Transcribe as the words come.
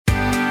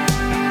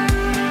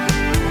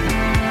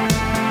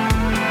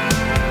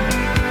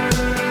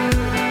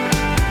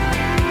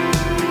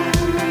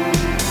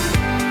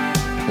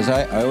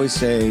I always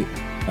say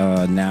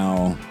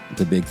now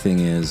the big thing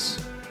is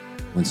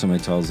when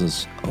somebody tells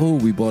us, oh,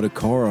 we bought a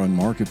car on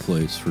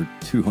Marketplace for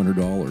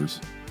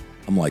 $200.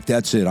 I'm like,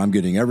 that's it. I'm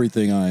getting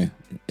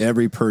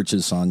every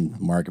purchase on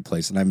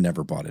Marketplace, and I've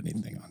never bought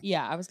anything on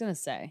I was going to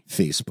say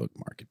Facebook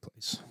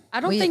Marketplace. I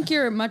don't think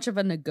you're much of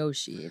a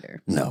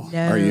negotiator. No.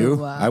 Are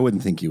you? I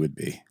wouldn't think you would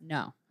be.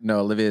 No,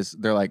 Olivia's,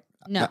 they're like,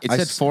 no. It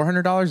said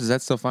 $400. Is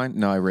that still fine?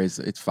 No, I raised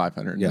it. It's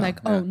 $500. Yeah. Like,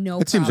 oh, no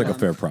It seems like a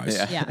fair problem.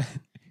 price. Yeah.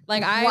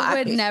 Like, I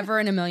would never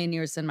in a million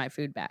years send my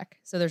food back.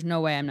 So there's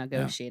no way I'm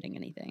negotiating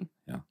anything.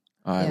 Yeah.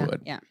 I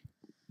would. Yeah.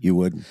 You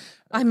would?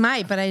 I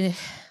might, but I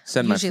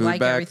Send my usually food like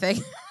back.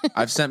 everything.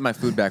 I've sent my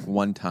food back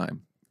one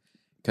time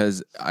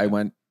because I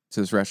went to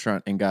this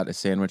restaurant and got a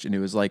sandwich, and it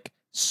was like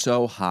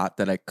so hot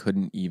that I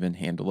couldn't even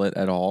handle it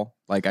at all.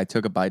 Like, I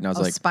took a bite and I was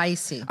like,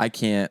 spicy. I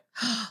can't.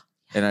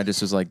 And I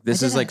just was like,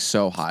 this is did like it.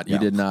 so hot. You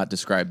did not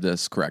describe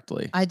this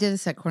correctly. I did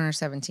this at Corner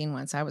 17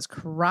 once. I was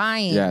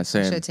crying. Yeah, I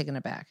same. should have taken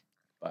it back.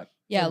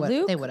 Yeah,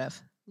 They would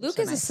have. Luke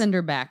So is nice. a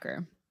cinder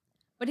backer,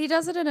 but he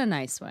does it in a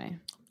nice way.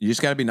 You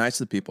just got to be nice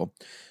to the people,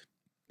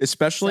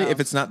 especially if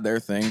it's not their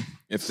thing.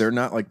 If they're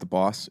not like the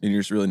boss and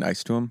you're just really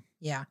nice to them,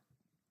 Yeah.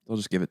 they'll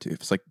just give it to you.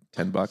 If it's like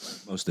 $10.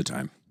 Most of the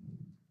time.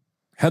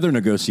 Heather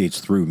negotiates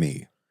through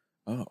me,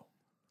 Oh.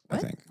 I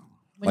think.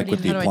 What Like do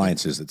with you- the how do I do-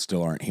 appliances that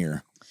still aren't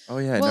here. Oh,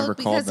 yeah. I Well, never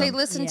called because they them.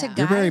 listen to Yeah. guys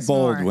You're very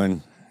bold more.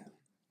 when...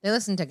 They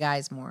listen to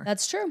guys more.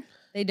 That's true.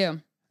 They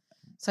do.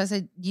 So I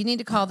said, you need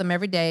to call them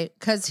every day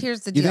because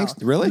here's the You deal. think-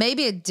 really?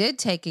 Maybe it did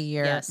take a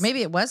year. Yes.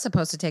 Maybe it was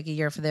supposed to take a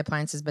year for the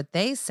appliances, but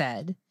they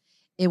said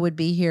it would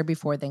be here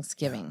before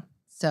Thanksgiving.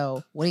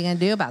 So what are you going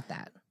to do about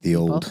that? The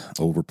old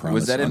overpromise.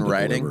 Was that in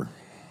writing?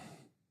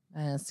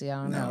 underdeliver. See,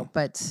 I don't No. know.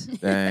 But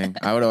Dang.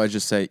 I would always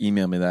just say,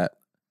 email me that.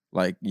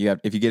 Like,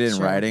 if you get it in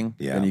Sure. writing,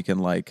 Yeah. then you can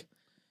like,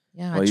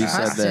 yeah, well, I you said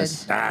trusted.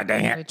 this. Ah,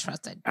 dang I it.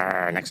 trusted.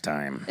 Next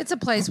time. It's a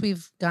place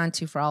we've gone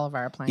to for all of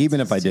our appliances. Even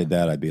if I too. did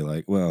that, I'd be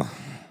like, well,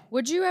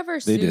 Would you ever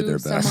They did sue their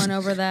best. someone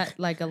over that,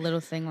 like a little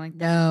thing like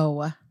that?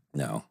 No.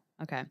 no.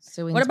 Okay.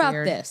 Suing's What about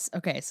weird. this?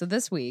 Okay, so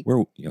this week,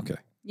 We're okay.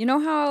 you know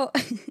how,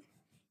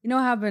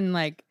 I've been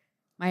like,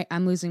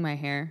 I'm losing my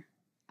hair.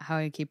 How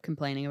I keep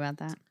complaining about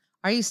that.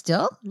 Are you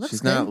still? Looks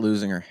she's good. not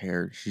losing her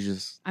hair. She's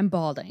just, I'm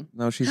balding.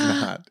 no, she's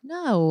not.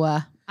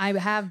 No. I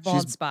have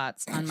bald She's-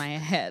 spots on my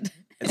head.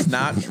 It's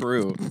not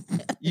true.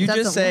 You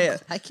Doesn't just say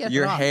look like it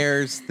your at all.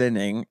 hair's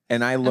thinning,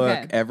 and I look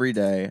Okay. every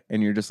day,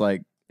 and you're just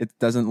like, it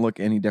doesn't look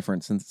any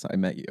different since I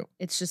met you.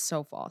 It's just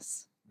so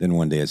false. Then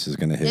one day it's just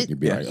going to hit and you'll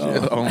be like,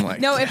 oh. Oh my.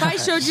 No, if I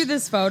showed you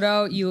this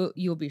photo,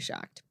 you'll be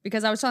shocked.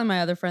 Because I was telling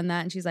my other friend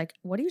that, and she's like,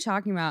 "What are you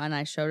talking about?" And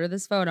I showed her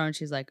this photo, and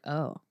she's like,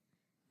 "Oh."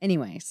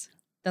 Anyways,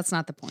 that's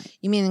not the point.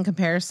 You mean in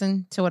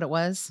comparison to what it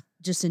was?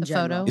 Just in The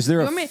general. photo? Is there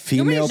You a want me to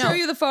female... show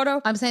you the photo?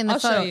 I'm saying the I'll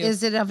show photo. you.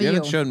 Is it of You you?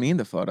 haven't showed me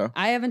the photo.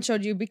 I haven't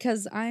showed you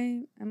because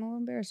I am a little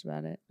embarrassed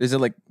about it. Is it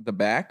like the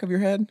back of your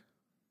head?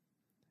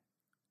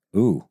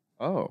 Ooh.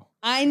 Oh.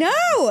 I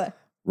know.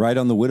 Right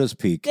on the widow's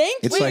peak.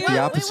 Thank It's you. like the Wait,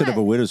 opposite of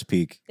a widow's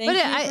peak. Thank But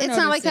you for it's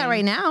not like that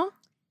right noticing. now.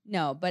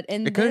 No, but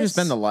in It could have just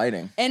been the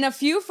lighting. in a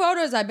few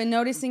photos, I've been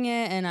noticing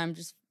it, and I'm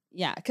just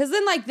because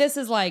then like this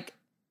is like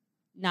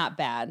not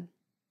bad,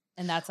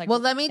 and that's like Well,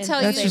 let me in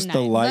tell the you- That's same just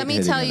the night. light Let me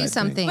hitting tell it, you I think.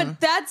 something. But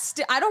that's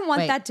I don't want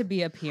Wait. that to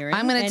be appearing.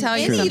 I'm gonna in tell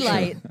you any something.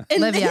 light,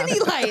 in Livia. any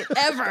light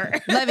ever.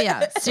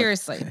 Livia,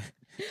 seriously.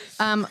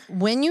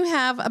 When you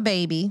have a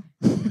baby,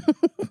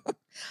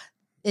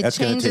 it That's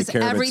gonna changes take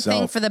care of everything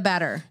itself. for the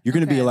better. You're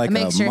going to be Okay. like It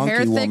makes a your monkey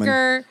hair woman.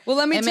 thicker. Well,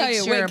 let me It tell makes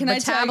you. your Wait, can I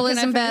metabolism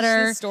finish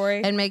better this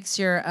story? and makes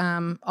your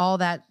all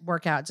that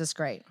workout just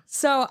great.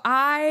 So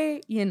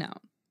I,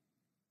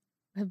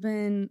 have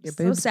been Your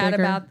so boobs sad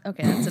bigger. about.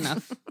 Okay, that's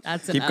enough.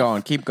 That's Keep enough.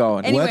 going. Keep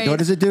going. Anyways. What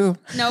does it do?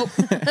 Nope.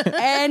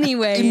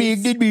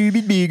 Anyways,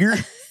 bigger.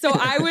 so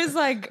I was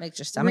like Makes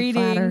your stomach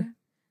reading flatter.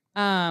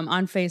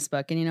 on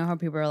Facebook, and you know how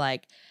people are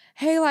like,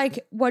 "Hey,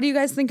 like, what do you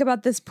guys think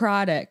about this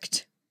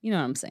product?" You know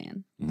what I'm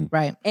saying?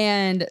 Right.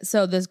 And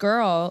so this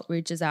girl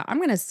reaches out. I'm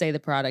going to say the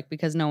product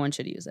because no one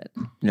should use it.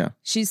 Yeah.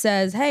 She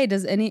says, "Hey,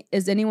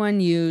 is anyone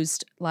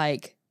used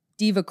like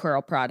Diva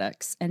Curl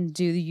products? And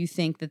do you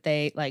think that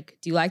do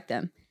you like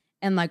them?"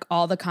 And like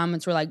all the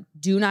comments were like,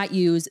 "Do not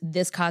use.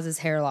 This causes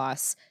hair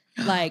loss."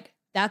 Like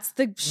that's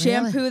the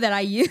shampoo that I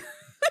use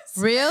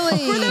Really?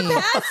 for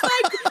the past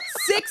like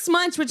 6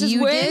 months, which is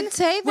You when did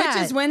say that.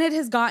 which is when it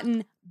has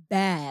gotten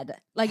bad.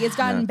 Like it's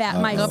gotten Yeah.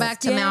 bad. My Go back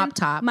to skin, Mop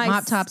Top. My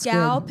Mop Top's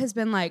scalp good. has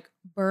been like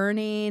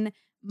burning.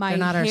 My They're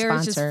not our hair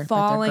is sponsor, just but they're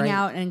falling great.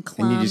 out and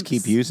clumps. And you just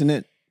keep using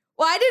it?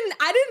 Well, I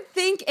didn't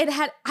think it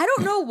had. I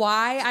don't know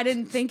why I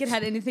didn't think it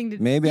had anything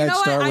to. Maybe you I'd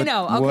know start what? with I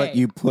know. Okay. what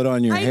you put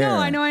on your hair.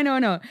 I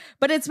know.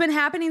 But it's been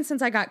happening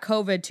since I got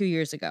COVID 2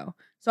 years ago.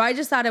 So I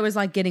just thought it was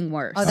like getting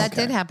worse. Oh, that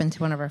Okay. did happen to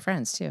one of our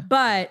friends too.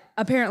 But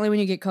apparently, when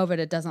you get COVID,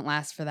 it doesn't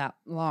last for that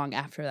long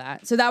after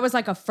that. So that was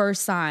like a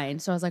first sign.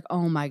 So I was like,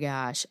 oh my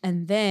gosh.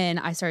 And then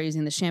I started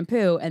using the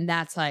shampoo, and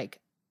that's like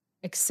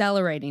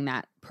accelerating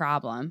that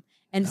problem.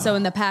 And so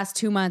in the past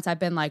 2 months, I've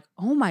been like,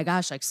 oh my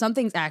gosh, like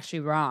something's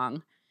actually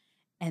wrong.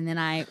 And then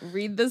I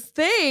read this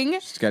thing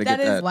Just gotta that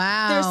get is that.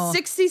 Wow. there's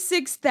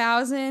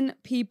 66,000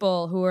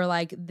 people who are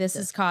like, this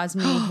has caused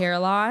me hair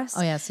loss.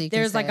 Oh yeah, so you can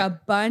There's say like it. a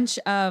bunch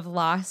of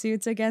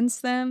lawsuits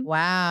against them.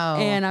 Wow.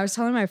 And I was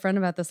telling my friend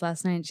about this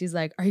last night. And she's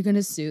like, are you going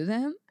to sue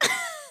them?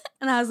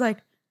 And I was like,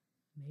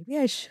 maybe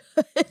I should.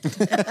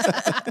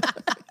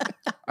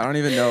 I don't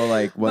even know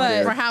like what But-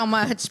 their for how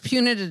much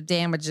punitive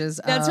damages?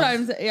 That's of what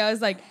I'm saying. Yeah, I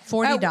was like,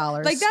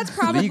 $40. Like that's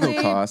probably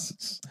legal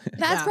costs.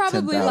 That's Yeah.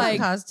 probably 10,000. like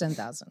cost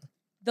 10,000.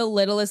 the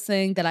littlest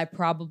thing that I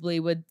probably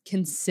would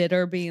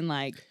consider being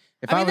like.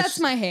 If I mean, was, that's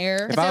my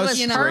hair. if I it was was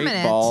straight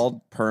permanent.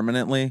 bald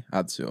permanently,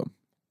 I'd sue him.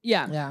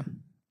 Yeah. Yeah.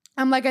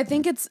 I'm like, I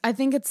think it's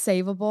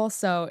savable,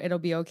 so it'll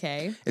be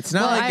okay. It's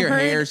not Well, like I your heard-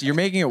 hairs. You're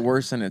making it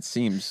worse than it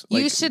seems.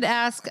 You Like, should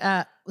ask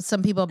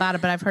some people about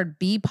it, but I've heard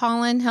bee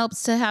pollen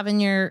helps to have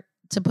to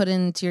put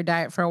into your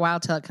diet for a while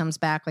till it comes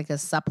back, like a Like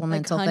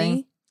supplemental honey.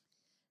 thing.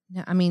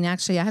 No, I mean,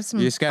 actually, I have some.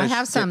 you just gotta I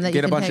have some that get you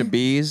a can bunch take. of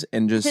bees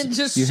and just And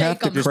just You shake have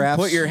to them. just craft-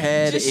 put your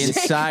head Just shake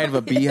inside of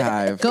a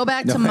beehive. Go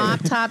back No, to I-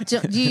 Mop Top. Do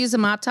you use a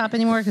Mop Top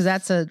anymore? Because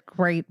that's a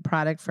great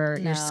product for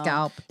No. your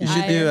scalp. You and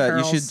should do your a you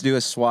curls. should do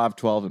a Suave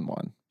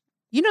 12-in-1.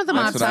 You know the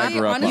Mop That's what I Top.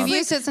 grew up on. You've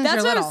used it since That's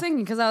you're what I little. was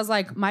thinking because I was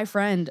like, my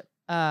friend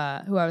who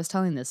I was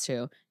telling this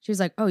to, she was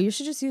like, "Oh, you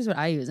should just use what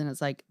I use," and it's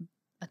like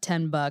a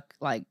 $10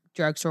 like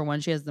drugstore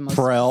one. She has the most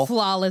Prel.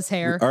 flawless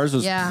hair Ours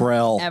was Yeah.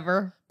 Prel,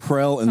 ever.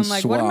 Prel, So and I'm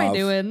like, what am I Suave.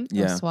 doing?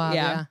 Yeah. Suave,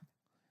 Yeah. yeah.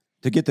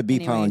 To get the bee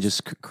pollen, Anyways.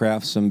 just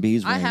craft some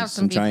bees wings, I have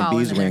some bee giant pollen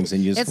bees in there. wings,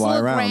 and you just It's fly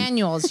little around.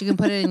 granules. You can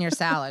put it in your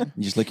salad.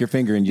 You just lick your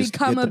finger and just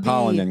Become get a the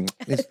pollen. bee.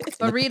 And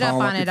But read up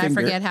on it. I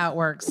forget how it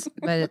works,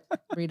 but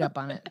read up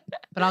on it.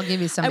 But I'll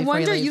give you some. I before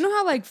wonder, leave. you know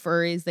how like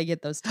furries they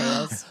get those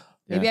tails?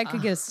 Maybe I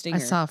could get a stinger. I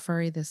saw a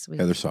furry this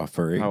week. Heather saw a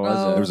furry. How was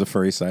Oh. There was a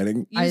furry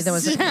sighting. You there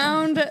was a-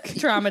 sound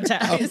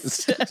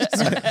traumatized.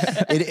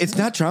 It's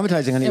not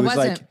traumatizing, honey. It It was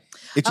wasn't. like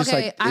it's just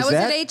Okay, like I is was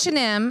that at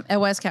H&M at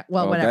West Cap.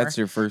 Well, Oh, whatever. that's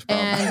your first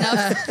problem.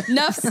 And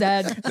Enough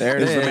said. there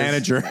it There's is. the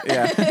manager.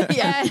 Yeah.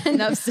 Yeah,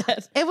 enough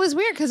said. it was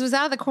weird because it was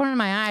out of the corner of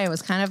my eye. It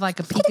was kind of like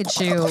a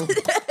Pikachu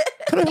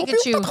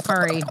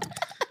furry.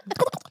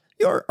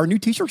 our new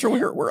T-shirts over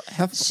here? We're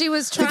have She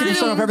was 50% off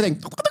trying.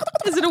 everything.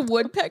 Is it a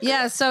woodpecker?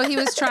 Yeah, so he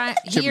was trying.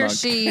 He or Chipmunk.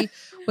 she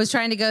was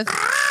trying to go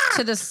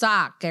to the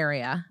sock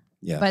area,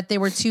 Yeah, but they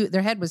were too.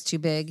 Their head was too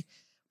big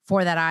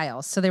for that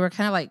aisle, so they were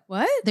kind of like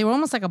What? they were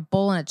almost like a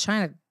bowl in a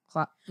china.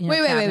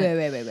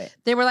 Wait.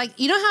 They were like,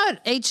 you know how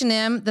at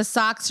H&M the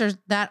socks are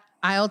that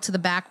aisle to the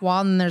back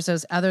wall, and there's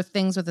those other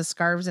things with the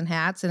scarves and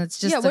hats, and it's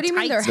just Yeah, a what do you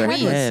mean tight their Their head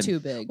head. was too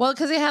big? Well,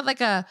 because they had like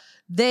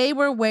they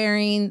were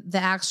wearing the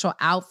actual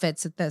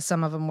outfits that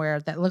some of them wear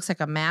that looks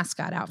like a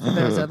mascot outfit.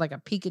 There was like a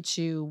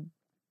Pikachu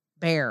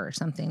bear or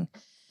something,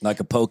 like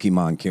a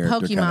Pokemon character.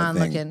 Pokemon kind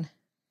of thing. looking,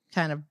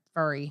 kind of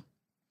furry.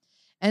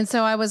 And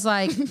so I was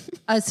like,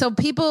 so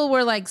people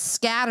were like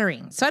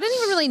scattering. So I didn't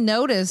even really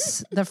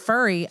notice the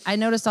furry. I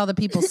noticed all the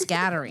people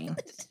scattering.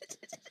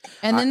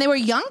 And then they were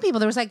young people.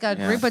 There was like a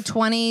Yeah. group of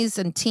 20s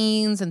and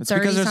teens and It's 30s.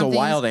 because there's a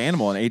wild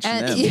animal in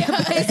H&M. And, yeah,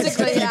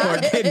 basically, People are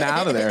yeah. getting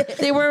out of there.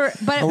 They were,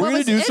 but Are we what going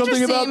was to do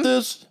something about interesting-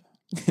 this?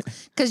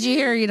 Because you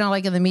hear,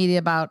 like in the media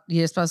about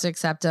you're supposed to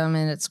accept them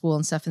and at school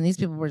and stuff. And these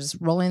people were just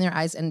rolling their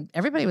eyes and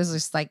everybody was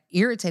just like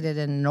irritated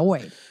and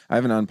annoyed. I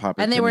have an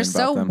unpopular And they were opinion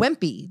so about them.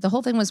 wimpy. The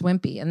whole thing was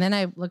wimpy. And then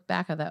I looked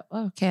back, I thought,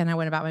 oh, okay. And I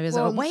went about my business.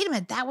 Well, oh, wait a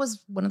minute. That was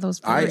one of those.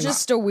 I- You're furries.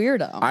 just a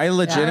weirdo. I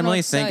legitimately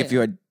what to think tell if you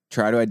had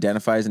try to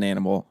identify as an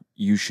animal,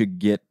 you should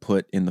get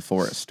put in the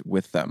forest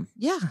with them.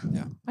 yeah.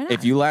 Yeah. Why not?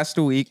 If you last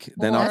a week,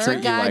 then I'll Or- That's treat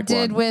what you God like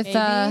did one.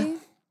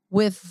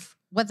 with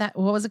what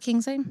was the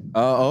king saying?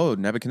 Oh,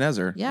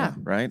 Nebuchadnezzar. Yeah.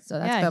 Right? So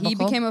that's yeah, he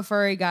biblical. became a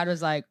furry. God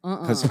was like,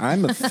 Because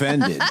I'm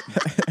offended.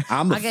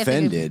 I'm Okay,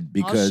 offended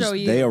because show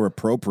you. they are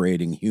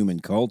appropriating human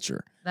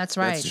culture. That's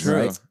right. That's true.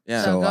 Right.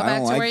 Yeah. So So go I back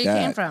don't to like where you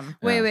that. came from.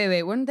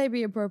 Wait. Wouldn't they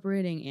be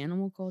appropriating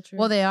animal culture?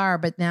 Well, they are,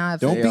 but now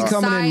if Don't they be are.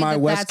 coming in decide my that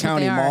West that's what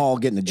County they are. Mall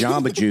getting the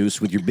Jamba Juice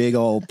with your big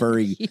old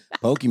furry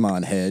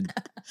Pokemon head,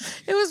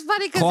 It was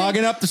funny because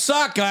clogging up the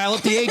sock aisle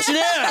at the H&M.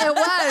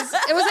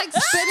 it was like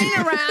spinning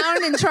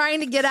around and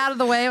trying to get out of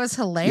the way. It was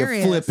You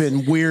hilarious.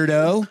 flipping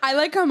weirdo. I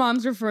like how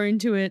mom's referring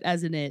to it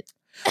as an it.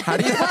 How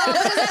do you? Well,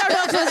 because I don't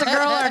know if it was a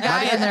girl or a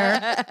guy in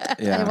there.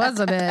 Yeah. It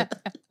wasn't it.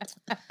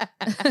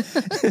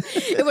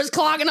 It was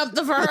clogging up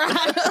the fur.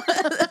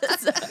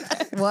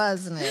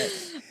 Wasn't it?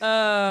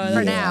 Oh,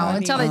 For Yeah. now,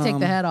 until they take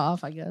the Um, head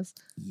off, I guess.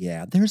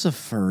 Yeah, there's a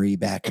furry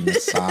back in the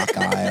sock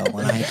aisle,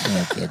 and I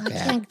can't get back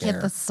Can't there.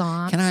 get the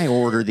socks. Can I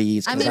order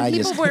these? I 'Cause mean,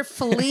 people just, were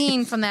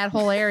fleeing from that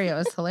whole area. It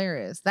was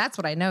hilarious. That's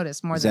what I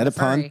noticed more is than that a the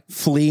pun? furry.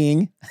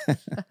 Fleeing.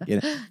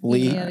 Get it? Flee.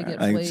 You gotta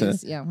get I think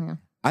fleas. so. Yeah.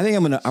 I think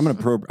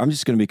I'm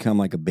just gonna become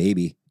like a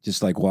baby,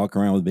 just like walk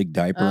around with a big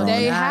diaper on.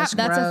 they gosh, have.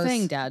 That's a gross.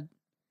 thing, Dad.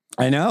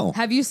 I know.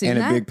 Have you seen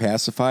And that? a big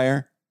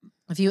pacifier.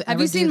 If you Have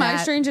ever you seen do My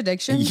that- Strange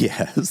Addiction?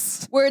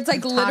 Yes. Where it's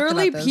like We've talked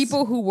literally about this.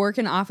 people who work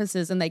in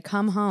offices and they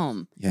come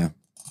home Yeah.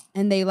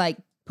 and they like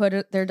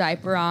put their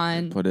diaper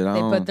on. Put it They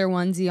on. put their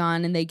onesie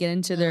on and they get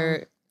into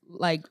their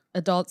like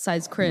adult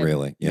sized crib.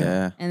 Really?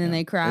 Yeah. And then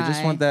they cry. I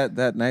just want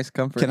that nice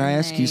comfort. Can I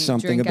ask you They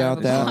something drink out about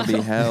of a I want to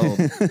be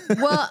held.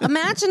 Well,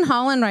 imagine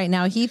Holland right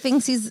now. He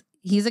thinks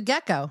he's a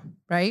gecko,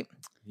 right?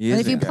 He And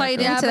is if you a played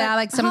gecko. into Yeah, that, but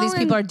like some of these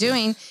people are Holland-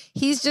 doing,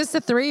 he's just a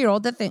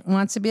 3-year-old that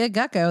wants to be a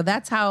gecko.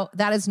 That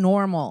is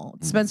normal.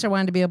 Spencer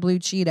wanted to be a blue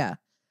cheetah.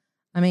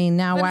 I mean,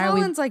 now But why are we?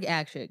 Holland's like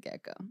actually a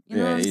gecko. You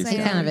know Yeah, what I'm he's saying?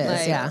 He kind of is,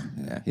 Like, yeah.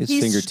 Yeah, his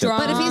He's fingertip. strong.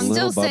 But if is he's a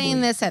little still saying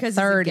bubbly. this at Because he's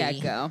a 30,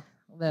 gecko.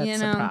 that's You a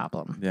know?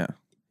 problem. Yeah,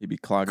 he'd be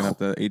clogging up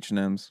the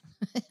H&Ms.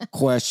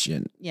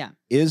 Question: Yeah.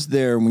 Is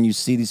there, when you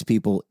see these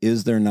people,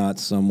 is there not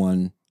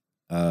someone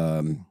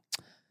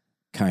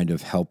kind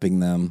of helping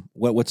them?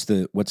 What's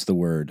the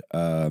word?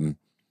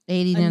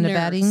 Aiding A and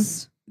abetting.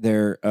 nurse.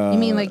 They're You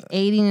mean like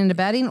aiding and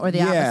abetting, or the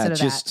yeah,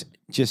 opposite of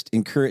just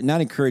encourage, not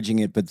encouraging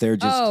it, but they're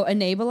just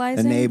Enableizing?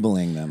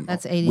 enabling them.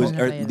 That's aiding and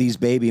Are abetting. these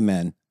baby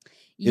men?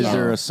 Is Yeah.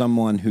 there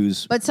someone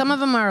who's that? But some of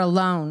them are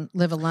alone,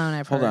 live alone.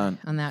 I've Hold heard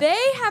on. that. They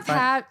have But-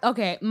 had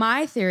okay.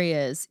 My theory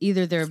is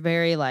either they're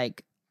very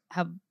like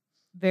have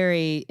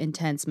very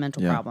intense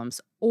mental Yeah. problems,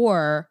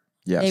 or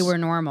Yes. they were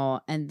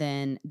normal and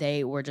then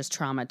they were just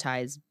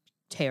traumatized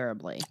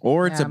terribly,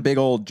 Or it's Yeah. a big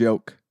old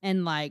joke.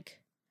 and like,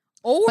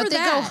 or But they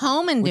that go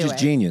home and which do is it.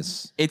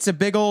 genius? It's a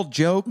big old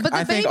joke. But the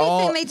I baby think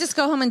all, thing, they just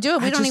go home and do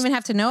it. We I don't just- even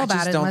have to know I about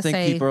just it don't unless think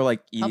they people are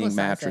like publicize eating it.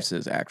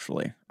 mattresses.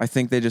 Actually, I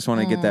think they just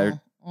want to get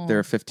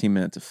their 15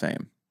 minutes of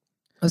fame.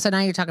 Oh, so now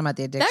you're talking about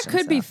the addiction. that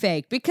could be stuff.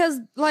 fake because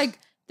like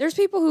there's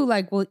people who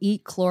like will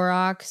eat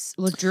Clorox,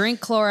 will drink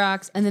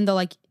Clorox, and then they'll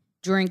like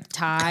drink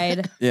Tide.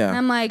 And Yeah.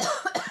 I'm like,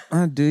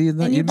 Do you?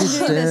 and you've You'd be been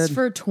doing this dead.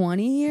 for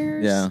 20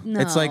 years? Yeah. No.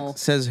 It's like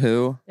says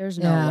who? There's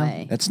no Yeah.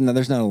 way. There's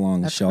not a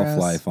long That's shelf gross.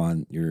 life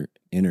on your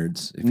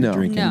innards if No. you're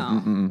drinking.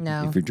 No. Mm-mm.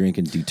 No. If you're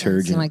drinking Doesn't seem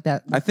detergent, like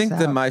that. I think So-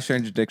 the My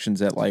Strange Addictions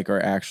that like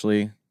are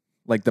actually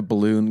like the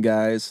balloon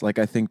guys. Like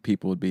I think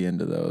people would be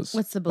into those.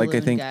 What's the balloon Like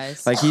I think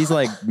guys? like he's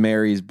like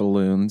marries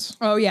balloons.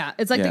 Oh yeah,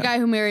 it's like the Yeah. guy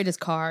who married his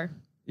car,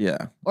 Yeah.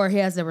 or he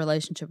has a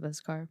relationship with his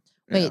car.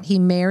 Wait, Yeah. he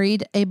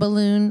married a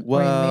balloon?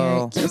 or he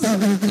Well-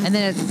 married- and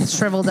then it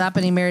shriveled up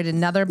and he married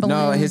another balloon?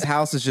 No, his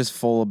house is just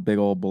full of big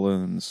old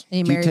balloons. And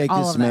he do you married take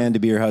all this of them. man to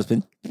be your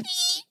husband?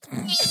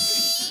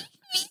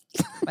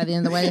 By the end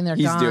of the wedding, they're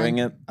He's gone. doing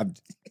it.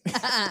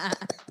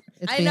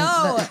 It's I being-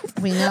 know.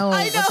 we know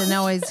I what the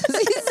know. noise is.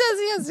 He says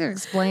he has to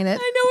explain it.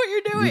 I know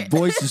what you're Your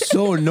voice is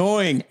so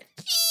annoying.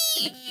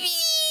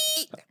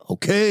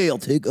 Okay, I'll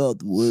take out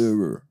the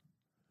whatever.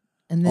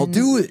 And then, I'll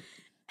do it.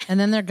 And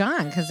then they're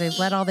gone because they've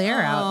let all the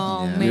air out.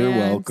 Oh Yeah. man, You're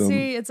welcome.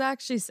 See, it's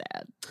actually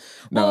sad.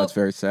 No, Well, it's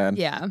very sad.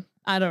 Yeah,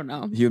 I don't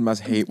know. You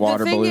must hate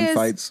water the thing balloon is,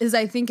 fights. Is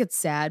I think it's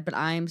sad, but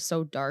I am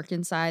so dark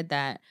inside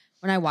that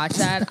when I watch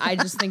that, I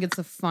just think it's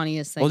the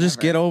funniest thing. Well, just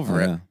ever. get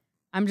over Oh, it. yeah.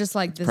 I'm just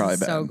like, this probably is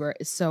so bad. great,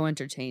 it's so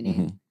entertaining.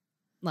 Mhm.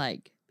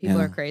 Like people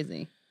Yeah. are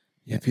crazy,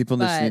 Yeah, people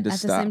just but need at to the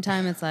stop. same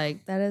time, it's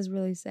like that is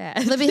really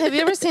sad. Libby, have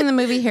you ever seen the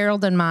movie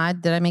Harold and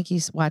Maude? Did I make you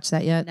watch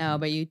that yet? No,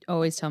 but you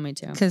always tell me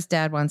to. Because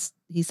Dad wants,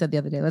 he said the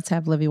other day, let's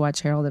have Livy watch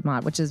Harold and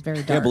Maude, which is very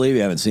Can't dark. believe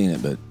you haven't seen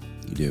it, but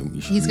you do.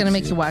 You should He's going to see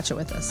make it. you watch it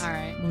with us All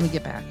right, when we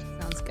get back.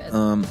 sounds good.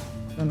 all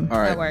That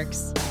right.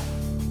 works.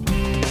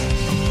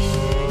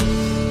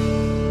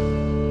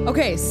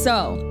 Okay,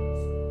 so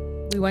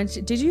we went.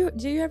 Did you have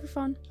your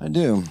phone? I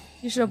do.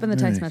 You should open the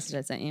text Nice. message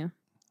I sent you.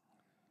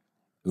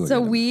 Ooh, I So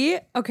gotta- we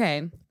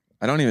okay.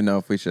 I don't even know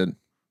if we should.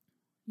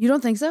 You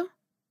don't think so?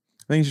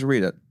 I think you should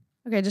read it.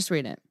 Okay, just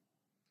read it.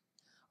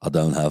 I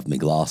don't have my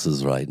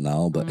glasses right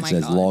now, but Oh it my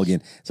says gosh. log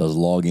in. It says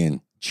log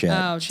in chat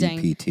Oh, dang.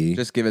 GPT.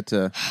 Just give it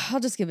to. I'll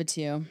just give it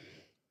to you.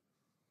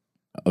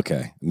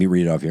 Okay, let me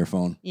read it off your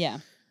phone. Yeah.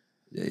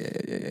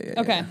 Yeah.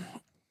 Okay.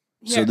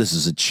 So Here. this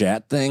is a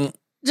chat thing.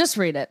 Just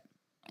read it.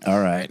 All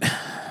right,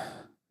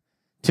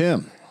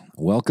 Tim.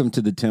 Welcome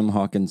to the Tim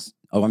Hawkins.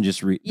 Oh, I'm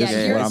just reading. Yeah, this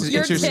is you're- what I'm. it's,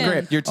 you're it's your Tim.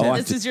 script. You're Tim. Oh, I-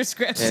 This is your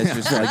script. Yeah, it's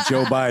It's like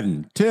Joe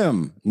Biden.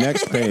 Tim,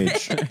 next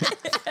page.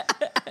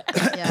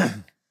 Yeah.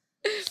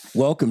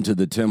 Welcome to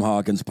the Tim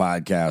Hawkins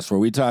podcast, where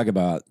we talk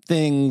about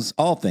things,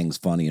 all things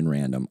funny and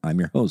random. I'm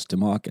your host,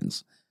 Tim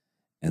Hawkins.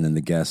 And then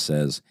the guest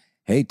says,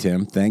 "Hey,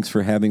 Tim, thanks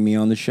for having me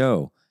on the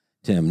show."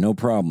 Tim, no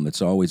problem.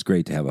 It's always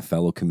great to have a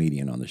fellow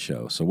comedian on the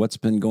show. So what's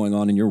been going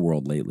on in your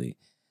world lately?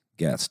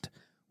 Guest,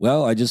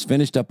 well, I just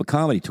finished up a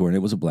comedy tour and it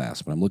was a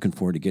blast, but I'm looking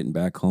forward to getting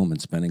back home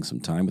and spending some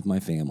time with my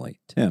family.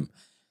 Tim,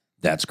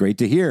 that's great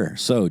to hear.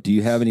 So do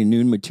you have any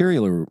new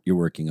material you're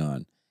working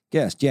on?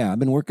 Guest, yeah, I've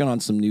been working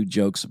on some new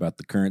jokes about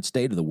the current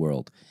state of the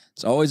world.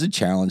 It's always a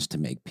challenge to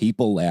make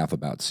people laugh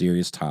about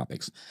serious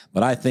topics,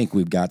 but I think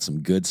we've got some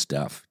good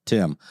stuff.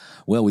 Tim,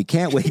 well, we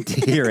can't wait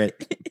to hear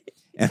it.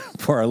 And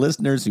for our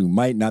listeners who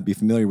might not be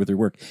familiar with your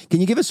work, can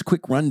you give us a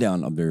quick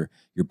rundown of your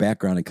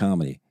background in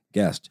comedy?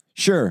 Guest,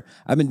 sure.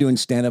 I've been doing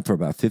stand-up for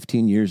about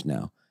 15 years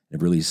now.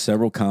 I've released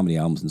several comedy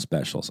albums and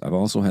specials. I've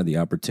also had the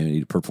opportunity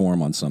to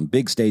perform on some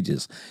big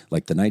stages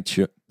like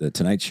the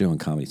Tonight Show and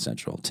Comedy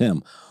Central.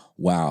 Tim,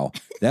 wow,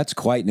 that's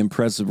quite an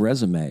impressive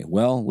resume.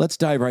 Well, let's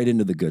dive right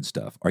into the good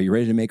stuff. Are you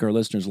ready to make our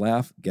listeners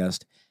laugh?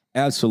 Guest,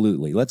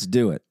 absolutely. Let's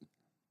do it.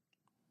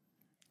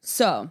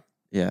 So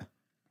Yeah.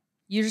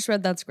 You just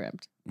read that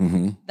script.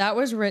 Mm-hmm. That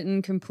was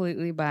written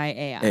completely by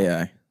AI.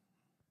 AI.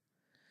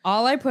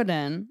 All I put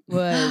in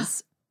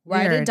was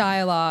write a Weird.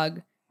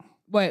 dialogue.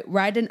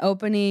 Write an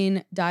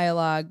opening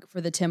dialogue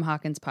for the Tim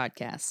Hawkins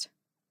podcast.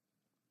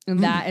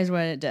 And that is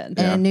what it did. And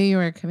Yeah. I knew you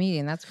were a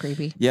comedian. That's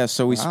creepy. Yeah.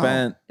 So we Wow.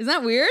 spent. Isn't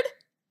that weird?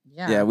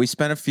 Yeah, we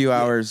spent a few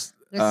hours.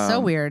 It's so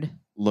weird.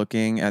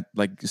 Looking at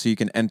so you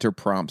can enter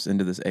prompts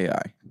into this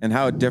AI, and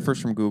how it differs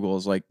from Google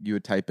is like you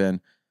would type in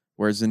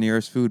where's the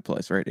nearest food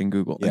place, right, in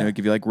Google, and Yeah. it would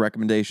give you like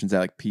recommendations that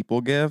like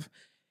people give.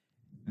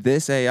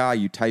 This AI,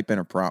 you type in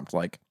a prompt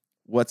like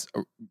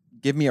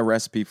give me a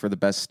recipe for the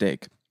best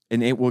steak,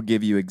 and it will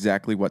give you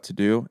exactly what to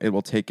do. It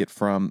will take it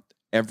from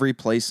every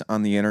place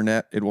on the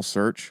internet it will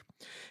search,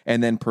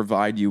 and then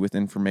provide you with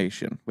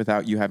information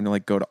without you having to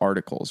like go to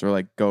articles or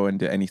like go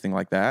into anything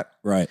like that.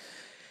 Right.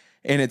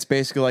 And it's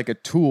basically like a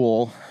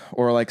tool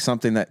or like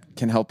something that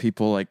can help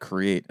people like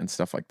create and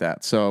stuff like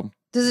that. So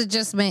Does it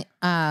just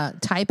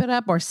type it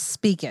up or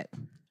speak it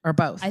or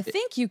both? I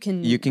think you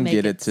can make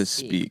get it to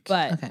speak.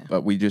 But Okay.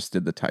 but we just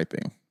did the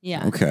typing.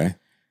 yeah. Okay.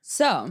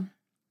 So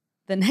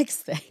the next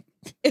thing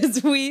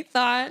is we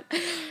thought,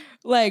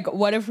 like,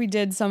 what if we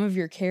did some of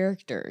your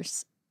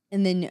characters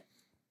and then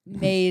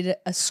made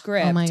a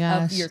script Oh my of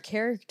gosh. your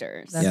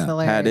characters? That's Yeah.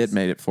 hilarious. Had it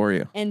made it for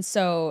you. And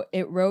so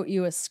it wrote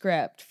you a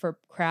script for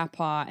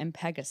Crapaw and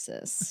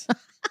Pegasus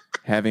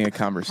Having a having a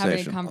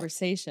conversation.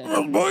 conversation.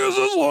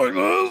 Pegasus like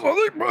this. I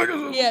think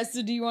Pegasus. Yeah,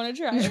 so do you want to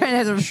try? You're it?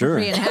 trying to Sure.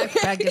 reenact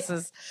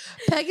Pegasus.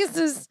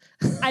 Pegasus.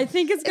 I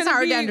think it's It's going to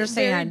hard be to very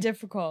understand.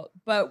 difficult,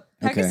 but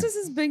Okay. Pegasus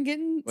has been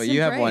getting. Well, some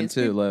you have one praise.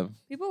 too, Liv.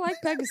 People like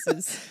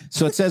Pegasus.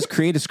 So it says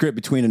create a script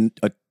between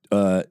a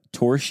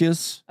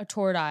tortoise, A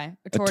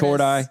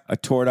tortoise. a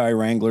tortoise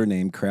wrangler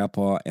named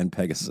Crapaw and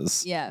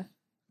Pegasus. Yeah.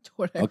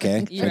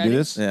 Okay, You can I ready? do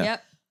this? Yeah.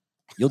 Yep.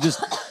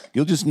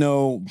 You'll just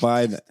know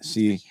by the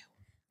see.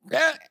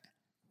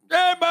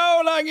 That's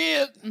all I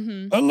get.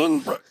 Mm-hmm. And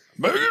then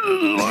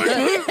Pegasus is like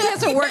He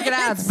has to work it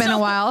out. It's been a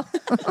while.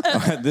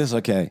 this.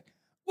 Okay.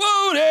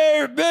 Whoa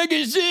there,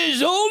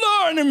 Pegasus. Hold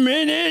on a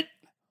minute.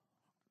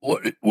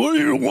 What do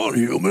you want,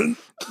 human?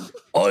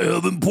 I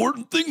have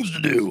important things to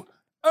do.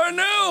 I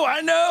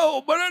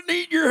know, but I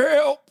need your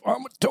help.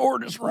 I'm a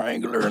tortoise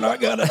wrangler, and I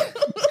got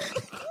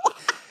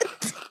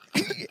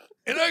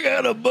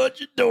a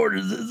bunch of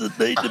tortoises that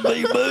need to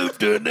be moved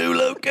to a new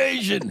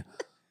location.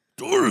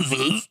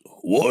 Tortoises?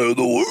 Why in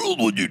the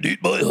world would you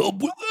need my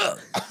help with that?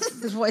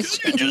 His voice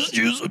Can you just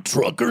use a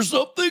truck or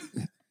something?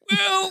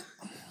 Well,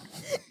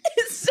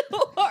 It's so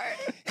hard.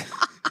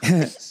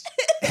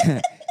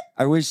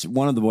 I wish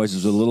one of the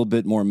voices was a little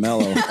bit more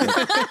mellow. between the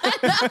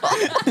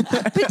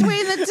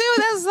two,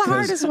 that's the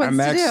hardest one I'm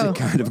to actually do.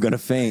 kind of going to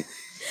faint.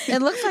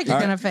 It looks like you're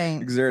gonna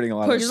faint. Exerting a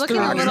lot Push You're of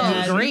looking a through. little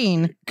Yeah.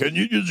 green. Can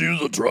you just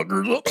use a truck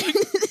or something?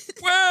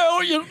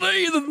 Well, you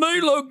see, the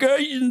new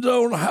location's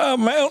on a high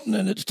mountain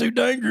and it's too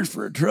dangerous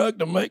for a truck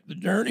to make the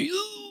journey.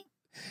 Ooh.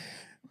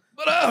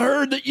 But I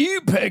heard that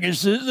you,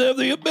 Pegasus, have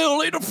the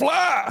ability to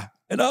fly.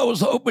 And I was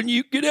hoping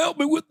you could help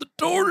me with the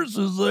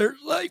tortoises there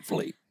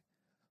safely.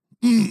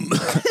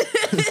 That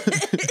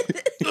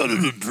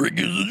is a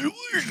tricky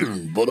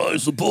situation, but I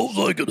suppose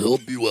I could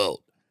help you out.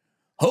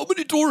 How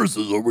many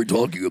tortoises are we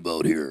talking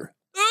about here?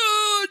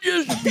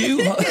 Just a few.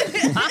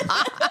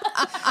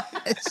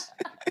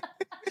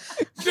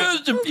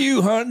 Just a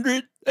few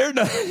hundred. They're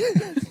not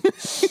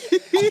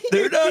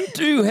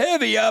too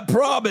heavy, I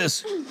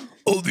promise.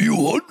 A few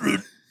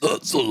hundred?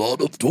 That's a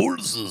lot of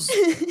tortoises.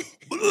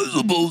 But I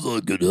suppose I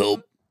could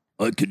help.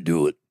 I can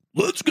do it.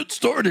 Let's get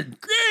started.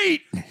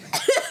 Great.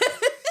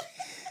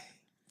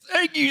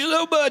 Thank you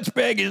so much,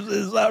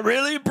 Pegasus. I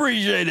really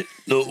appreciate it.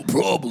 No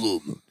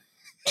problem.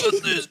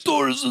 Let these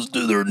tortoises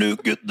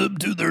get them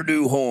to their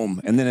new home.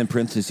 And then in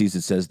parentheses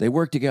it says, they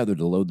work together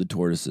to load the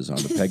tortoises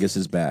onto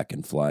Pegasus' back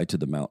and fly to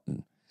the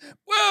mountain.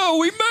 Well,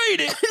 we made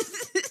it.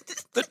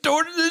 The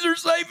tortoises are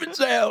safe and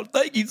sound.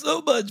 Thank you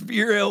so much for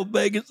your help,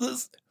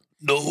 Pegasus.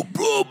 No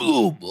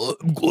problem.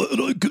 I'm glad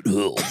I could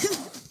help.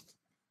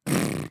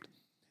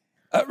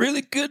 I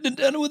really couldn't have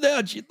done it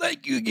without you.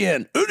 Thank you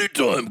again.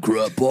 Anytime,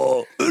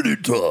 Crapaw.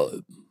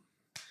 Anytime.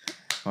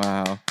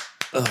 Wow.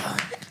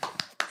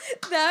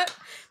 That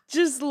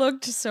just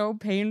looked so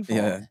painful.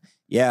 Yeah.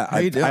 Yeah, How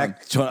you doing?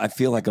 I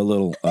feel like a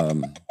little,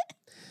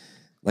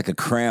 like a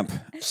cramp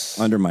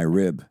under my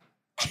rib.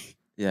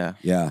 Yeah.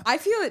 Yeah. I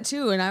feel it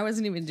too, and I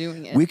wasn't even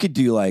doing it. We could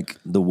do like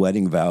the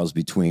wedding vows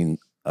between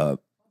a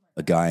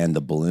guy and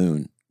the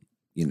balloon,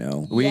 you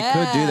know. We could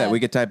do Yeah. that. We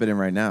could type it in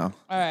right now.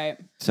 All right.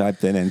 Type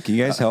that in. Can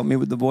you guys help me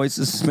with the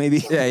voices,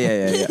 maybe?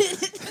 Yeah.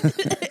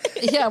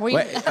 Yeah, we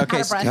Wait,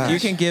 okay, so Gosh. you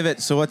can give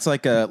it. So what's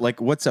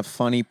what's a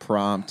funny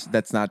prompt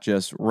that's not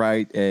just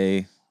write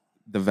the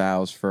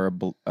vows for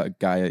a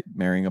guy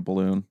marrying a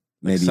balloon? Like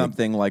Maybe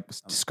something like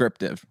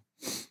descriptive.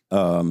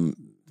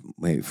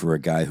 wait for a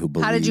guy who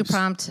believes. How did you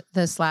prompt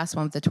this last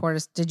one with the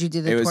tortoise? Did you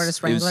do the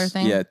tortoise wrangler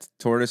thing? Yeah,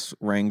 tortoise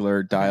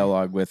wrangler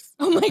dialogue with.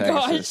 Oh my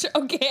Pegasus.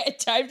 gosh. Okay, I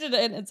typed it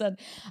in and said,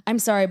 I'm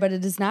sorry, but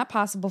it is not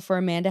possible for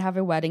a man to have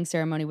a wedding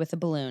ceremony with a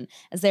balloon,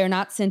 as they are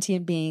not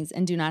sentient beings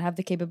and do not have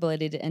the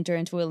capability to enter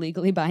into a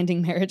legally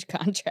binding marriage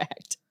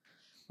contract.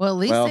 Well, at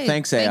least Well, they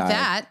thanks, think AI.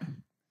 that.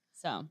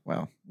 So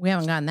Well, We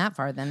haven't gotten that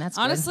far then. That's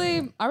good.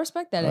 honestly, I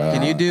respect that.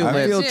 Can you do I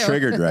Liv? feel Too.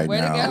 triggered right Way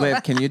to now. go.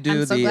 Liv, can you do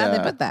I'm so glad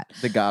they put that.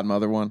 the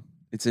Godmother one?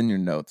 It's in your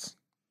notes.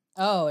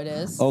 Oh, it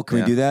is. Oh, can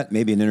Yeah. we do that?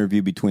 Maybe an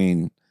interview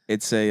between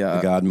It's a the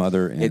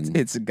godmother and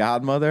it's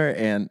Godmother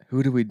and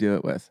who do we do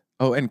it with?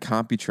 Oh, and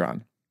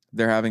Computron.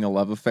 They're having a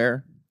love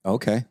affair.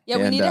 okay. Yeah,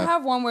 we And, need to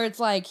have one where it's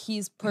like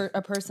he's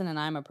a person and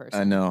I'm a person.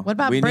 I know. What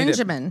about We need it-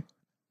 Benjamin?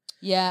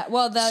 Yeah,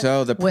 well,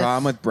 So the With-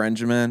 problem with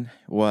Benjamin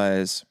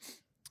was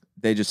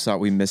they just thought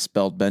we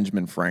misspelled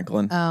Benjamin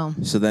Franklin. Oh,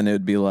 So then it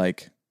would be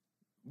like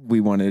we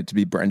wanted it to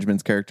be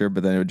Benjamin's character,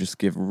 but then it would just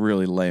give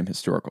really lame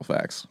historical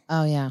facts.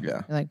 oh yeah.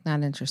 Yeah. You're like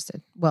not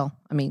interested. Well,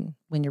 I mean,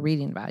 when you're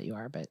reading about it, you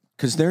are, but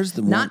Because there's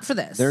the not one, for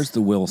this. there's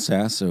the Will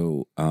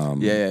Sasso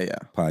Yeah.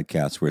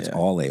 podcast where it's Yeah.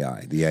 all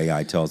AI. The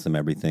AI tells them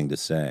everything to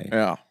say.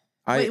 Yeah.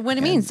 Wait, what do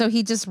you mean? So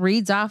he just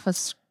reads off a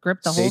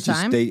script the They whole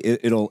just- time?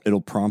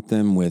 it'll prompt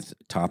them with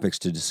topics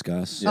to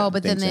discuss. Oh,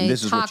 but then things, and they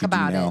this is what talk you do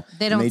about now. it.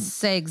 They And don't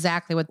say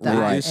exactly what the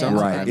Right, AI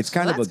sometimes. Right. It's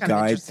kind Well, of a that's kinda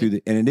guide through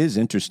interesting. and it is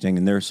interesting,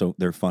 and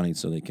they're funny,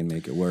 so they can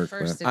make it work.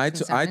 First, but- it I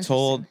doesn't sound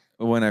told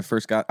interesting. when I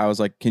first got, I was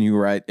like, can you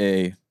write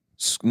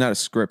not a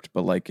script,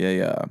 but like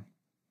a,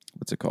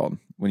 what's it called?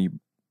 When you,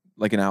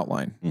 like an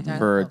outline Mhm.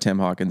 for a Dialogue. Tim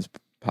Hawkins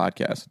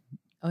podcast.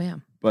 Oh yeah.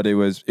 But it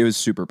was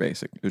super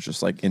basic. It was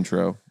just like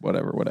intro,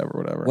 whatever.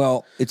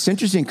 Well, it's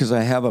interesting because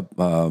I have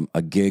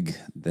a gig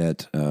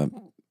that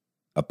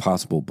a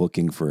possible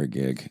booking for a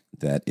gig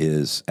that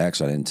is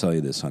actually I didn't tell you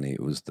this, honey.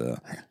 It was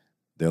the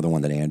other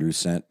one that Andrew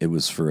sent. It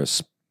was for a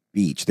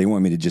speech. They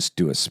want me to just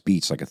do a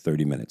speech, like a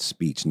 30-minute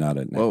speech,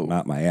 Whoa.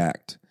 not my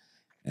act.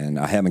 And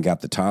I haven't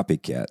got the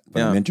topic yet,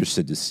 but I'm Yeah.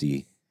 interested to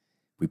see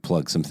if we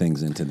plug some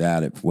things into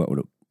that. If what would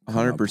it come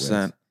up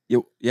 100%. with.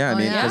 Yeah. I Oh,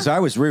 mean, yeah? Because I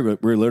was we're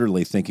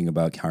literally thinking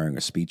about hiring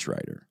a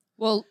speechwriter.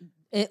 well,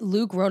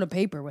 Luke wrote a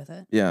paper with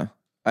it. yeah.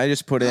 I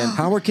just put in,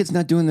 How are kids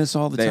not doing this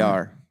all the they time?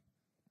 are.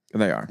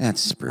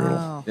 That's brutal.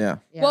 Oh. Yeah.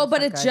 Yeah, well, it's but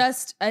not it good.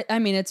 just, I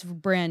mean, it's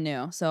brand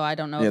new, so I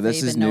don't know Yeah. if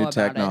This they is even know new about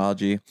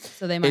technology. it.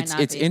 So they might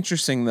not It's be.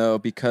 interesting though,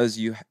 because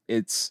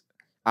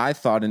I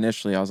thought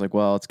initially, I was like,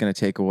 well, it's going to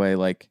take away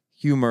like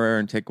humor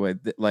and take away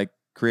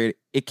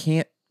it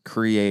can't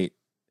create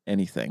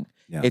anything.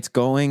 Yeah. It's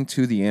going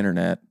to the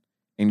internet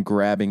and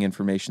grabbing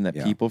information that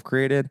Yeah. people have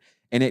created,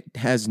 and it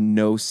has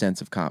no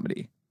sense of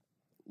comedy.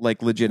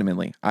 Like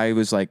legitimately, I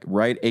was like,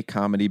 write a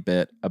comedy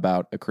bit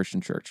about a Christian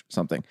church,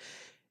 something.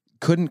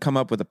 Couldn't come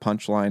up with a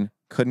punchline.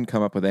 Couldn't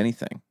come up with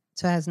anything.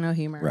 So it has no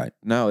humor. Right.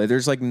 No,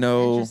 there's like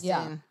no. Interesting.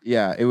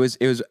 Yeah. Yeah, it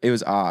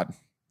was odd.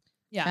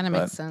 yeah. Kind of But-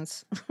 makes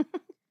sense.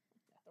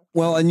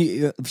 Well, and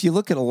if you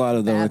look at a lot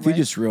of them, Bad if you way.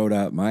 just wrote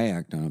out my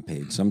act on a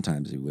page,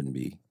 sometimes it wouldn't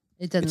be.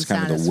 It doesn't It's kind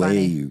sound of as the way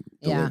funny. you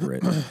Yeah. deliver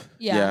it.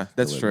 yeah.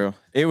 That's Delivery. true.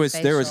 There was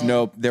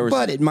Facial.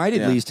 But it might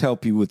at Yeah. least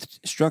help you with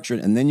structure,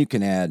 and then you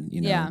can add,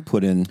 Yeah.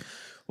 put in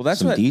well, that's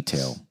some what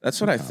detail.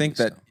 That's what I think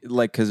that,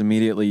 like, because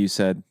immediately you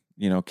said,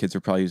 kids are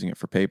probably using it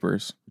for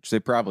papers, which they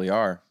probably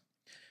are.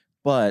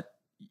 But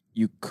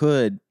you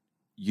could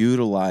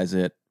utilize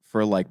it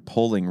for like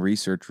polling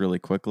research really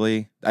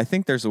quickly. I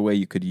think there's a way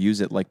you could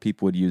use it like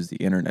people would use the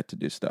internet to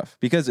do stuff.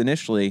 Because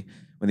initially,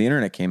 when the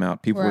internet came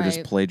out, people were just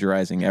Right.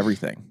 plagiarizing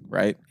everything,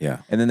 right? Yeah.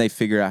 And then they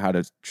figured out how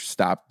to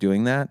stop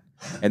doing that.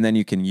 And then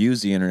you can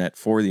use the internet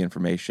for the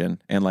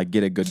information and like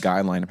get a good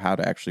guideline of how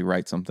to actually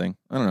write something.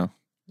 I don't know.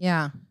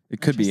 Yeah.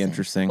 It could be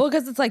interesting. Well,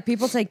 because it's like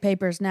people take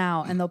papers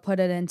now and they'll put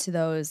it into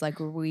those like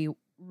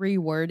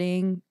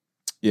rewording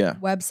Yeah.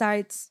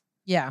 websites.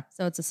 Yeah.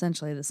 So it's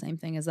essentially the same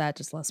thing as that,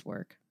 just less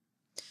work.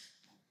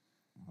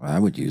 I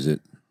would use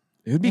it.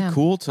 It would be Yeah.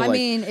 cool to I like.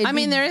 mean, it'd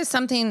be there is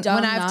something dumb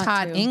when I've not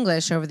taught to.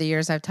 English over the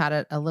years, I've taught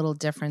it a little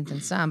different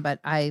than some, but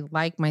I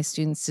like my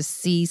students to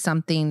see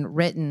something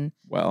written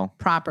well,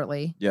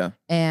 properly yeah.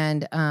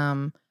 and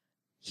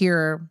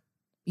hear,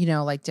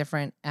 like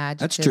different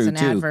adjectives true, and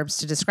too. adverbs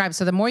to describe.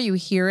 So the more you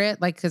hear it,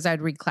 like, because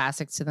I'd read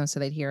classics to them so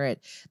they'd hear it,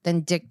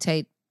 then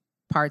dictate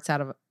parts out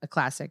of a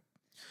classic.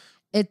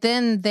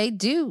 Then they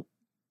do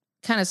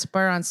kind of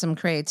spur on some It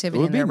creativity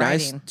would in be their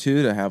nice writing.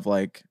 too to have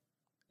like.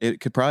 It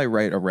could probably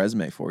write a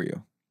resume for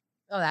you,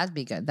 Oh, that'd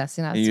be good. That's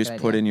and you just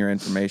put in your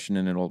information,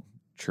 and it'll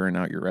churn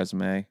out your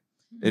resume.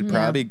 It'd Mhm.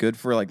 probably be good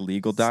for like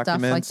legal stuff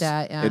documents. like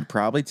that. Yeah. It'd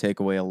probably take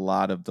away a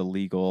lot of the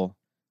legal,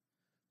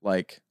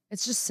 like.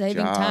 It's just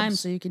saving time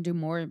Jobs. so you can do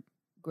more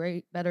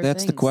better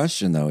That's the things.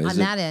 question, though. Is on it,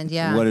 that end,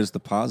 yeah. What is the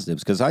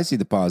positives? Because I see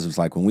the positives,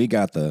 like when we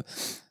got the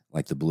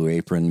Blue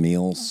Apron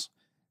meals,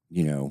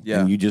 Yeah.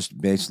 and you just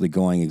basically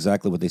going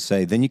exactly what they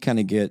say, then you kind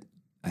of get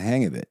a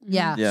hang of it.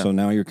 Yeah. Yeah. So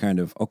now you're kind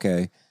of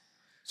okay.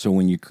 So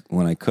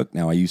when I cook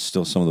now, I use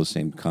still some of those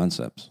same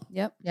concepts.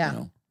 Yep.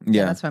 Yeah.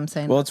 Yeah. That's what I'm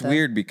saying. Well, about it's the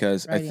weird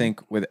because I writing.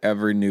 think with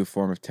every new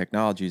form of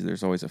technology,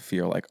 there's always a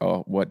fear like,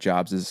 oh, what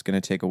jobs is this going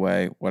to take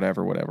away?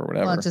 Whatever.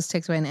 Well, it just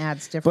takes away and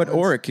adds different. But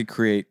or ones. it could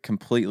create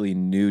completely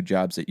new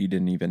jobs that you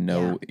didn't even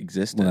know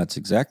existed. Well, that's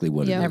exactly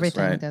what Yeah. it is.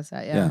 everything right. does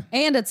that. Yeah.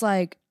 And it's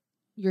like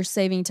you're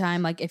saving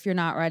time. Like if you're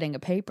not writing a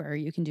paper,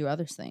 you can do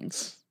other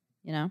things,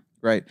 you know?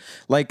 Right.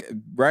 Like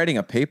writing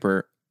a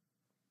paper,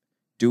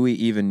 do we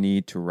even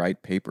need to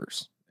write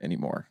papers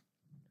anymore?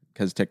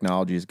 Because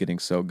technology is getting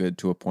so good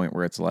to a point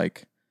where it's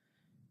like,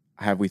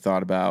 have we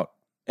thought about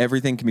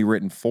everything can be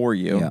written for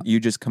you? Yeah. You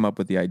just come up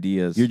with the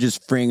ideas. You're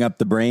just freeing up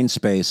the brain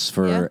space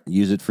for Yeah.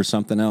 use it for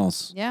something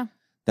else. Yeah.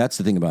 That's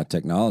the thing about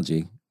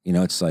technology. You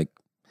know, it's like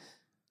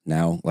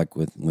now, like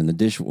when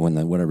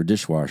the whatever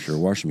dishwasher or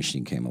washing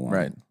machine came along.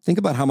 Right. Think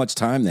about how much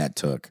time that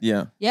took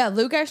yeah. Yeah.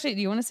 Luke, actually,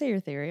 do you want to say your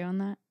theory on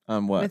that?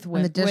 What? With On the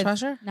with-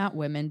 dishwasher? not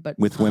women, but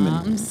with women.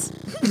 moms.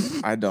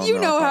 I don't You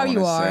know if I how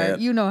you wanna say are. it.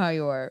 You know how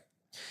you are.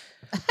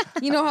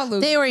 You know how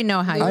Luke. They already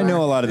know how you I are.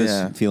 know a lot of this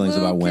Yeah. feelings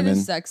Luke about and women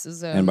his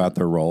sexism. and about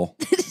their role.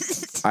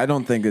 I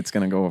don't think it's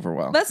going to go over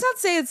well. Let's not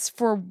say it's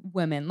for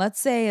women. Let's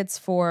say it's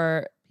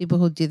for people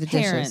who do the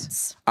dishes.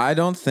 parents. I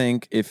don't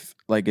think if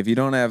you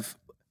don't have,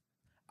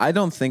 I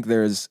don't think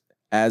there's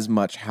as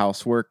much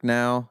housework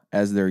now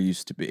as there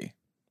used to be.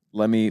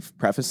 Let me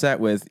preface that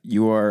with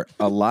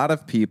a lot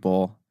of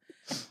people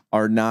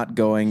are not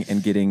going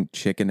and getting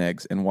chicken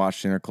eggs and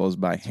washing their clothes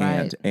by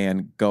hand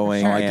and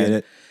going. Oh, I and- get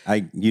it.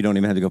 You don't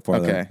even have to go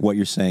farther. Okay. What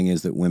you're saying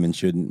is that women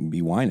shouldn't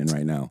be whining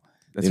right now.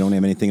 That's- They don't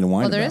have anything to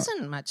whine Well, there about.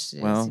 isn't much to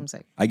do, Well, it seems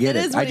like. I get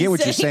That it. is I what get what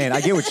he's you're saying. saying.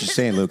 I get what you're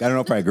saying, Luke. I don't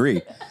know if I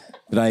agree,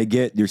 but I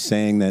get you're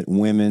saying that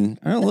women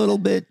are a little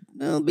bit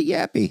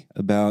yappy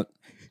about.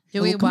 Do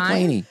a we little whine?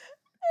 complaining.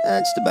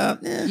 Just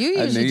about. You I knew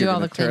usually you do were all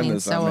the gonna turn cleaning.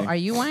 this on So me. are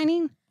you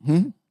whining?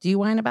 Hmm? Do you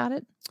whine about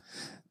it?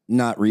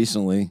 Not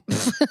recently.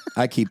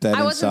 I keep that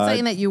I wasn't inside.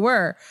 saying that you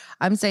were.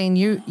 I'm saying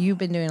you've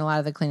been doing a lot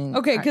of the cleaning.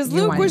 Okay, because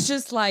You're Luke whining. was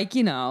just like,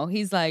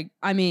 he's like,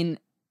 I mean,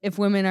 if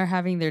women are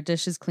having their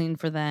dishes cleaned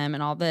for them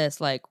and all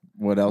this, like,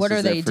 What else? What is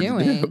are there they for to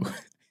doing? do?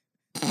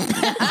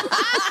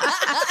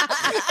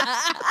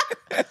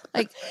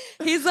 like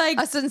he's like,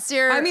 a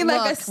sincere. I mean, like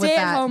a look with that.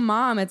 stay-at-home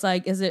mom. It's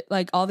like, is it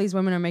like all these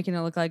women are making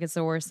it look like it's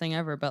the worst thing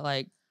ever? But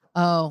like,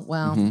 Oh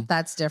well, Mhm.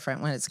 that's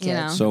different when it's kids. You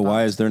know. So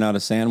why is there not a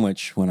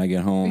sandwich when I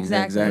get home?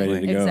 Exactly.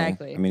 Ready to go?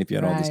 Exactly. I mean, if you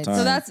had all this Right. time.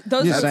 so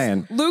those Just are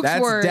saying. Luke's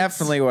That's words.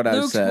 definitely what I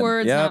Luke's said.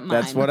 words, Yep, not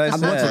that's mine. what I I'm,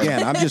 said. once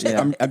again, I'm just,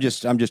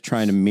 Yeah. I'm just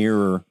trying to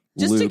mirror.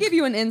 Just to Luke. give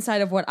you an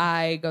insight of what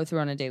I go through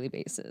on a daily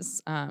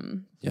basis.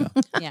 Yeah.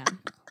 Yeah.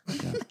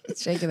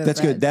 Shaking his That's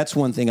head. good. That's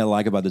one thing I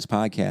like about this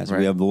podcast. Right.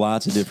 We have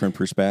lots of different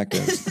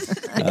perspectives.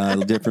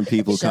 Different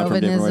people come from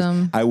different ways.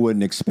 Chauvinism. I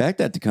wouldn't expect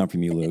that to come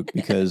from you, Luke,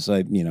 because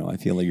I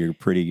feel like you're a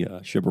pretty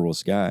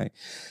chivalrous guy.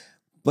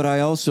 But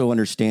I also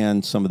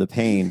understand some of the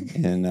pain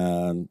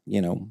and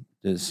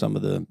there's some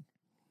of the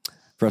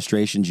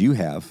frustrations you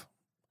have.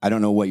 I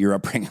don't know what your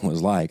upbringing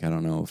was like. I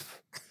don't know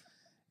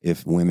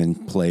if women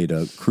played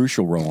a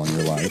crucial role in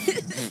your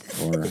life,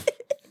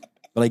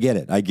 but I get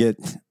it.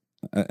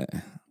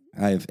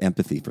 I have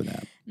empathy for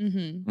that.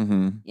 Mm-hmm.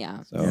 Mm-hmm.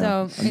 Yeah.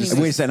 So- So, And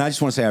wait a second, I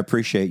just want to say I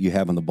appreciate you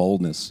having the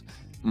boldness.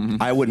 Mhm.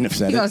 I wouldn't have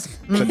said He it, goes,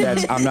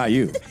 but I'm not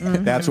you.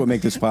 That's what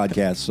makes this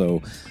podcast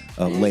so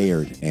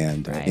layered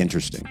and Right.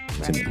 interesting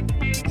to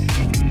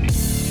me.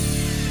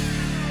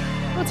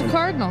 what's a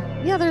cardinal?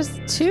 Yeah, there's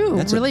two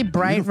That's a really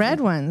bright beautiful- red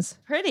ones.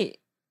 Pretty.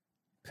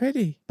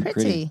 Pretty.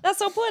 Pretty. That's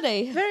so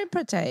pretty. Very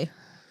pretty.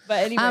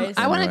 But anyways,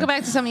 I want to Anyway. go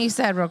back to something you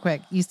said real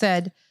quick. You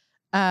said,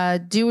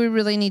 do we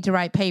really need to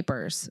write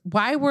papers?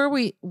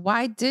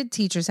 Why did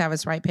teachers have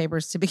us write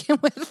papers to begin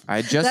with?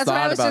 I just That's what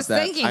I thought was about just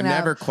that. thinking. I've of.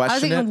 never I was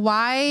questioned thinking, it.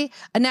 why?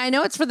 And I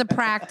know it's for the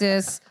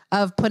practice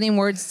of putting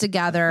words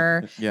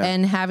together Yeah.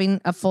 and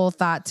having a full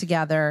thought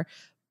together,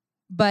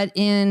 but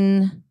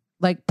in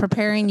like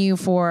preparing you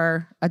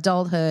for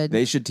adulthood,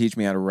 They should teach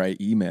me how to write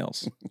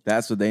emails.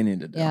 That's what they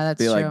need to do. Yeah, that's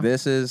Be like, true.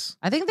 this is.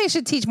 I think they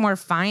should teach more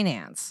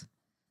finance.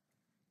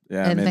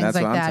 Yeah, And I mean, things that's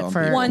like what that I'm telling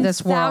for people. one-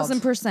 this world.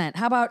 1,000%.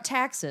 How about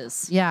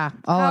taxes? Yeah,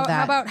 all of that.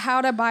 How about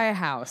how to buy a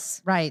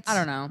house? right? I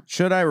don't know.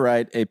 Should I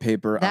write a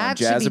paper on That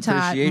should jazz be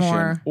taught appreciation,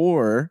 more.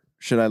 or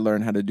should I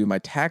learn how to do my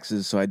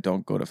taxes so I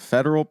don't go to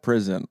federal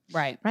prison?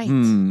 Right. Right.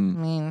 Hmm.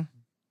 I mean,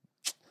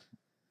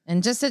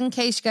 and just in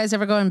case you guys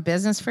ever go in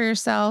business for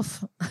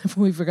yourself,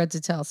 we forgot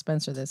to tell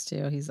Spencer this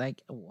too. He's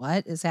like,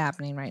 what is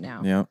happening right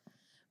now? Yeah.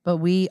 But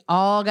we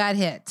all got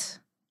hit.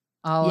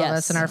 All of Yes.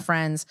 us and our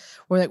friends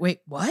were like, wait,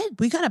 what?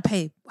 We got to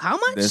pay how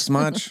much? This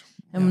much?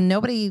 And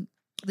nobody,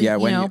 Yeah,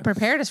 when you-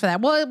 prepared us for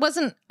that. Well, it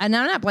wasn't, and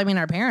I'm not blaming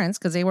our parents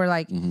because they were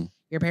like, Mhm.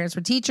 your parents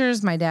were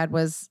teachers. My dad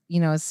was, a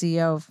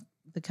CEO of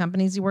the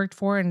companies he worked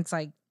for. And it's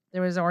like, they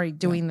was already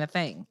doing the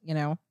thing,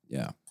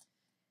 Yeah.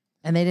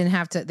 And they didn't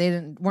have to,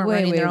 weren't Wait,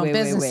 running their wait, own wait,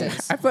 wait, wait.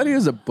 businesses. I thought he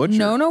was a butcher.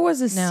 Nono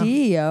was a No.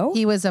 CEO.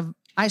 He was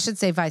I should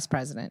say vice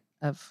president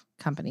of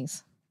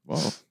companies.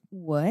 Whoa.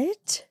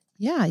 What?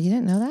 Yeah, you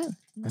didn't know that?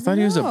 I thought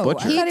he was a No,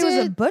 butcher. I thought he was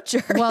a did-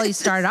 butcher. Well, he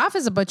started off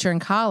as a butcher in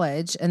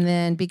college, and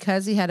then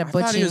because he had a I thought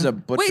he butchering, was a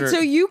butcher. Wait, so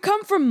you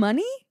come from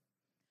money?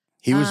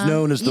 He was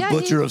known as the yeah,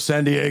 butcher he- of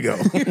San Diego.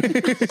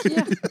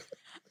 Yeah.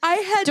 I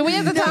had Do we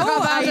have to no talk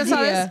about this?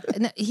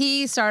 idea.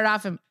 He started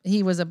off and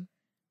he was a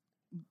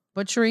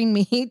butchering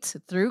meat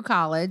through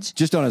college,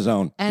 Just on his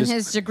own. and just,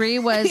 his degree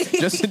was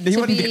Just he to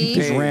wasn't getting be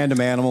just paid.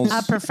 random animals.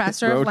 a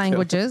professor of Roadkill.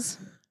 languages.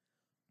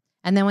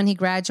 And then when he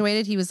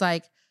graduated, he was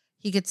like,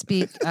 he could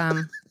speak.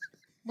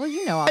 Well,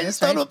 you know all I this, just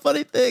thought right? of a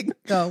funny thing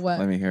Go what?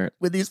 Let me hear it.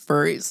 with these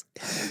furries.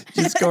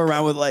 You just go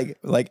around with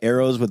like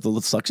arrows with the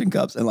little suction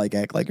cups and like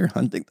act like you're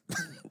hunting.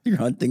 You're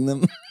hunting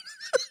them.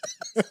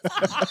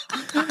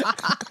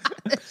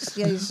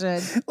 Yeah, you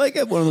should. Like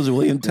at one of those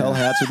William Tell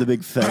hats with a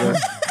big feather.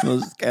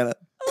 Those kind of.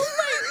 Oh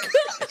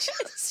my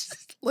gosh.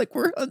 Like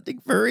we're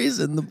hunting furries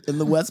in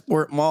the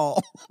Westport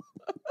Mall.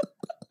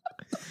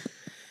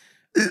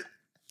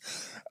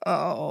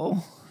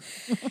 Oh,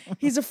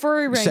 He's a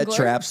furry wrangler. set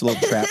traps,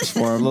 little traps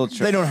for them.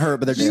 They don't hurt,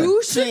 but they're just You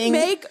like, should "Ding."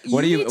 make.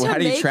 What do need you? to How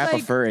do you make, trap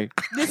like, a furry?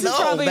 This is No,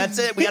 probably. that's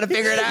it. We got to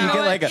figure it You out.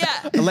 get like a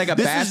Yeah. like a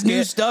This basket, is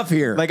new stuff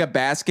here. like a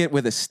basket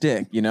with a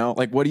stick. You know,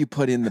 like what do you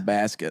put in the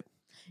basket?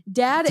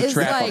 Dad is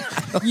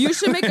trap like. You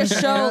should make a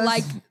show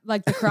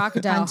like the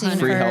crocodile Hunting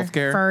hunter, Free for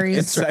healthcare furries.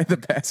 inside the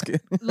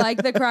basket.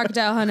 like the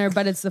crocodile hunter,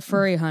 but it's the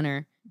furry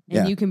hunter, and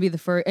Yeah. you can be the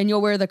furry, and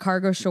you'll wear the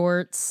cargo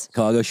shorts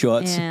Cargo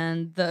shorts.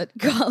 and the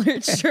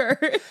collared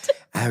shirt.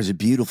 I was a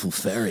beautiful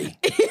fairy.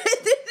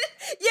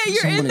 Yeah,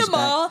 you're in the Somebody's back.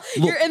 mall.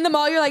 Look. You're in the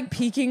mall. You're like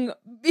peeking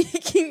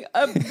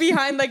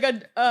behind like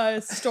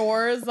a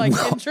store's like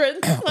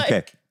entrance. Like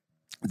Okay,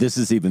 this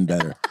is even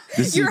better.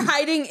 This is you're even-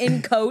 hiding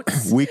in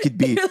coats. we could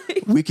be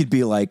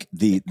like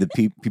the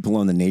people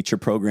on the nature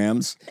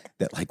programs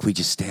that like we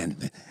just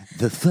stand.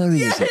 The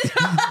furry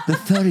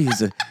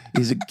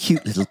is a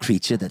cute little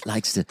creature that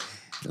likes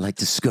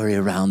to scurry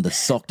around the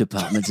sock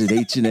departments at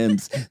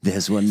H&M's.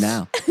 There's one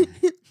now.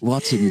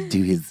 Watch him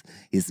do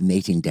his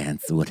mating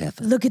dance or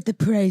whatever. Look at the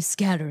prey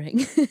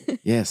scattering.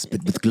 Yes,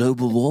 but with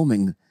global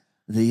warming,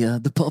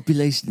 the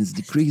population's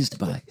decreased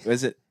by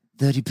Was it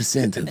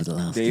 30% over the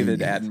last 10 David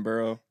years.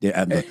 Attenborough?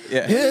 Yeah, Yeah.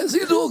 Yes, he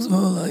talks more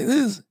like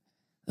this.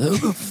 Oh,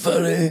 the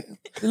furry,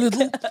 the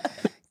little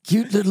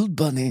cute little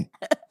bunny.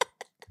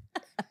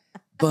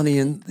 Bunny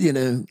in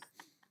the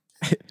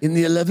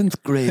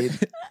 11th grade.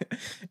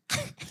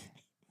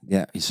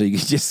 Yeah, so you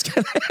just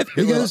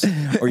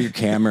or your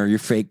camera, your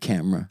fake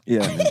camera.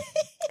 Yeah.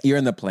 You're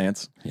in the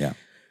plants. Yeah.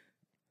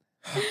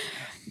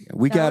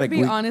 We That got would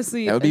be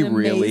honestly that would be an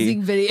really-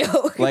 amazing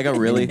video. Like a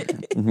really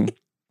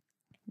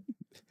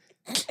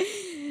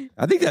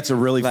I think that's a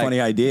really Like,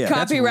 funny idea.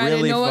 Copyrighted.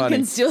 really No one funny.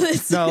 can steal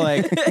this. no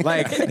like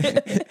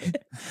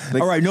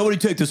All right, nobody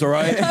take this, all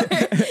right?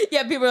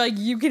 Yeah, people are like,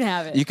 you can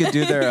have it. you could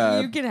do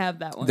their you can have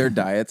that one. their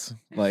diets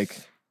like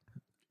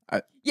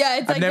Yeah,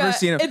 it's I've like never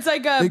seen 'em. It's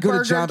like a They go to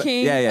Burger Jamba-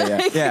 King. Yeah, yeah,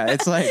 yeah. Yeah,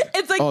 it's like,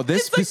 it's like oh,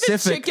 this it's like the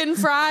specific- chicken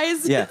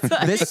fries. yeah. It's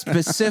like- This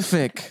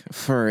specific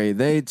furry,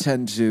 they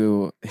tend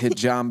to hit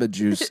Jamba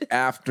Juice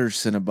after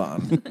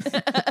Cinnabon.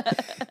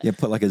 You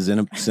put like a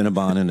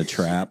Cinnabon in a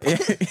trap, and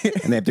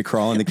they have to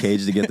crawl in the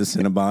cage to get the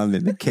Cinnabon,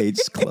 and the cage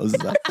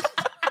closes up.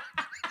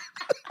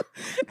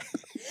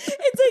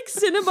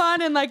 It's like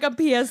Cinnabon and like a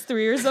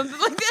PS3 or something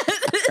like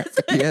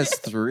that.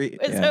 PS3.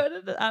 Is Yeah. that what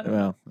it is? I don't know.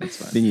 Well, that's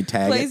fine. Then you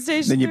tag it.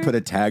 PlayStation Then you 3? put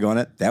a tag on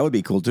it. That would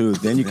be cool too.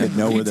 Then you could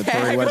know where the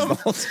furry tag was them. the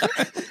whole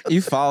time.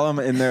 You follow them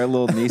in their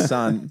little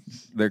Nissan,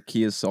 their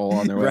Kia Soul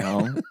on their way Right.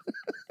 home.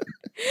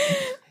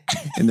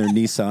 In their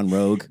Nissan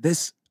Rogue.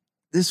 This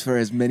fur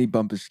has many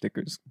bumper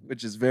stickers,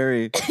 which is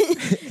very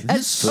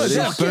That's Oh, this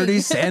shocking. Bernie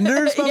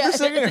Sanders bumper Yeah.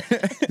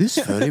 sticker. This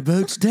furry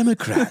votes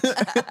Democrat.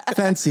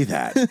 Fancy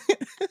that.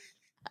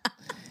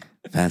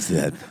 Fancy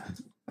that.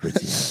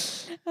 Pretty.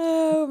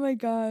 Oh my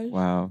gosh.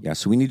 Wow. Yeah,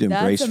 so we need to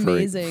That's embrace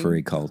amazing.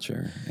 furry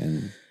culture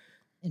and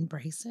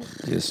Embrace it.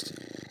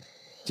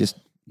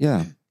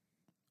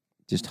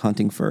 just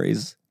hunting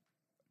furries.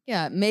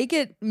 Yeah, make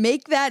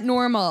that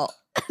normal.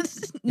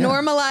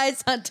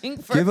 Normalize hunting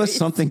furries. Give us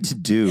something to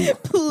do.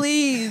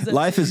 please.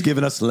 Life has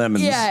given us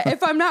lemons. Yeah,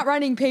 if I'm not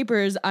writing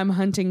papers, I'm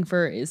hunting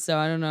furries. So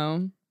I don't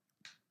know.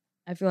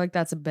 I feel like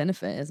that's a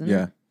benefit, isn't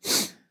Yeah.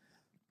 it?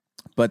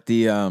 But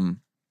the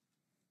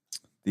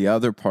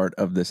other part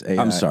of this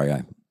AI. I'm sorry,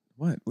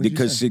 What? What'd you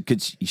because say?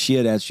 she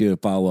had asked you to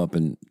follow up,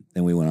 and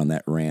then we went on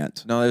that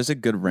rant. No, there's a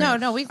good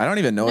rant. No, I don't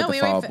even know what the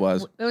follow up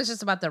was. It was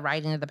just about the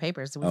writing of the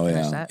papers. We Oh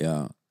finished yeah,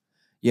 that.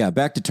 yeah.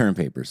 Back to term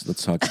papers.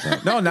 Let's talk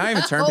about. No, not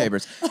even turn Oh.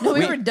 papers. No,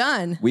 we were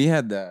done. We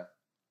had the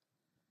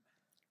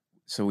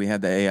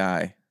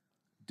AI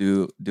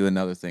do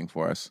another thing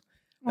for us.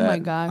 Oh my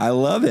god. I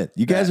love it.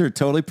 You guys That- are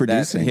totally That's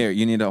producing. here.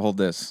 You need to hold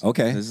this.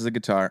 Okay. This is a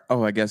guitar.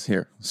 Oh, I guess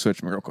here.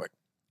 Switch me real quick.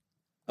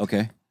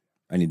 Okay,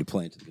 I need to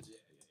play it.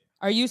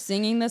 Are you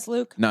singing this,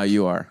 Luke? No,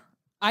 you are.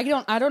 I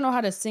don't know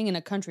how to sing in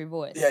a country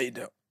voice. you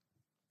do.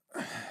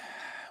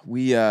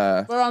 We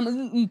But I'm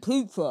eating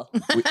pizza.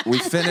 we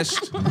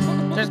finished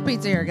There's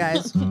pizza here,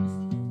 guys.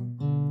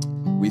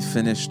 we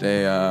finished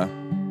a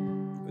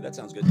That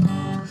sounds good.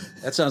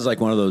 That sounds like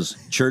one of those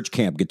church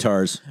camp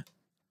guitars.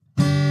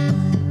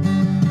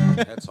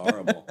 That's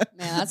horrible.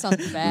 Man, that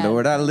sounds bad.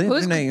 Lord, I live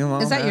Who's- your name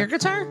on Is that high. your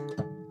guitar?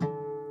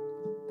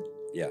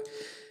 Yeah.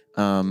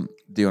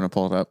 Do you want to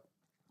pull it up?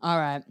 All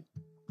right.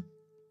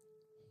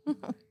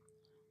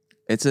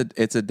 It's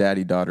a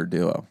daddy-daughter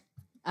duo.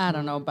 I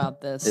don't know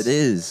about this. It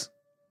is.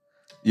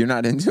 You're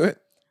not into it?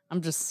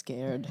 I'm just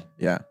scared.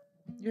 Yeah.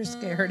 You're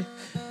scared.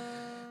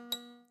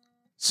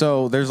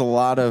 So there's a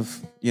lot of,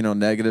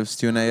 negatives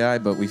to an AI,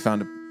 but we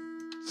found a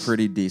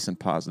pretty decent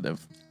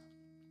positive.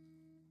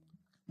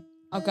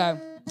 Okay.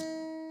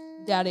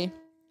 Daddy.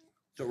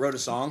 So wrote a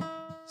song?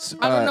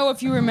 I don't know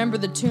if you remember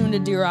the tune to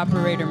Dear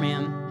Operator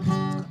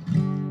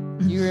Man.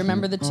 You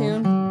remember the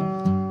tune?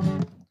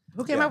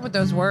 Who came up with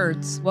those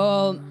words?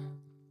 Well,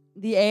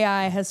 the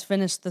AI has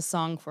finished the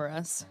song for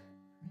us.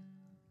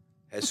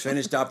 Has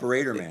finished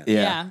Operator Man.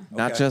 Yeah.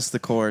 Not Okay. just the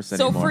chorus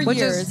So anymore. for Which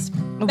years, is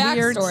a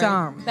weird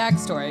song.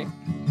 Backstory.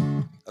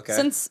 Okay.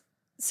 Since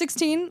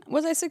 16,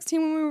 was I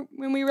 16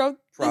 when we wrote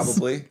this?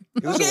 Probably.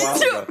 It was a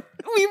while ago.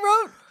 We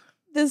wrote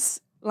this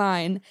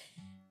line,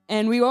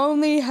 and we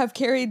only have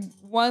carried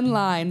one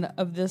line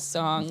of this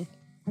song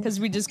because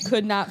we just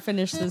could not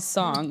finish this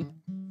song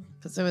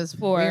Because it was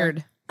for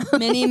weird.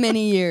 many,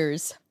 many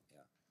years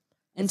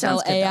until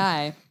sounds good, though.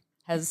 AI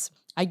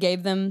I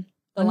gave them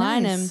the Oh,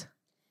 line nice. and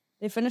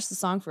they finished the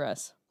song for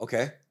us.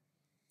 Okay.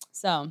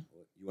 So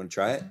You want to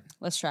try it?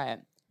 let's try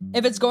it.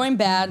 If it's going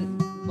bad,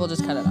 we'll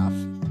just cut it off.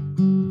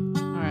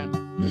 All right.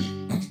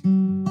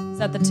 Is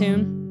that the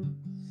tune?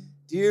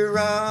 Dear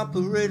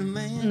Operator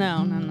Man.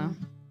 No.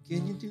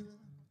 Can you do it?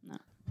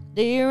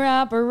 Dear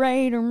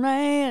Operator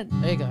Man,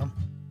 There you go.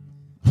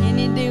 can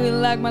you do it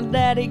like my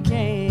daddy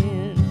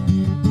can?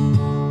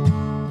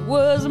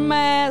 Was a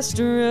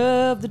master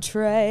of the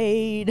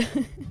trade.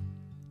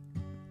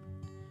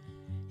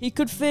 He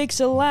could fix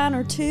a line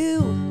or two,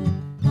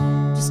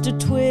 just a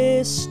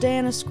twist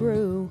and a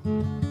screw.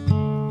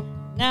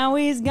 Now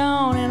he's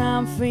gone and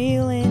I'm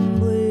feeling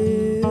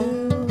blue.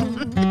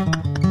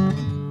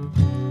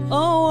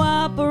 Oh,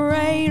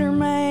 Operator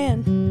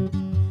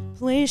Man,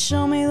 please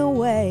show me the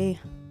way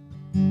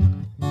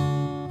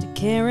to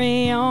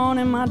carry on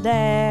in my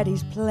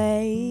daddy's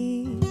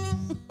place.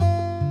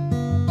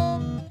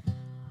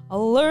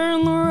 I'll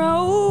learn the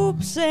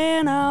ropes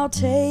and I'll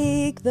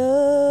take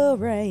the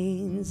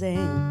reins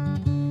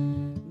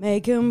and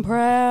make him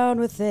proud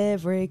with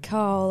every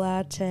call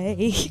I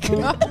take.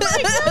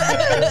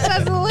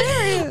 That's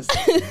hilarious.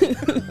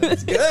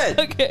 That's good.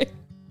 Okay.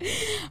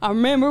 I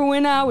remember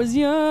when I was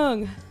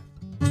young,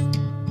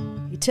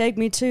 he'd take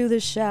me to the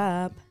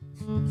shop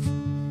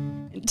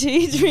and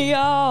teach me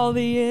all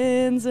the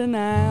ins and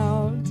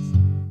outs.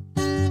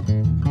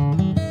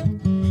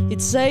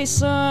 He'd say,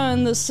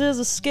 son, this is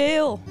a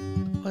skill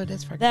Well, it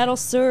is for that'll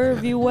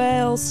serve you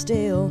well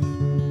still.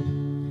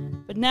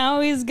 But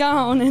now he's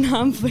gone and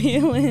I'm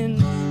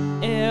feeling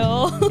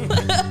ill.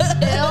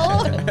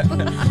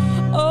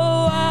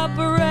 Oh,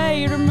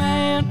 Operator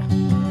Man,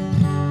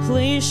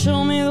 please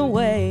show me the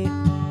way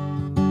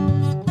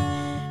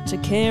to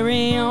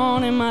carry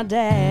on in my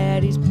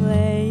daddy's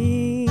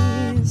place.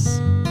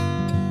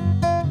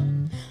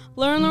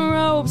 Learn the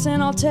ropes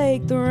and I'll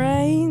take the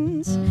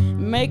reins.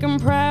 Make 'em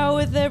proud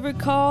with every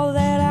call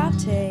that I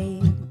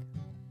take.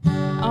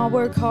 I'll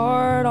work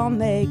hard, I'll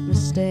make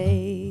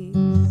mistakes.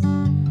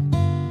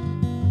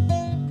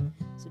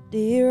 So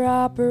dear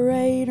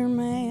Operator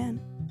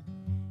Man,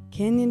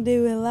 can you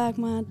do it like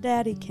my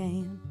daddy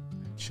can?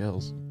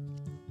 Chills.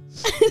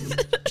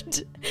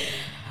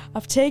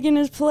 I've taken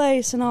his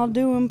place and I'll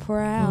do him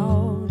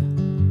proud.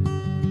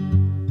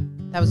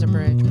 That was a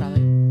bridge,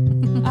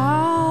 probably.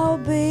 I'll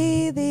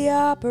be the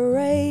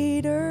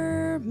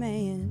Operator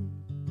Man,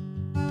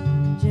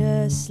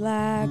 just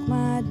like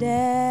my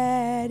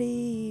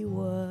daddy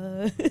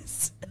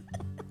was.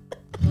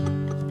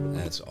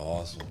 That's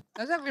awesome.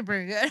 That's actually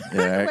pretty good.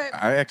 Yeah, Wait,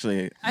 I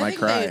actually might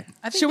cry.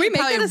 I think Should we they make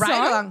probably it a write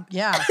song? along.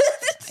 Yeah.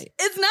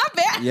 It's not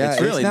bad. Yeah,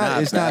 It's really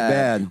not It's not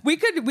bad. bad. We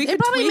could They tweak,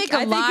 probably make I a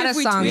think lot if of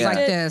we songs tweaked like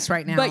it, this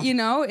right now. But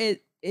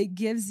it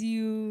gives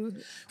you.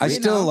 I you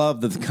still know.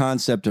 love the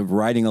concept of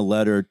writing a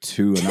letter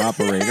to an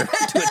operator.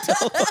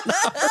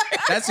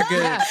 That's a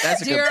good.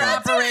 That's a Dear good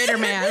point. Operator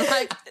Man,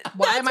 like,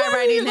 why am I That's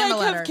writing we, him a like,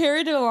 letter? have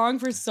carried it along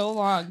for so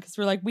long because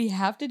we're like we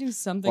have to do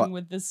something Well,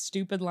 with this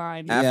stupid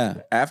line. Yeah.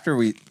 After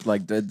we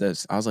did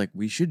this, I was like,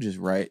 we should just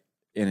write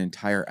an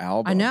entire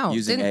album. I know.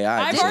 using Didn't- AI.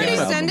 I've Just Didn't already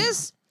you an send album.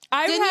 us?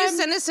 I've Didn't had, you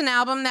send us an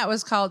album that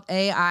was called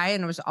AI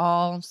and it was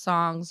all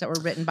songs that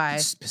were written by?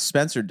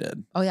 Spencer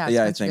did. Oh yeah,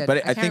 Yeah, I Spencer think. did. But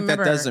I can't think that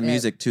remember does the it.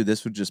 music too.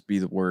 This would just be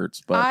the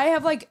words. But I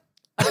have like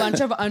a bunch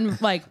of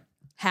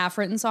half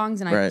written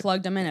songs and I Right.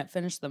 plugged them in. It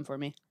finished them for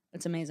me.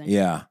 It's amazing.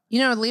 Yeah. You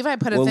know, Levi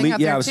put a Well, thing Le- out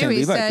yeah, I there was too. saying He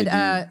Levi said,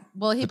 could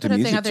 "Well, he put put the a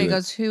thing music out there. He to it.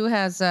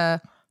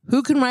 goes,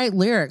 who can write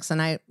lyrics?"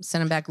 And I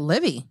sent him back,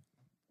 "Livy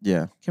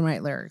yeah. can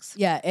write lyrics."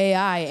 Yeah,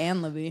 AI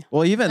and Libby.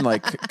 Well, even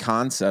like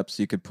concepts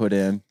you could put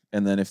in,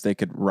 and then if they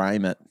could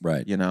rhyme it,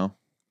 Right. you know.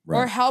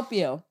 Or Right. help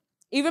you.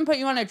 Even put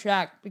you on a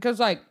track. Because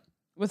like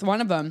with one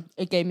of them,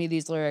 it gave me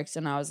these lyrics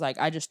and I was like,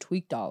 I just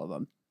tweaked all of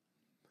them.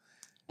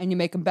 And you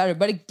make them better.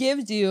 But it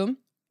gives you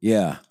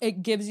Yeah.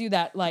 it gives you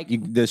that like The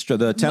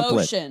template.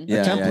 motion. The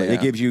Yeah, template. yeah, yeah.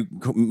 It gives you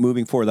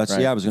moving forward. That's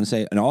Right. I was going to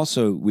say. And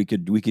also we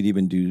could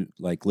even do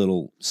like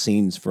little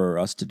scenes for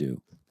us to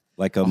do.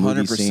 Like a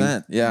movie scene.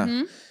 100%. Yeah.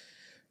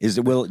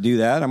 Mhm. Will it do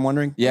that? I'm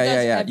wondering. Yeah, does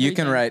yeah, yeah. You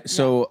can everything. write.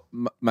 So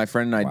my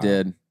friend and I Wow.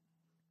 did. What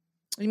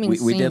do you mean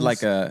We did like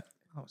scenes? a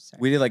Oh, sorry.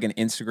 we did like an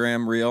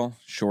Instagram reel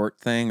short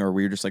thing, or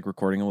we were just like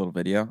recording a little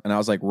video, and I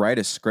was like, write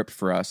a script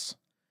for us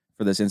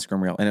for this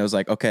Instagram reel, and it was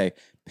like, okay,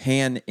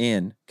 pan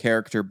in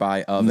character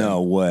by oven.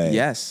 No way.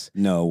 Yes.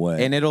 No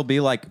way. And it'll be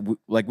like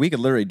we could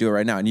literally do it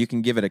right now, and you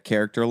can give it a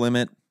character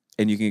limit,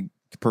 and you can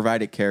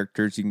provide it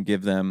characters. You can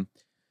give them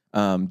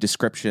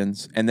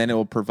descriptions, and then it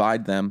will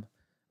provide them.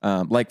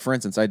 Like for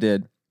instance, I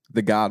did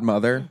the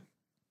Godmother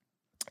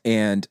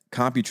and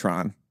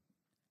Computron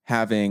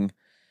having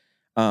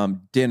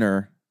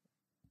dinner,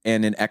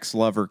 and an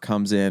ex-lover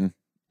comes in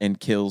and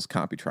kills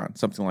Computron,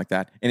 something like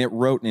that, and it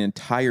wrote an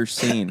entire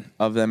scene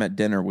of them at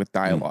dinner with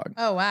dialogue.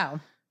 Oh wow.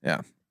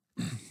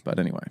 But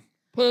anyway,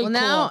 Pretty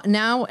Well, cool.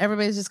 now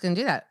everybody's just going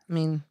to do that. I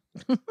mean,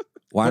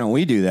 Why don't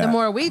we do that? the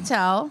more we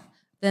tell,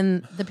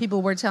 then the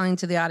people we're telling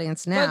to the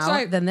audience But it's now,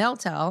 like- then they'll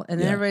tell, and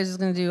then Yeah. everybody's just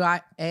going to do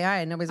AI,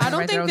 and nobody's I going to don't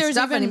write their think own there's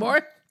stuff even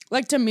anymore.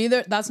 Like to me,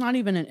 that's not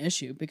even an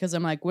issue because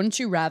I'm like, wouldn't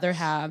you rather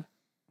have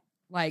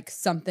like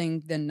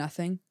something than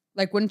nothing?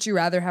 Like, wouldn't you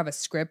rather have a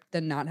script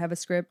than not have a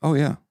script? Oh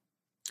yeah.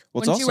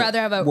 well, it's Wouldn't you also- rather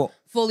have a Well-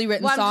 fully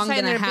written Well, I'm just song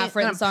saying than a they're half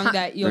written gonna song pump-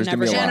 that you'll There's gonna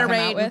never be a see lot. come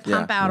Generate out with? and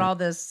pump Yeah. out all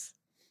this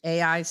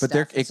AI stuff. But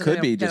there- it so could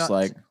they be don't just get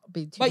like-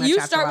 be too But much you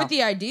after a start while. with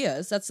the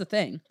ideas. That's the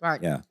thing.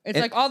 right. Yeah. It's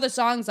It- like all the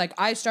songs, like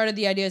I started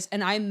the ideas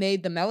and I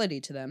made the melody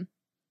to them,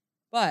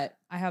 but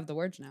I have the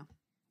words now.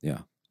 Yeah.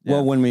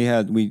 Well, when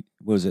we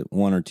was it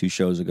 1 or 2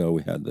 shows ago,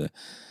 we had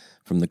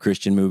from the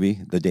Christian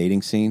movie, the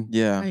dating scene, Oh,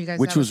 Yeah. you guys,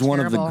 which that was one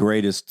of the terrible.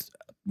 greatest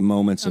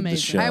moments of the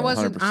Amazing. show. I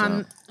wasn't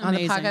 100%. on the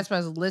Amazing. podcast, but I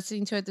was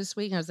listening to it this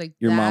week, and I was like,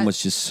 Your mom that-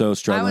 was just so I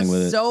struggling was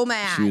with it. so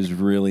mad. She was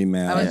really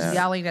mad. I was Yeah.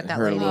 yelling at It that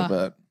hurt a lady. little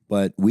bit.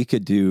 But we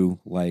could do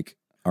like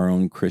our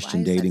own Christian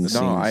Why is that dating so-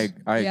 scenes.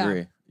 No, I Yeah.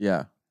 agree.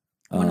 Yeah,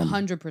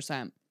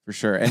 100%. for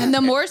sure. And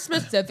the more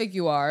specific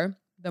you are,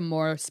 the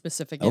more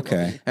specific it will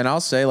Okay. be. And I'll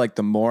say, like,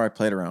 the more I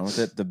played around with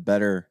it, the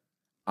better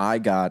I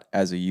got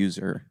as a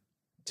user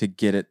to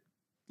get it,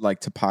 like,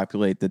 to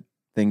populate the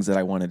things that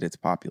I wanted it to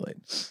populate.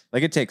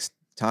 Like, it takes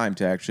time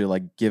to actually,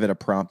 like, give it a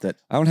prompt that.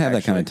 I don't have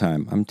that kind of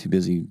Actually- time. I'm too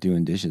busy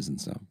doing dishes and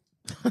stuff.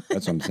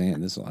 That's what I'm saying.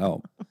 This will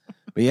help.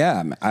 But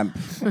yeah, I'm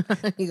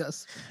He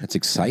goes, that's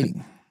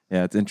exciting.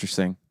 Yeah, it's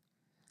interesting.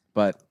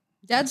 But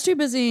Dad's too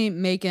busy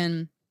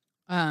making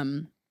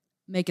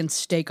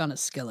steak on a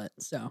skillet.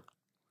 So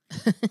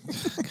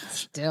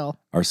still.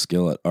 Our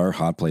skillet, our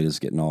hot plate is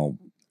getting all.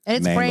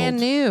 It's Mangled. brand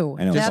new.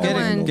 I know, just it's That all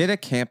one, mangled. get a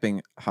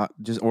camping hot.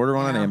 Just order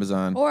one on Yeah.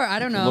 Amazon. or I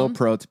don't A know,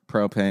 little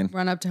propane.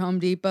 run up to Home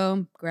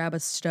Depot, grab a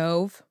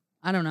stove.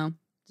 I don't know,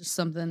 just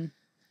something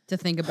to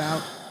think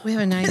about. we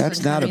have a nice. That's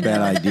one not a coming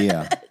bad up.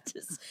 idea.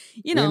 Just,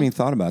 We you know, haven't even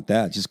thought about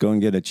that. Just go and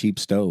get a cheap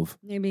stove.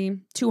 maybe I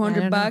don't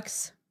know.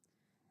 $200.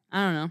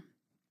 I don't know.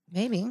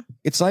 Maybe.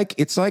 It's like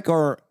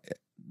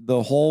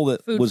the hole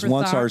that Food was for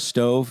once thought. our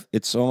stove.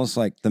 It's almost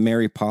like the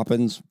Mary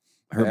Poppins,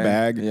 her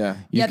bag. Yeah.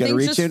 You Yeah, got to things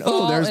reach just in. Oh,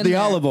 fall there's in the there.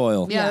 olive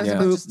oil. Yeah, there's a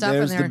bunch of Oop, stuff in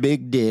there's there. the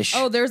big dish.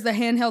 Oh, there's the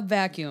handheld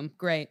vacuum.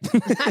 Great.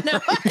 I know.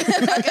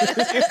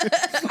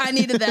 I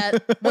needed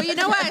that. Well, you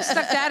know why I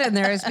stuck that in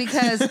there is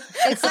because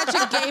it's such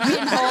a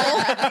gaping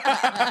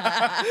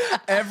hole.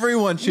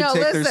 Everyone should No,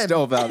 take their listen.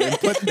 stove out and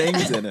put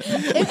things in it.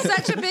 It's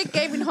such a big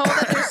gaping hole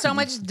that there's so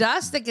much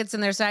dust that gets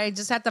in there, so I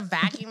just have to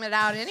vacuum it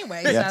out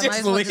anyway. So I might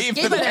as well just keep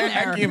it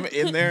in there.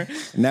 in there.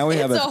 Now we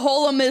It's have a a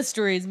hole of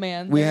mysteries,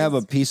 man. we have a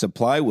There's- piece of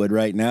plywood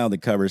right now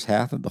that covers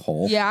half of the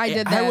hole. Yeah, I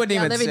did that. I wouldn't Yeah,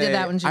 even Libby say did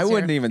that when she I was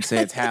wouldn't here. even say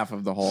it's half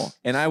of the hole,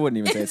 and I wouldn't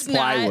even say it's It's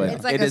not. plywood.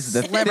 It's like It a is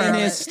the sliver of it.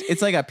 thinnest.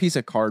 It's like a piece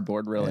of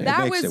cardboard, really. That-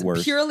 That makes was it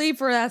worse. purely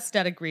for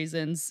aesthetic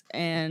reasons,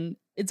 and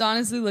it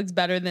honestly looks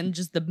better than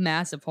just the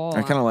massive hole.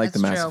 I kind of like the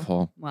That's massive true.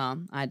 hole.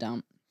 Well, I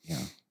don't. Yeah.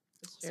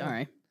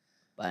 Sorry,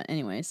 but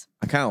anyways,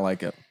 I kind of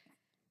like it.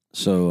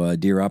 So,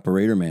 dear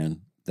operator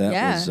man, that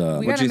yeah, was we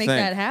what'd gotta you make think?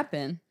 that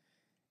happen.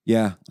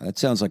 yeah. That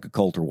sounds like a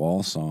Coulter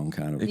Wall song,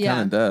 kind of. It Yeah.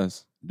 kind of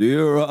does.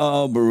 Dear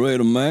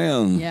operator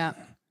man, Yeah,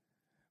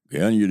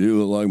 can you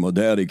do it like my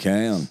daddy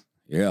can?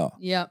 Yeah,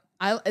 yep.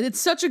 It's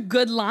such a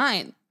good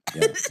line.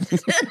 yeah.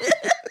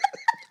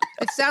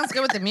 It sounds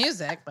good with the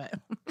music, but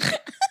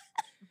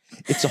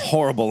It's a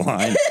horrible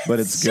line, but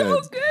it's so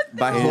good. good.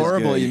 By It is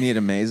horrible, good. you mean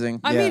amazing.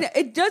 I Yeah. mean,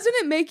 it doesn't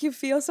it make you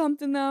feel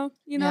something though?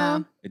 You know, Yeah.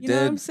 It you know what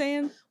did. I'm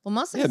saying? well,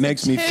 mostly It it's the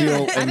makes me tune.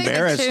 feel I think the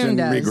embarrassed tune and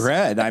does.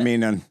 regret. I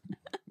mean,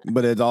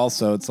 but it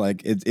also, it's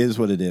like, it is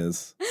what it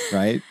is,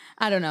 right?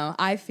 I don't know.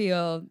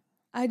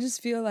 I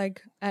just feel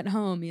like at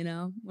home, you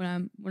know,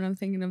 when I'm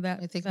thinking of that.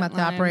 You think that about the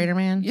line. operator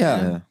man?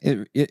 Yeah.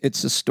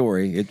 It's a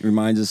story. It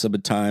reminds us of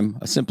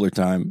a simpler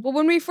time. Well,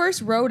 when we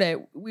first wrote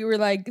it, we were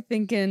like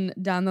thinking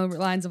down the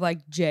lines of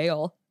like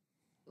jail,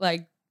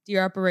 like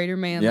dear operator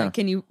man, Yeah. like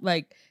can you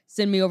like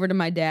send me over to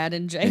my dad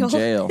in jail? In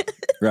jail.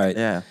 Right.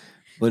 Yeah.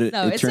 But it,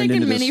 No, it it's turned like in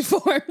into many this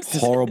forms.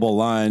 horrible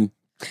line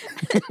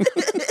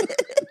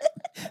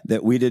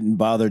that we didn't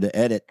bother to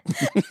edit.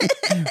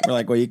 We're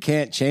like, well, you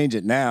can't change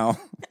it now.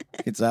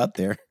 It's out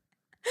there.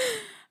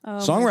 Oh, my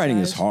Songwriting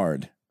is gosh.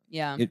 hard.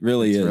 Yeah. It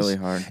really It's is. really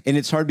hard. And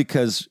it's hard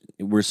because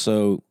we're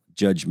so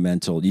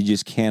judgmental. You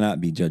just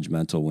cannot be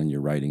judgmental when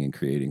you're writing and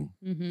creating.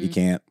 You Mhm.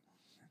 can't.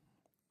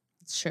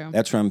 It's true.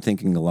 That's where I'm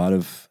thinking a lot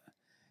of,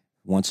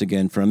 once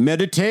again, from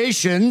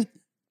meditation.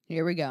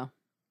 Here we go.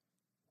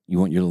 You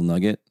want your little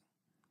nugget?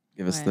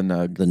 Give us Right. the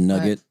nug. The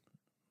nugget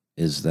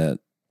is that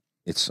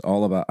it's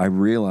all about, I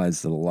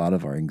realize that a lot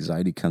of our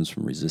anxiety comes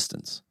from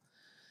resistance.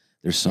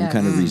 There's some Yes.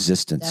 kind of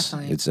resistance.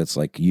 Definitely. It's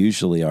like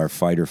usually our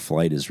fight or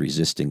flight is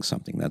resisting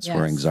something. That's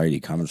where Yes. anxiety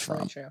comes That's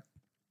from. true.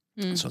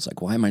 Mm. So it's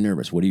like, why am I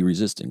nervous? What are you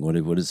resisting? What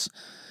is,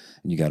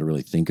 and you got to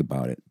really think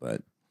about it.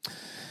 But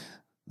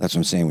that's what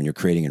I'm saying. When you're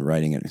creating and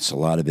writing it, it's a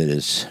lot of it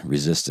is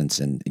resistance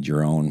and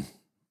your own,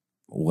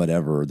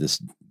 whatever,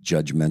 this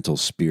judgmental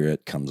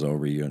spirit comes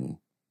over you and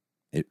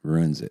it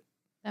ruins it.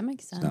 That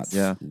makes It's sense. not,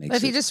 Yeah. makes But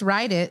if you it- just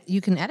write it,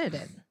 you can edit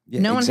it. yeah,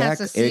 no one has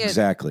to see it.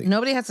 exactly.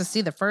 Nobody has to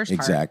see the first part.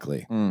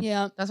 Exactly.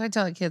 Yeah. That's what I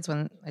tell the kids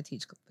when I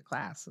teach the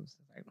class. It's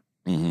like,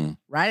 hmm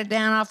write it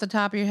down off the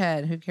top of your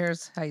head. Who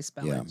cares how you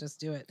spell Yeah. it? Just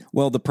do it.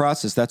 Well, the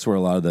process, that's where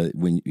a lot of the,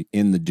 when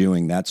in the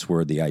doing, that's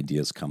where the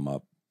ideas come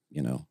up,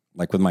 you know,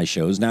 like with my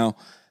shows now,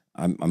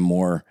 I'm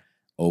more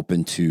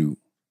open to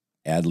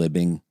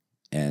ad-libbing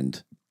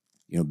and,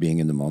 you know, being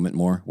in the moment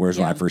more. Whereas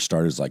when I Yeah. first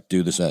started, it's like,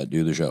 do the set,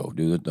 do the show,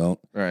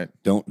 Right.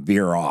 don't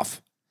veer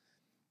off.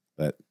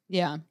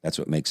 Yeah. That's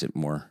what makes it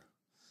more.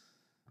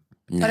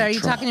 But are you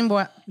natural. talking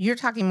more? You're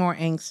talking more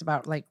angst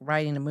about like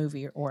writing a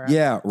movie or a,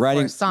 Yeah,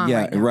 writing or a song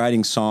Yeah, right now.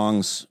 writing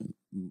songs.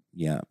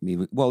 Yeah,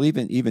 well,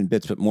 even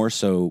bits, but more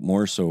so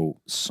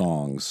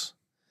songs.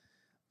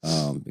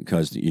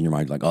 Because in your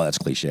mind, like, oh, that's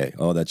cliche.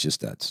 Oh, that's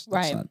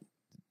Right. not,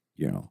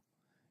 you know,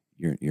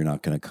 you're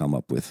not going to come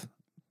up with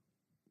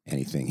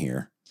anything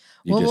here.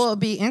 You're Well, just what would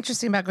be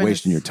interesting about going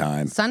wasting to your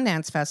time.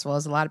 Sundance Festival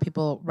is a lot of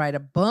people write a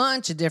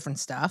bunch of different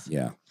stuff.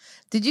 Yeah.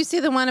 Did you see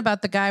the one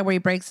about the guy where he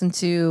breaks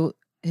into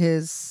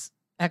his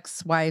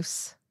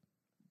ex-wife's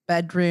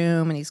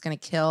bedroom and he's going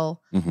to kill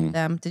hmm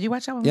them? Did you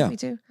watch that one Yeah. movie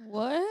too?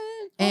 What?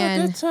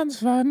 And sounds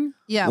fun.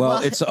 yeah, Well,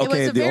 well, it's it was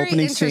okay. a The very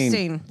opening scene.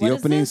 interesting. The What is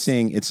opening this?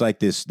 scene. It's like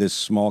this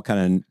small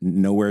kind of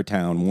nowhere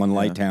town, one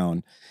light Yeah.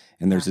 town,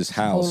 and there's this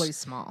house. Totally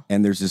small.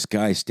 And there's this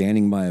guy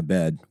standing by a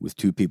bed with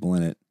two people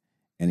in it,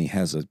 and he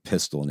has a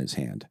pistol in his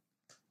hand.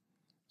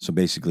 So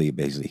basically,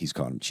 he's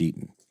caught him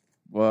cheating.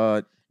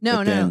 What? No,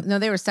 But no, then- no.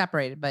 They were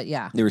separated, but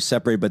yeah, They were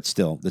separated, but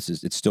still,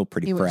 it's still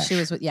pretty he was, fresh. she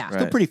was with yeah, Right.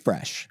 Still pretty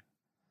fresh.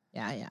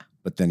 yeah.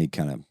 But then he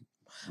kind of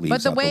leaves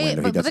But the out way, the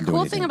window. He but the doesn't do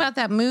cool anything. thing about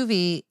that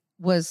movie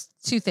was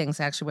two things.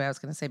 Actually, what I was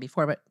going to say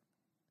before, but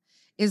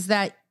is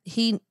that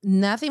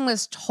nothing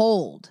was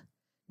told.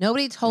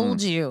 Nobody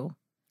told you.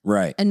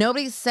 Right. And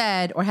nobody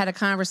said or had a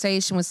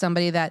conversation with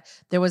somebody that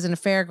there was an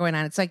affair going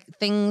on. It's like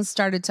things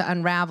started to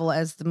unravel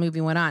as the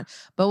movie went on.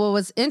 But what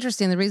was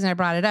interesting, the reason I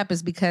brought it up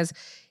is because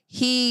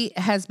he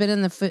has been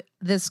in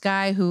this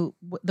guy who,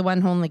 the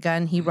one who only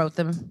gun, he wrote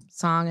the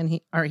song and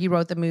he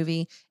wrote the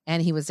movie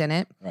and he was in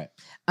it. Right.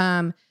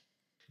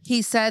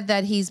 He said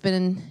that he's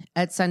been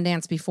at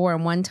Sundance before,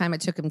 and one time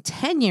it took him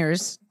 10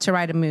 years to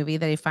write a movie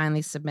that he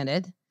finally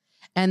submitted.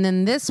 And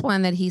then this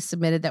one that he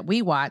submitted that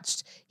we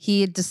watched, he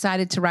had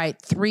decided to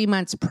write 3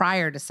 months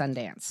prior to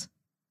Sundance.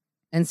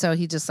 And so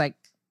he just like,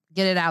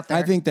 get it out there.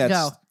 I think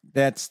Go.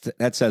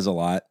 that says a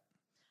lot.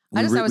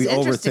 I just thought it was we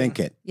interesting. overthink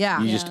it.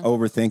 Yeah. You just Yeah.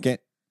 overthink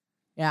it.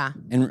 Yeah.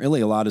 And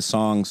really, a lot of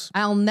songs.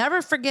 I'll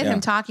never forget Yeah.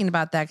 him talking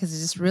about that because it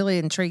just really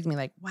intrigued me.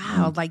 Like,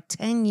 wow, like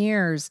 10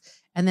 years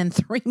and then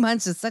 3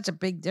 months is such a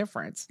big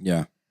difference.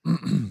 Yeah.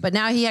 But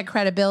now he had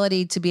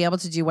credibility to be able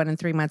to do one in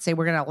 3 months. Say,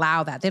 we're going to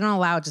allow that. They don't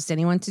allow just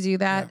anyone to do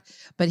that.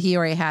 But he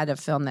already had a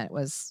film that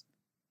was,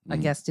 I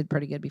Mhm. guess, did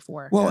pretty good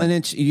before. Well,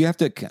 and you have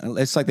to.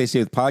 It's like they say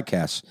with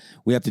podcasts.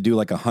 We have to do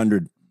like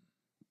 100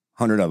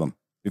 of them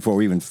before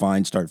we even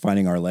start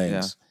finding our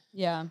legs.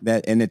 Yeah.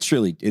 That and it's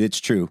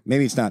true.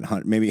 Maybe it's not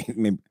 100. Maybe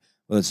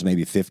well, it's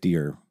maybe 50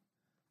 or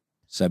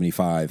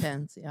 75.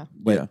 Depends. Yeah.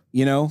 But Yeah.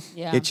 you know,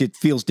 Yeah. it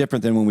feels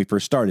different than when we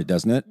first started,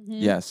 doesn't it?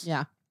 Mhm. Yes.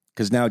 Yeah.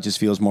 Because now it just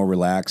feels more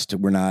relaxed.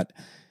 We're not.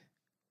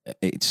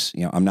 It's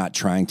I'm not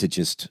trying to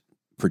just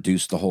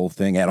produce the whole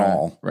thing at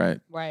all, Right.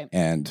 Right.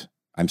 and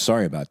I'm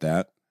sorry about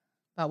that.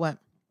 About what?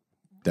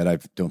 That I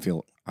don't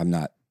feel I'm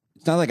not.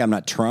 It's not like I'm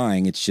not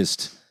trying. It's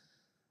just.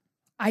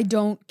 I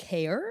don't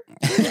care.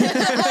 I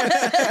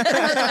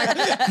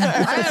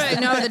don't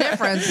really know the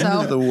difference.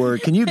 What is So the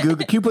word? Can you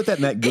put that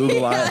in that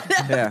Google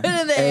Yeah.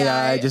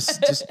 AI?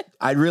 Just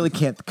I really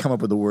can't come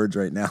up with the words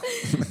right now.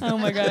 Oh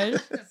my gosh.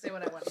 say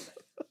what I want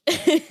to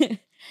say.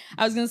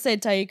 I was gonna say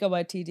Taika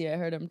Waititi. I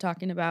heard him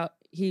talking about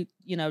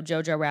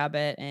Jojo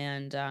Rabbit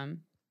and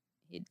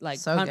he like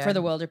So Hunt for good.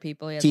 the Wilder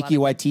People. He has a lot Tiki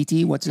of-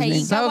 Waititi, what's his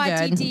name? Taika So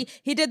good. Waititi.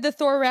 He did the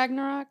Thor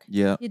Ragnarok.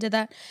 Yeah. He did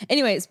that.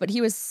 Anyways, but he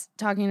was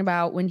talking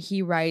about when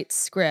he writes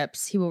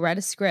scripts, he will write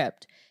a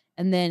script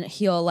and then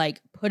he'll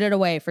like put it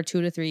away for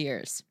 2 to 3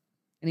 years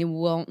and he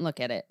won't look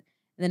at it.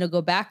 And then he'll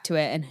go back to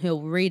it and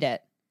he'll read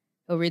it.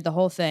 He'll read the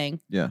whole thing.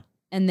 Yeah.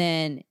 And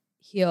then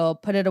he'll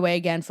put it away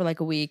again for like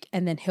a week,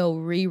 and then he'll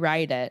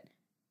rewrite it,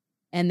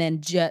 and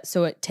then just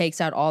so it takes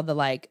out all the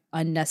like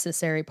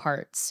unnecessary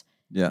parts,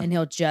 Yeah. and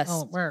he'll just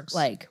Oh, it works.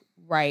 like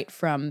write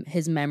from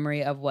his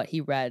memory of what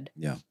he read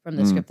Yeah. from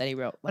the Mm. script that he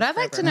wrote. But I'd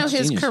like to know That's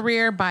his genius.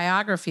 career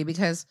biography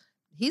because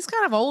he's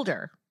kind of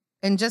older.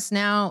 And just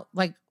now,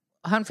 like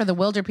Hunt for the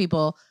Wilder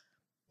People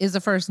is the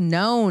first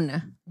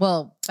known,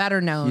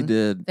 better known He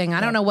did. thing.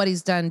 I don't know what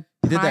he's done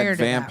He did prior that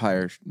to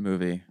vampire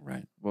movie.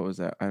 Right. What was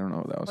that? I don't know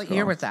what that was. What called.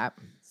 year was that?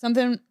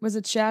 Something was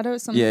it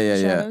Shadows? Something Yeah,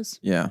 with yeah, Shadows?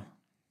 yeah.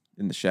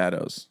 In the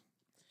shadows.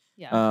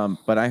 Yeah.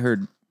 But I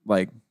heard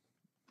like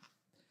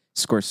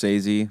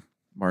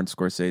Martin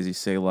Scorsese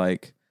say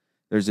like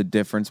there's a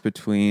difference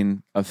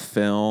between a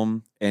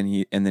film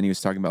and then he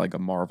was talking about like a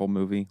Marvel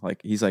movie.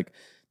 Like he's like,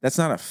 that's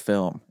not a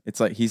film. It's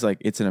like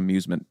it's an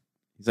amusement.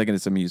 He's like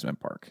it's an amusement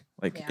park.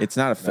 Like Yeah. it's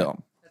not a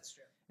film. That's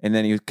true. And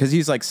then because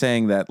he's like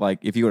saying that like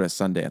if you go to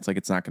Sundance, like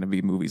it's not going to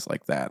be movies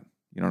like that.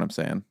 You know what I'm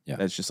saying? Yeah.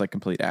 That's just like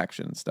complete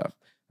action and stuff.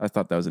 I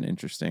thought that was an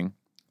interesting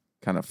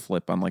kind of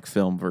flip on like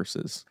film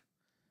versus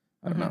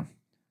I don't Mhm. know.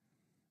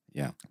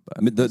 Yeah. But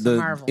I mean, It's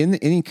Marvel.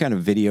 any kind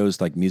of videos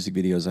like music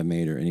videos I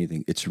made or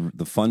anything, it's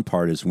the fun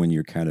part is when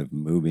you're kind of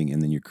moving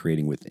and then you're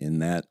creating within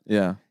that.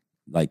 yeah.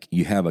 Like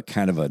you have a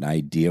kind of an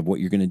idea of what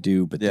you're going to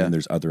do, but Yeah. then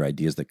there's other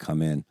ideas that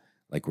come in.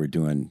 Like we're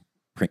doing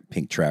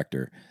Pink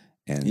Tractor,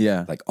 and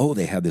Yeah. like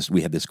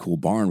we have this cool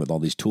barn with all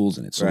these tools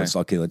in it. So Right.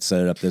 let's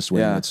set it up this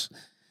way. Yeah. Let's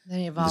Then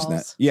he isn't evolves.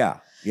 that- yeah.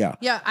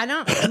 Yeah,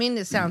 I mean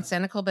to sound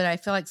cynical, but I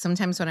feel like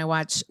sometimes when I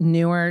watch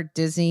newer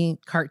Disney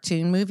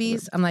cartoon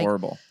movies, I'm like,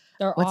 Horrible.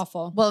 They're what's-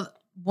 awful. well,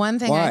 one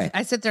thing Why?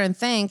 I sit there and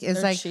think is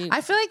They're like, cheap.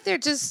 I feel like they're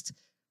just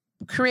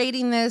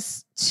creating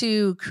this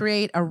to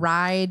create a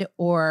ride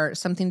or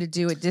something to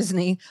do at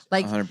Disney.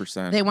 Like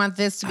 100%. they want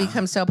this to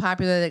become so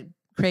popular that it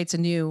creates a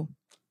new,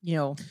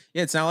 Yeah,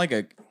 it's not like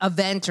a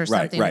event or Right,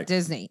 something right. at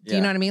Disney. Do Yeah.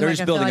 you know what I mean? They're Like,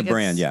 just I feel building like a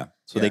brand, it's-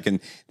 so Yeah. they can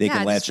Yeah,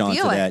 I latch just onto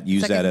feel it. that,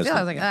 use It's like that I as feel. the-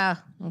 I was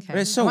like, okay. But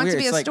it's so I want it weird.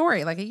 to be It's a like-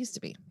 story like it used to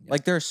be.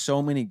 like there are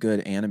so many good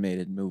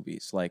animated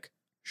movies like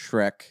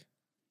Shrek,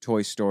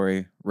 Toy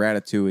Story,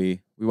 Ratatouille.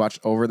 We watched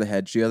Over the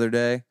Hedge the other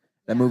day.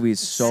 That movie is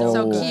so,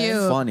 so cute.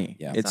 funny.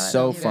 Yeah. It's Saw it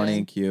so the other funny day.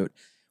 and cute.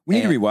 We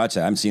need to And rewatch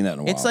that. I haven't seen that in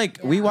a while. It's like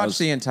Yeah. we That watched was-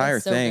 the entire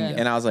That's so thing good.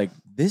 and I was like,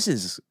 this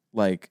is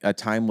like a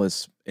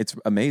timeless, it's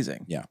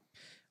amazing. Yeah.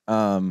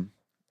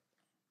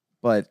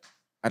 But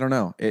I don't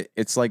know.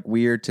 It's like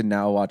weird to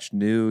now watch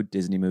new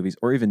Disney movies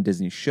or even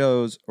Disney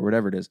shows or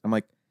whatever it is. I'm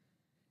like,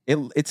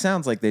 it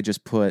sounds like they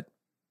just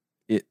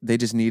they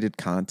just needed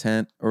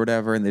content or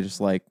whatever, and they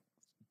just like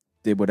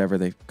did whatever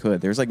they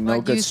could. There's like no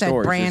Like good you said,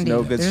 stories. branding.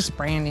 There's no good. There's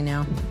branding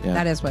now. Yeah.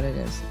 That is what it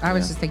is. I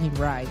was Yeah. just thinking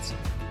rides.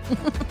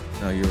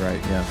 No, you're right.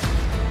 Yeah.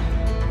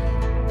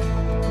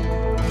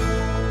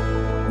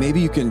 maybe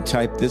you can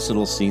type this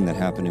little scene that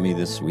happened to me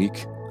this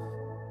week.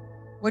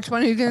 Which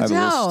one are you I going have to a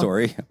little tell?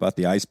 story about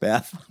the ice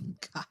bath.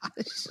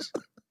 Gosh.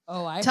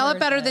 Oh, I Tell it heard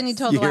better this. than you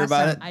told You the hear last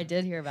about time. it? I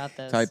did hear about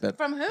this. Type it.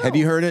 From who? Have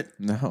you heard it?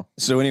 No.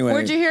 So anyway,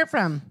 Where'd you hear it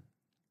from?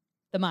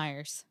 The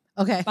Myers.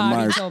 Okay. Bobby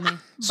Myers. told me.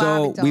 So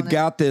Bobby told we've me.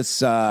 got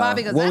this.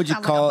 Bobby goes, What "That would you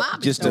sounds like call a it?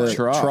 Bobby Just story." a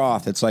Trough.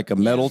 trough. It's like a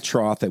metal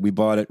trough that we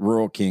bought at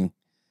Rural King,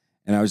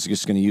 and I was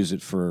just going to use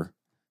it for.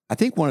 I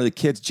think one of the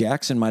kids,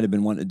 Jackson, might have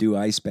been wanting to do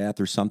ice bath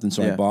or something,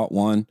 so I Yeah. bought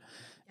one,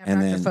 Yeah, and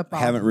back to then football.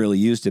 haven't really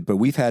used it. But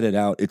we've had it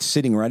out. It's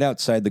sitting right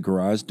outside the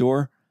garage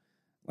door,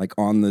 like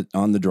on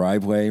the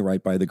driveway,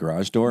 right by the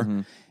garage door,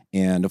 Mhm.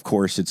 and of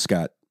course it's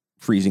got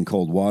freezing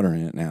cold water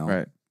in it now.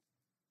 Right.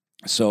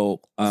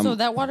 So, So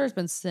that water's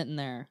been sitting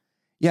there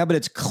yeah, but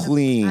it's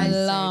clean. I-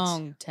 a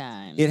long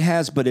time. It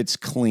has, but it's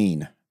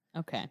clean.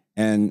 Okay.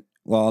 And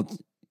well,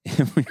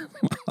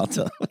 I'll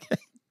tell. Okay.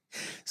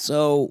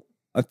 So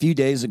a few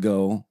days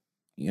ago,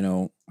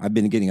 I've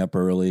been getting up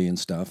early and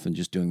stuff, and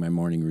just doing my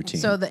morning routine.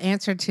 So the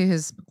answer to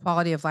his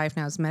quality of life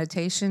now is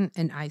meditation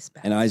and ice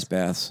bath. and ice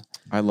baths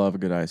I love a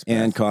good ice bath.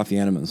 and coffee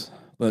enemas.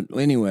 But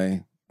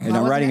anyway, and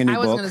Well, I'm writing a new I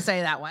wasn't book. going to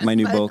say that one. My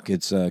new but- book.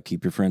 It's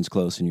Keep Your Friends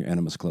Close and Your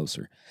Enemas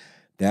Closer.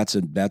 That's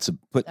a. That's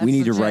We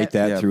need to legit. write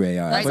that Yeah. through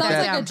AI. That Put sounds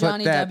that, like a put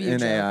Johnny that W. in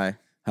joke. AI.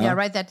 Huh? Yeah,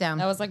 write that down.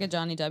 That was like a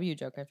Johnny W.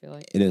 joke, I feel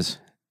like. It is.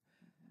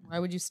 Why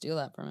would you steal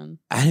that from him?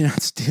 I did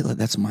not steal it.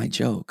 That's my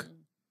joke.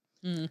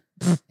 Mm.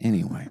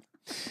 Anyway,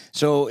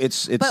 so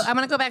it's. But I'm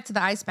going to go back to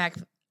the ice bath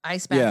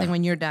Yeah. thing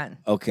when you're done.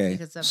 Okay.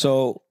 Because of-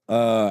 So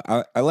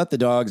I let the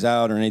dogs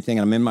out or anything.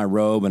 I'm in my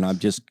robe and I've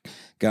just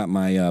got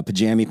my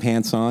pajama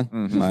pants on,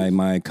 Mhm.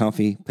 my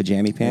comfy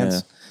pajama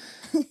pants,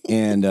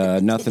 and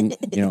nothing,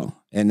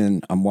 And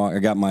then I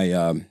got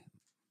my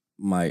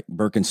my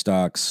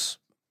Birkenstocks.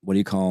 What do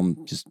you call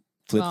them? Just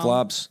flip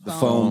flops. The Foam.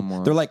 foam.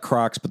 Foam. They're like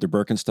Crocs, but they're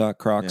Birkenstock Yeah,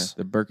 Crocs.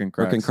 the Birkin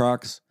Birken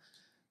Crocs.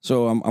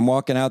 So I'm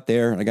walking out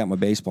there. I got my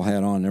baseball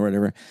hat on or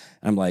whatever.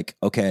 I'm like,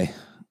 okay,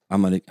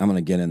 I'm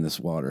gonna get in this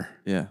water.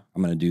 Yeah.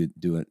 I'm gonna do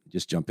it.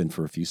 Just jump in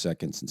for a few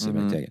seconds and see if I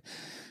Mhm. take it.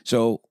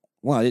 So,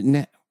 well, I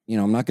didn't.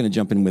 I'm not gonna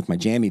jump in with my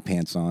jammy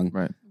pants on.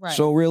 Right. Right.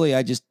 So really,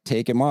 I just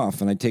take them off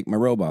and I take my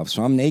robe off.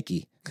 So I'm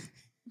naked.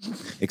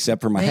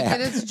 except for my Make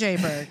hat. it as a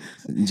jaybird.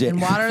 J-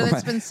 And water for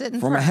that's my- been sitting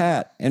for my forever.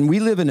 hat. And we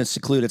live in a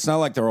secluded. It's not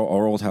like our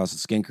old house at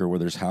Skinker where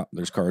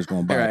there's cars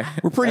going by. Right.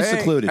 We're pretty Hey,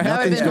 secluded. that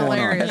That would have Nothing's been going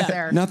hilarious on.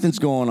 there. Nothing's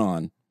going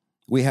on.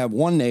 We have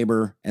one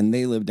neighbor, and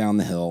they live down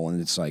the hill,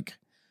 and it's like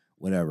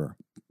whatever.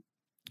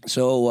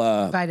 So,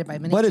 Divided by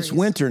many but it's trees.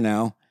 winter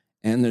now,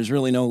 and there's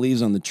really no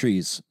leaves on the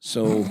trees.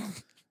 So,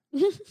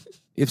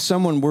 if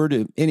someone were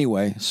to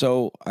anyway,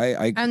 so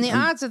I And the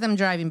I'm- odds of them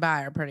driving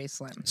by are pretty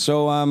slim.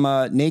 So I'm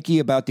naked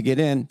about to get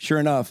in. Sure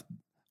enough,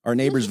 our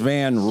neighbor's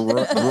van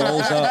rolls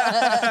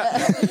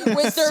up.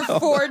 With their So-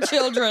 4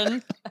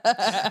 children.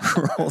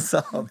 Rolls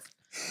up.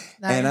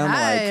 And I'm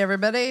Hi, like-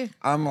 everybody.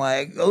 I'm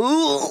like,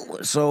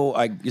 ooh. So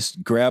I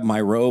just grab my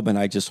robe and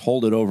I just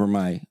hold it over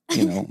my,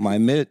 my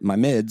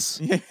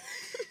mids.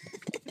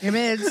 Your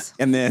mids.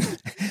 And then,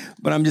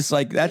 but I'm just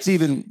like, that's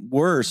even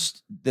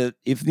worse. That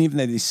if even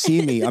they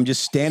see me, I'm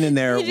just standing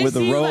there You just with a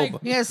see, robe.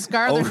 like- You guys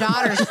scar their Over-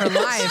 daughters for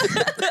life.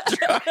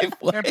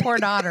 driveway. Their poor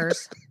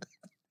daughters.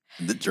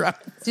 The drive.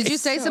 Did you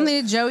say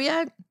something to Joe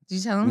yet? Did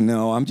you tell him?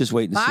 No, I'm just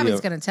waiting to Bobby's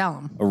see going to tell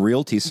him. a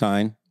realty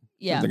sign.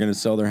 Yeah. They're going to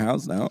sell their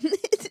house now.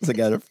 So I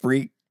got a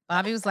freak.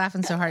 Bobby was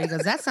laughing so hard. He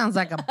goes, that sounds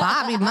like a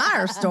Bobby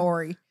Meyer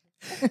story.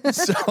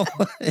 So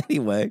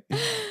anyway,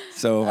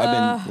 so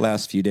I've been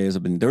last few days.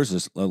 There's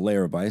this a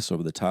layer of ice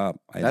over the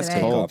top. I That's had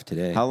to take cold. off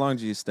today. How long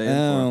do you stay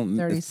in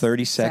 30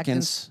 30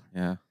 seconds. for?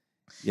 Yeah.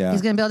 Yeah.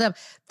 He's going to build up.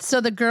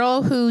 So the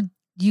girl who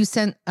you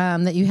sent,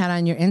 that you had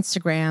on your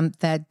Instagram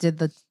that did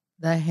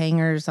the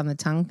hangers on the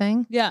tongue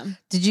thing, Yeah.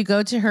 did you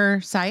go to her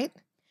site?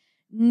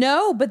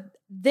 No, but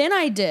then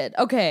I did.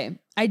 Okay.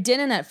 I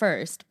didn't at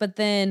first, but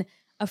then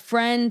a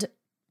friend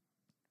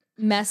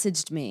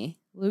messaged me,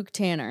 Luke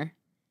Tanner,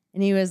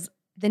 and he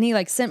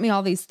like sent me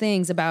all these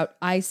things about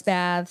ice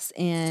baths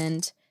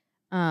and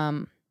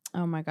oh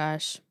my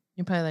gosh,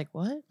 You're probably like,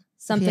 what?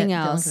 something If you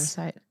had- don't look at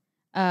her else.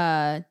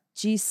 site.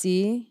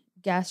 GC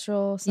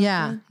gastro something,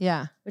 Yeah,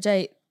 yeah. which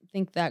I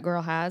think that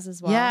girl has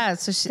as well. Yeah,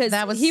 so Because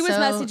that was he was so-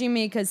 messaging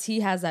me because he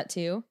has that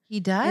too. He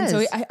does.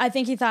 And so I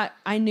think he thought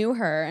I knew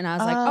her, and I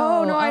was like,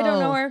 "Oh no, I don't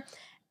know her."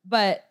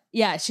 But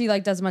yeah, she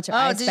like does a bunch of oh,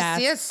 ice did you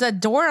baths. see it? It's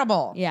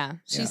adorable. Yeah,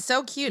 She's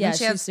so cute. yeah, and she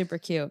she's has, super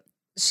cute.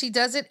 she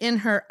does it in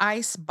her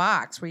ice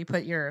box where you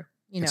put your,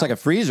 It's like a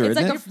freezer, It's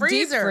isn't like it? a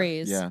freezer. deep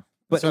freeze. Yeah.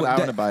 But That's what I that-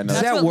 want to buy does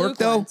another. that what work Luke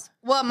though? wants.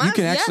 Well, You mine,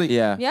 can yeah. actually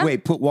Yeah. Yeah.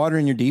 wait, put water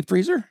in your deep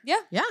freezer? Yeah.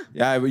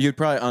 Yeah, you'd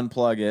probably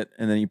unplug it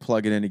and then you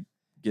plug it in to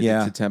get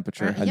Yeah. it to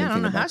temperature. didn't Yeah, I don't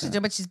think know how about she that.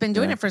 do, but she's been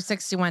doing Yeah. it for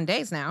 61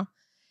 days now.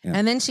 Yeah.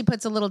 And then she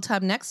puts a little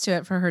tub next to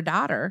it for her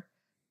daughter,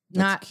 That's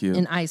not cute.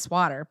 in ice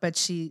water, but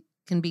she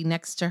can be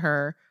next to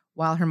her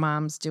while her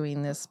mom's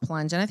doing this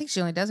plunge. And I think she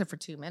only does it for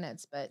 2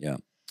 minutes, but Yeah.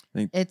 I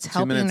think it's 2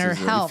 helping minutes her is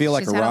a- you health. You feel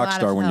like She's a had rock lot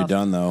star of when you're health.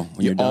 done though.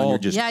 When you're done, you're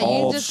just Yeah, you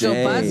all just feel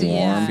day buzzy, warm.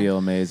 yeah. feel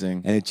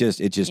amazing. And it just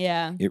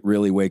Yeah. it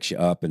really wakes you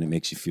up and it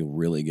makes you feel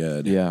really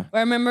good. Yeah. I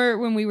remember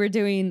when we were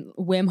doing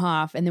Wim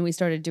Hof, and then we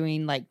started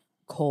doing like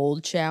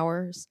cold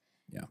showers.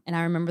 Yeah. And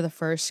I remember the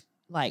first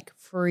like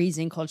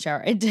freezing cold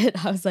shower I did.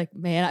 I was like,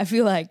 man, I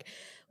feel like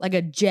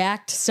a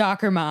jacked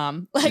soccer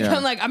mom. Like Yeah.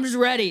 I'm just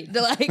ready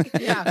to like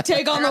Yeah.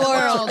 take on the Turn the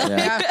world.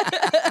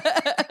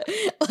 world.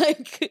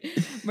 Like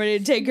I'm ready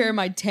to take care of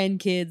my 10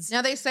 kids.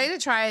 Now they say to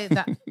try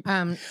that.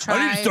 Try.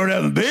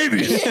 having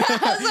babies. Yeah,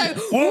 I was like,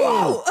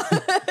 whoa.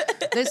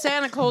 They say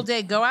on a cold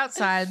day, go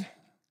outside.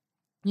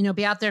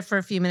 Be out there for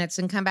a few minutes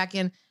and come back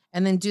in,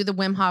 and then do the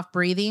Wim Hof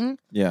breathing,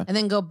 Yeah. and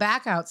then go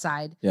back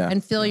outside Yeah.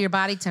 and feel your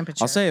body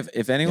temperature. I'll say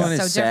if anyone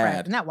so is different.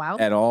 sad Isn't that wild?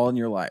 at all in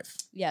your life,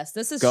 Yes,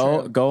 this is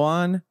go true. go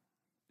on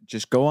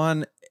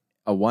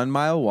a 1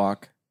 mile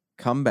walk,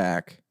 come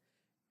back,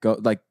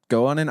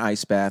 go on an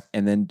ice bath,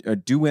 and then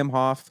do Wim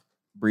Hof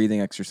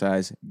breathing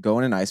exercise, go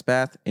in an ice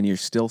bath, and you're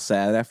still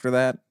sad after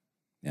that.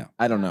 Yeah.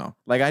 I don't know.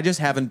 Like I just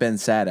haven't been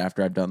sad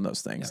after I've done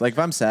those things. Yeah. Like if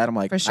I'm sad, I'm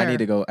like, For sure. I need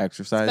to go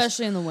exercise,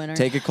 Especially in the winter.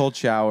 take a cold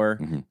shower,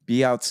 Mhm.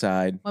 be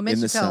outside Well, it makes in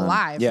you the feel sun.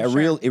 alive. Yeah, for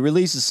sure. it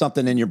releases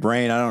something in your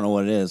brain. I don't know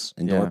what it is,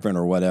 endorphin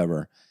or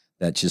whatever.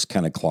 That's just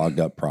kind of clogged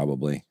up,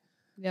 probably.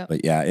 Yep.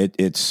 But yeah,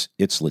 it's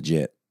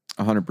legit.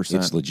 100%.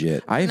 It's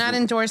legit. I Not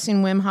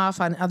endorsing Wim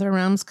Hof on other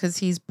realms because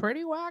he's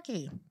pretty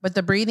wacky, but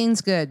the breathing's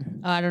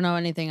good. I don't know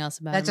anything else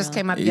about That him, just really.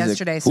 came up He's a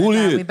yesterday, so I cool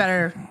thought dude. we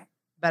better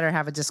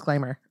have a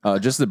disclaimer.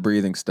 just the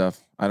breathing stuff.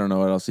 I don't know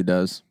what else he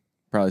does.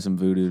 Probably some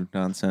voodoo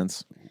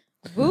nonsense.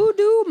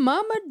 Voodoo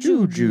Mama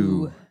Juju.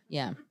 Juju.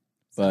 Yeah.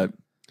 But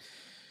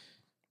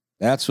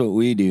That's what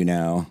we do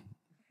now.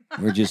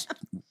 We're just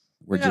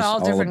We got just all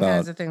all different about.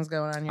 kinds of things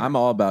going on here. I'm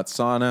all about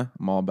sauna.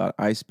 I'm all about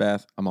ice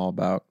bath. I'm all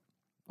about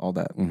all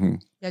that.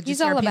 Mhm. Yeah, did you He's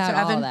see our all pizza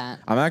about all oven? that.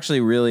 I'm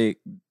actually really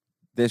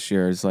this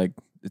year is like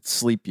it's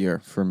sleep year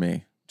for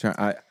me.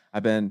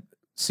 I've been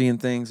seeing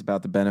things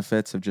about the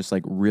benefits of just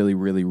like really,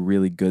 really,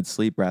 really good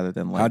sleep rather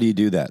than like How do you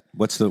do that?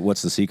 What's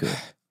the secret?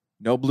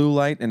 no blue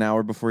light an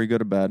hour before you go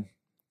to bed.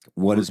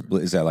 What is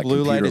that like?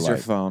 Blue light computer is your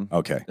phone.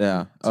 Okay.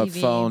 Yeah, a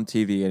TV. phone,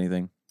 TV,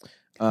 anything.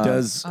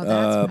 Does Oh,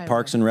 that's what I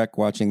Parks would- and Rec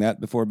watching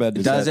that before bed?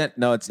 Does does that- it?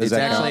 No, it's does it's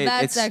that count? actually No,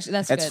 it's that's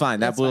it's good. fine.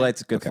 That That's blue fine.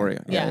 light's good Okay. for you.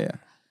 Yeah, Yeah.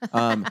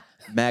 yeah.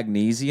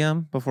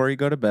 Magnesium before you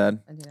go to bed.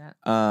 I do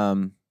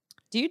that.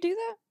 Do you do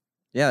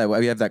Yeah,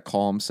 we have that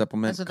Calm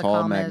supplement, That's what the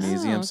Calm Calm is.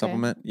 magnesium Oh, okay.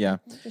 supplement. Yeah.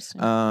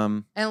 Interesting.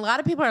 Um, And a lot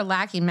of people are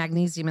lacking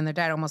magnesium in their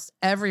diet. Almost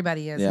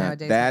everybody is yeah, nowadays.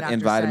 the that doctor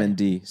and said. vitamin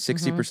D.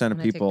 60% of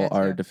And I take people that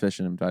are too.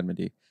 deficient in vitamin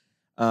D.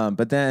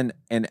 But then,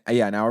 an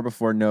hour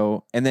before,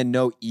 no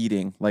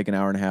eating, like an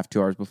hour and a half,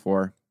 2 hours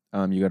before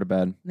you go to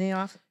bed. They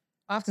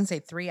often say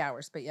 3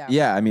 hours, but yeah.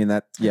 Yeah, I mean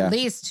that. Yeah, At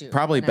least 2.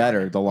 probably an hour.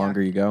 better the Yeah.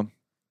 longer you go.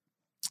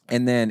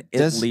 And then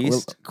at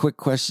least, quick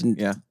question.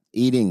 Yeah.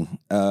 Eating,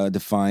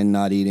 define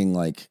not eating.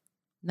 Like,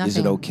 is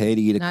it Nothing. okay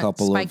to eat a Not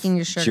couple of spiking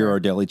your sugar.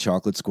 Ghirardelli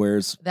chocolate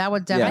squares? That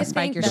would Yeah. definitely I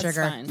spike think your that's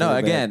sugar. fine. No, A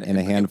little bit, again, and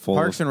a handful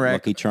Parks of and Rec-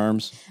 Lucky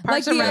Charms. like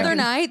Parks the and Rec. other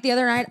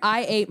night,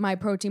 I ate my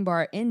protein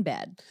bar in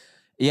bed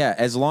yeah,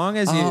 as long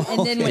as you, Oh.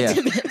 and then went Yeah.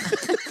 to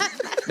bed.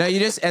 no,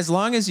 as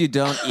long as you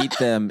don't eat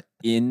them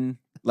in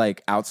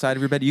like outside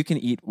of your bed, you can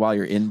eat while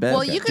you're in bed.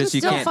 Well, you can Just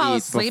still can't fall eat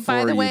asleep, by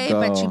before the you way,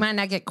 but go. you might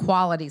not get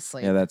quality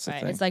sleep. Yeah, that's the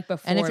Right, thing. it's like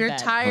before. and if you're bed.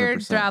 tired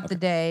 100%. throughout the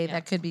day, Yeah.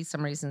 that could be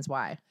some reasons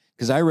why.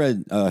 Because I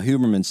read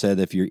Huberman said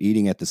if you're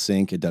eating at the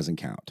sink, it doesn't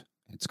count.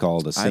 It's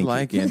called a I sink.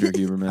 like Andrew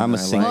Huberman. I'm a I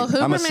sink. like-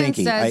 Well, I'm a Huberman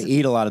sinky. I says-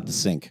 eat a lot at the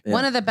sink. Yeah.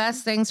 One of the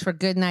best things for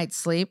good night's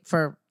sleep,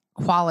 for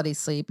quality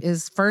sleep,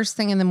 is first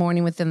thing in the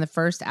morning within the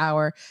first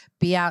hour,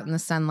 be out in the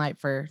sunlight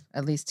for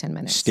at least 10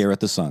 minutes. Stare at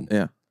the sun.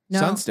 Yeah. No,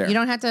 Sun stare. you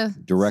don't have to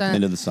Direct sun-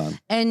 into the sun.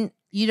 and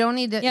you don't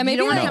need to. Yeah, you maybe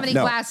don't want to like- have any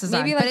No. glasses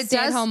Maybe on, like but it does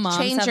stay-at-home moms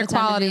change have your the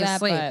time to quality do of that,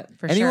 sleep. but-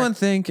 For Anyone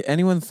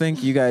sure.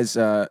 think you guys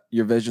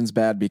your vision's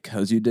bad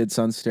because you did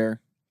sun stare?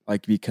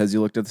 Like because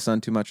you looked at the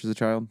sun too much as a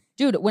child?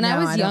 Dude, when I No,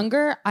 was I don't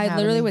younger, I have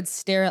literally any. would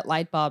stare at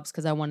light bulbs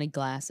because I wanted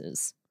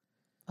glasses.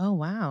 Oh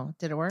wow,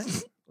 did it work?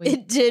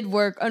 It did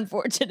work,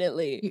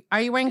 unfortunately. Are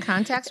you wearing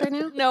contacts right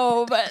now?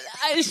 No, but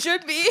I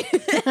should be.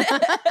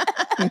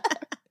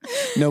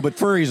 No, but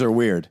furries are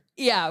weird.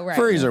 Yeah, right.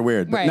 Furries are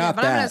weird, but Right. not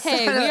But I'm that. gonna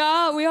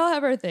Hey, we all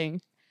have our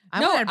thing.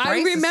 No, wanted I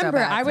braces so remember,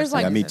 bad I for was some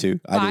like- Yeah, me reason. too.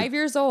 I 5 do.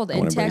 years old I in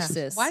wanted braces.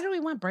 Texas. Why do we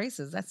want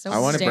braces? That's so. I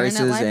wanted Staring at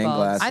braces light and bulbs.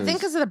 glasses. I think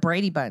because of the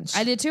Brady Bunch.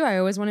 I did too. I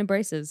always wanted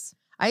braces.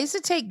 I used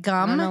to take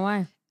I don't know gum.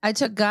 why. I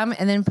took gum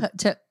and then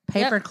took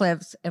paper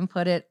clips and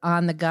put it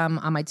on the gum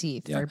on my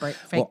teeth Yeah. for fake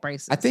Well,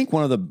 braces. I think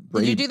one of the Did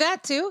Brady, you do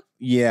that too?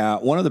 Yeah,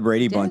 one of the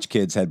Brady Did? Bunch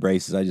kids had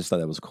braces. I just thought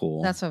that was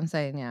cool. That's what I'm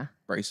saying. Yeah.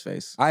 brace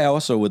face. I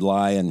also would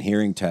lie in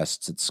hearing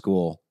tests at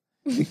school.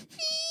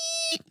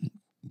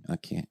 I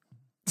can't.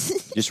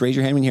 Just raise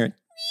your hand when you hear it.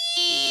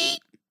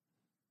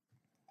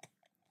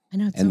 I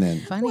know. It's And so then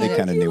funny. they Why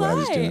kind of would you knew what I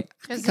was lie? doing.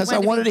 Because it I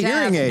wanted wanted to a be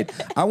hearing deaf.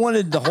 aid. I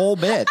wanted the whole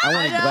bit. I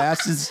wanted know.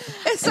 glasses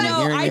It's and like- a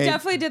No, hearing I aid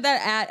definitely did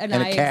that at an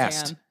and eye a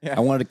cast. exam. Yeah. I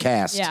wanted a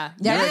cast. Yeah.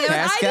 Yeah, You're a yeah,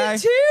 cast I guy?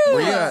 did too.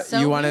 Were you, So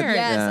you wanted? weird.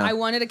 Yes, yeah. I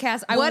wanted a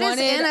cast. I What is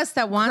wanted in us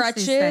that wants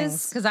these crutches.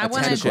 things? Because I Attention.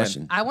 wanted, Good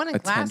question. I wanted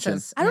Attention.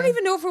 glasses. I don't Yeah.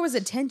 even know if it was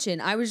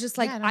attention. I was just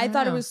like, Yeah, I I don't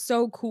thought it know. was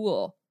so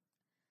cool.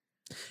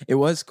 It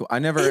was cool. I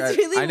never It's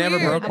really I never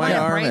weird. broke I my wanted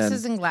arm.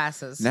 braces And and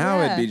glasses. now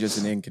Yeah. it'd be just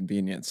an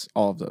inconvenience.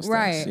 All of those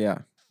Right. things. Yeah.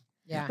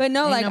 Yeah. But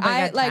no, Ain't like nobody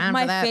I got like time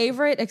my for that.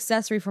 favorite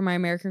accessory for my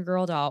American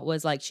Girl doll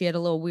was like she had a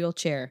little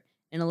wheelchair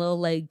and a little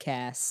leg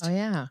cast, Oh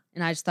yeah.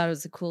 and I just thought it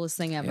was the coolest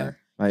thing ever.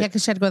 My, Yeah,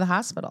 because she had to go to the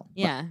hospital.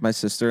 Yeah, my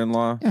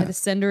sister-in-law, I had to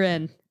send her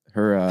in.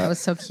 her That was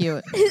so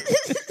cute.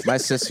 my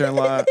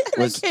sister-in-law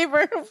was gave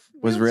her a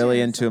was really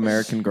wheelchair. into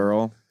American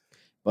Girl,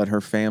 but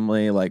her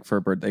family, like for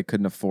a birth, they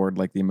couldn't afford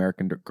like the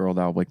American Girl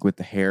doll, like with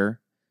the hair.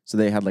 So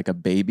they had like a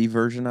baby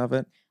version of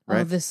it. Oh,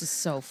 Right. this is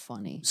so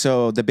funny.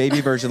 So the baby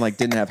version like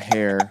didn't have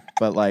hair,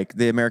 but like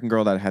the American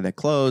Girl that had the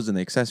clothes and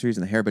the accessories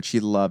and the hair, but she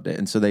loved it.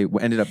 And so they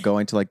ended up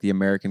going to like the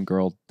American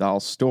Girl doll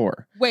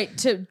store. Wait,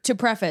 to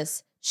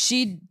preface,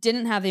 she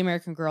didn't have the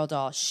American Girl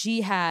doll.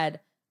 She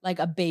had like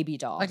a baby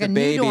doll, like The a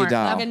baby newborn,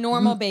 doll. like a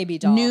normal baby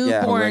doll,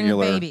 newborn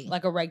regular- baby.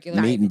 like a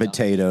regular Meat and baby doll.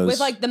 potatoes. with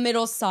like the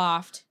middle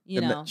soft, you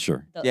The mi- know.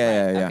 Sure. the-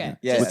 Yeah, right, yeah. Okay.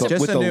 Yeah, With the,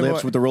 just with a the newborn-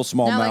 lips, with the real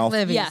small Not like mouth.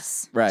 Livy's.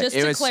 Yes, Right. Just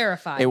It to was-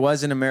 clarify, It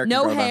was an American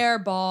no Girl doll. hair,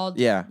 bald.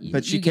 Yeah, You-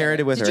 but she you get carried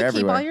it with Did her you keep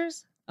everywhere. all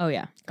yours? Oh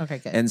yeah. Okay,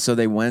 good. And so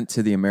they went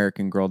to the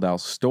American Girl doll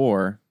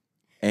store,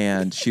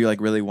 and she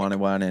like really wanted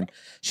one, and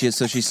she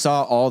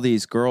saw all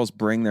these girls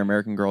bring their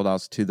American Girl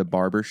dolls to the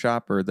barber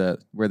shop or the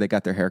where they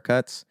got their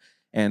haircuts,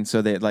 and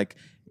so they like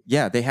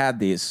they had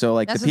these. So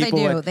like That's the what people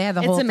they do. would, They have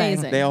the It's whole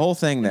amazing. thing. they had a whole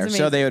thing there. It's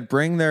So they amazing. would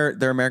bring their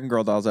American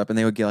Girl dolls up, and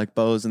they would get like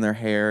bows in their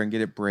hair and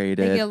get it They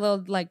braided. get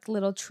a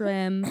little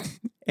trim.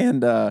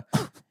 And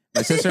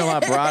my sister-in-law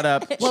brought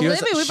up. Well, she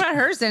was Libby, we brought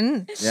hers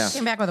in. Yeah. She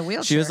came back with a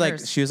wheelchair. she was like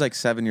hers.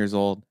 7 years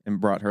old and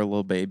brought her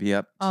little baby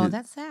up. Oh, to,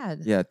 that's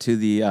sad. yeah, to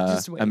the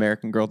Just wait.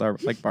 American Girl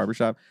like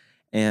barbershop,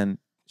 and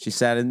she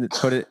sat in the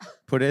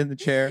put it in the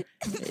chair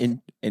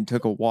and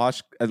took a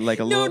wash like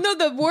a No, little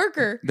the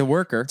worker the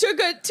worker took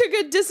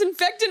a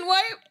disinfectant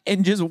wipe.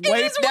 and just wiped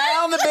just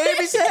down the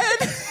baby's head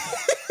and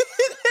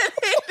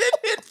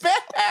handed it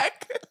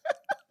back.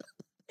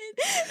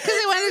 Because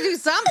they wanted to do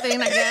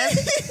something, I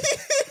guess.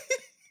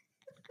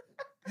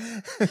 What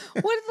did the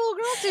little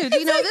girl do? Do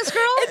you know this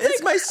girl?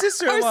 It's my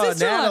sister-in-law,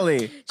 sister-in-law.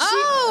 Natalie.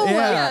 Oh,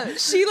 Yeah.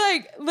 She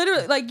like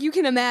literally like you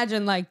can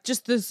imagine like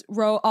just this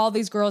row all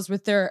these girls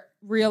with their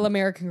real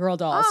American Girl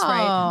dolls, Oh,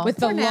 right? With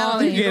the poor long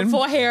Natalie.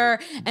 beautiful hair,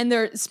 and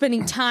they're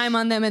spending time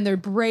on them and they're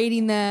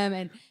braiding them,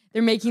 and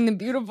they're making them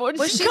beautiful. And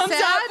Was she she comes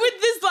sad? out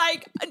with this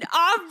like an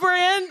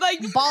off-brand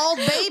like Bald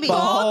baby.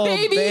 bald Bald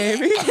baby.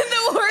 baby. And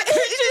the worker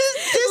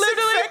just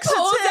literally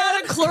pulls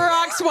out a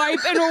Clorox wipe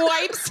and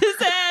wipes his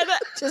head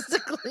Just to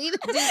clean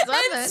it. Do and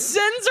something.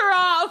 sends her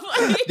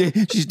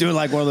off. She's doing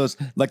like one of those,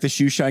 like the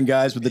shoe shine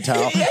guys with the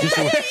towel. Just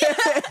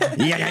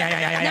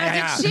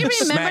Now, did she remember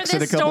Smacks it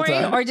this a couple story,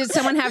 times. or did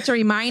someone have to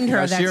remind her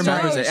No, that she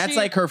remembers story? it. That's She-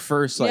 like her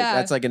first, like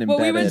that's like an embedded.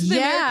 Well, we went to the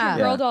Yeah. American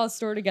Girl Yeah. doll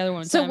store together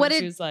one So time. what and did-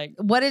 she was like,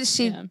 What did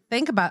she Yeah.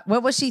 think about?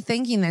 What was she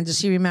thinking then? Does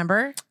she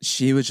remember?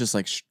 She was just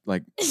like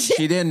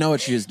she didn't know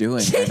what she was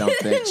doing. I don't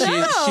think she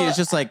No. was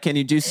just like, "Can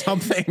you do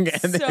something?"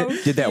 And so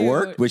Did that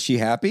work? cute. Was she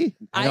happy?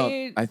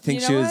 I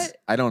think you she know was. what?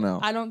 I don't know.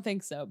 I don't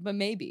think so, but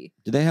maybe.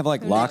 Do they have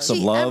like Who lots knows?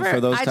 of love for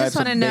those I types just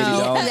of want to baby know.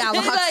 dolls? Yeah,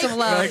 They lots of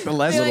love. like the They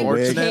Leslie like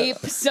wig. tape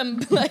some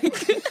like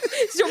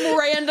some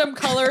random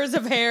colors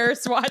of hair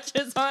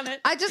swatches on it.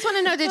 I just want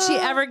to know, did she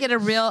ever get a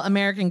real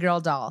American Girl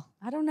doll?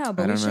 I don't know,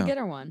 but I we don't should know. get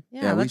her one.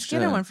 Yeah, Yeah, we let's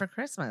get her should. one for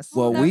Christmas.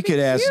 Well, that'd we be could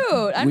ask. cute.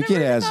 I've we never could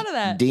even ask thought of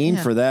that. Dean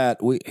Yeah. for that.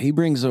 He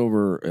brings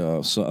over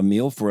a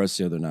meal for us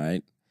the other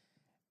night,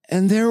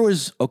 and there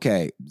was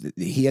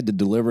he had to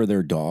deliver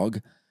their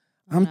dog.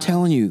 I'm No.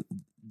 telling you,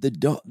 the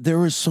dog. There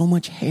was so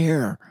much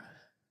hair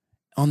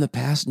on the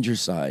passenger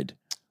side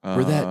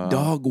where that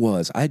dog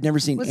was. I had never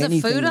seen was it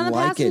anything food on the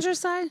like passenger it.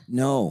 side?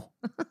 No,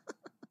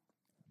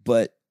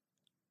 but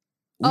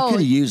we Oh, could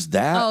have used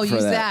that. Oh, for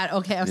use that. that.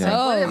 Okay, I was Yeah.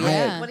 like, what, Oh, am-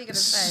 yeah. what are you gonna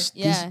say?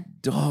 Yeah. This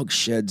dog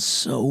shed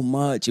so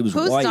much. It was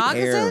Whose white dog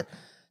is hair. it?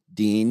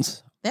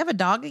 Dean's. They have a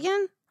dog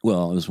again?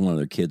 Well, it was one of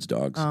their kids'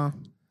 dogs. Oh,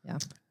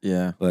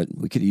 Yeah, But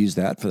we could have used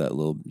that for that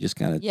little, just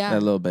kind of, Yeah.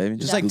 that little baby.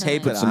 Just like Definitely.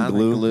 tape Put it some on,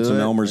 glue, like, glue put some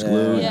it. Elmer's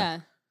glue. Yeah.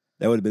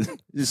 that would have been,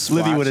 Just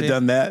Livy swatch would have it.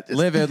 done that. Just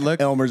Live it.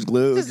 Look. Elmer's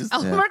glue. Just Just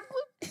Elmer-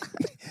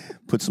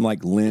 put some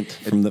like lint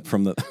from the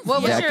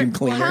What was your- vacuum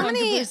cleaner. how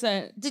many-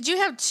 100%. Did you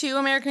have two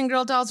American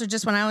Girl dolls or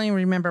just one? I only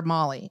remember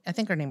Molly. I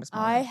think her name was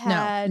Molly. I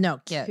had no,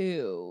 Kit.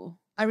 2.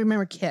 I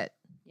remember Kit.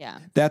 Yeah.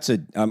 That's a,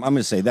 I'm going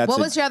to say that's What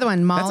a, was your other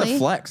one? That's Molly? a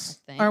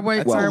flex. Or were,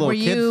 That's a or little were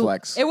kid you?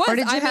 flex. It was. Or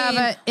did you I have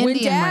mean, a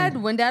Indian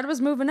one? when Dad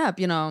was moving up,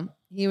 you know,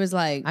 he was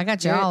like, I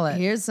got you all it.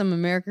 Here's some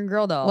American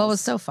Girl dolls. Well, it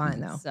was so fun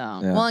though. So.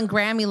 Yeah. Well, and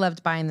Grammy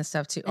loved buying the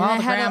stuff too. And All I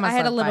the had, grandmas I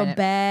had a loved little buying it.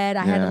 bed.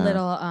 I had a Yeah.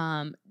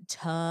 little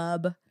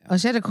tub. Oh,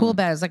 she had a cool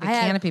bed. It was like a I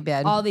had canopy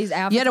bed. All these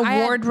outfits. You had a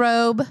I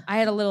wardrobe. I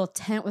had a little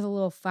tent with a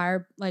little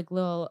fire, like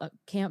little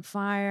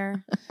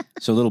campfire.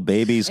 so little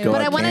babies go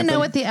But out I want to camping. know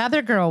what the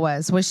other girl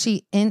was. Was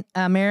she in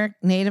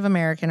Native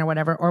American or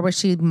whatever, or was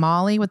she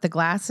Molly with the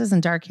glasses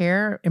and dark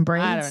hair and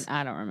braids?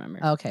 I don't remember.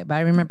 Okay, but I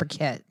remember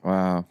Kit,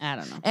 Wow, I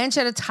don't know. and she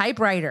had a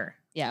typewriter.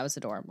 Yeah, it was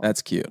adorable.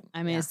 that's cute.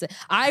 I mean,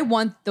 I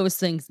want those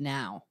things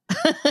now,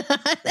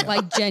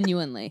 like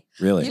genuinely.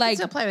 Really? You Like, can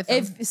still play with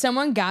them. If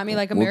someone got me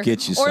like We'll American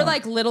get you or some.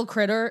 like littlest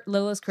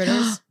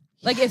critters,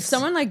 like if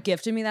someone like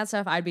gifted me that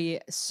stuff, I'd be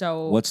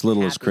so. What's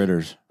littlest happy.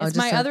 critters? Oh, It's just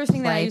my a other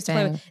thing that I used to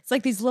play with. plaything. It's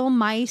like these little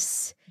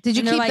mice. Did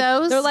you and they're keep like,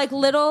 those? They're like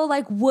little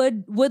like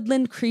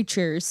woodland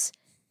creatures,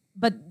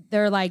 but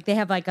they're like they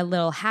have like a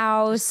little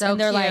house So and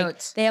they're like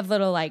cute. they have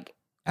little like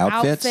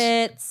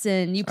Outfits?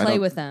 and you I play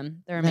don't- with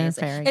them. They're They're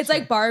amazing. very It's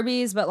like cute.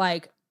 Barbies, but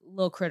like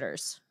little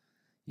critters.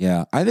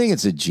 Yeah, I think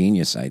it's a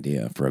genius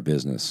idea for a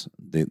business.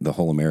 The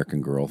whole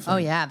American Girl thing. Oh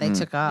yeah, they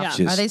took off. Yeah.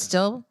 Just- Are they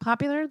still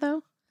popular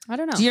though? I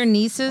don't know. Do your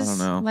nieces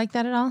I don't know. like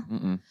that at all?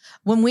 Mm-mm.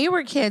 When we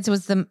were kids, it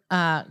was the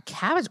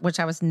cabbage, which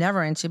I was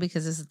never into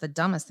because this is the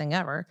dumbest thing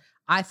ever.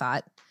 I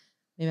thought,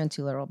 maybe I'm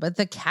too literal, but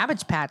the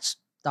Cabbage Patch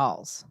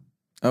dolls.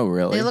 Oh,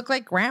 really? They look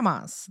like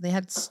grandmas. They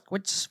had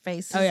squish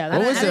faces. Oh, yeah, I what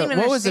don't- was I don't it- even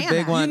what was the understand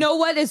big that. one? You know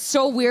what is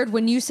so weird?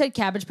 When you said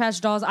Cabbage Patch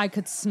dolls, I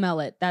could smell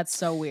it. That's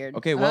so weird.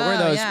 Okay, what were Oh,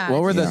 those? yeah,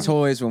 What were the Yeah.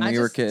 toys when I we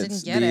were just didn't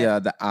kids? get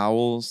it. The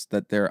owls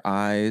that their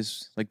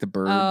eyes, like the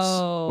birds.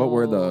 What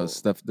were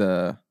those?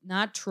 The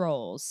Not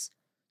trolls.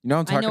 you know what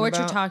I'm talking I know what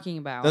you're about? talking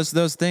about.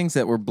 Those things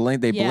that were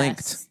blinked. They blinked.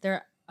 Yes,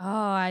 they're. Oh,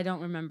 I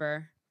don't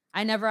remember.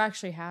 I never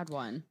actually had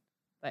one.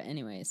 But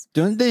anyways,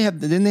 Didn't they have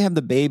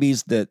the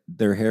babies that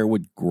their hair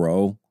would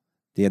grow?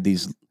 They had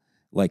these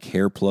like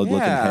hair plug looking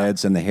Yeah.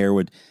 heads, and the hair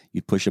would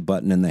you'd push a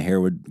button and the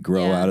hair would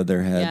grow Yeah. out of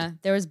their head yeah,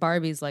 there was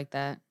Barbies like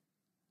that.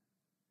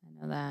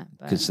 I know that,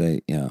 because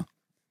but,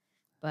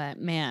 but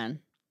man,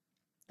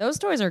 those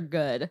toys are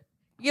good.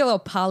 You get little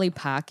Polly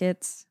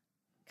Pockets.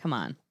 Come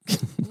on,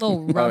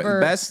 little Oh, rubber.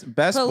 best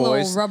put a little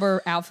boys.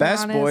 rubber outfit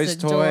Best on it. boys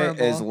It's toy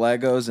adorable. is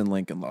Legos and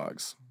Lincoln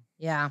Logs.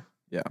 Yeah.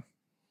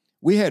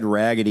 we had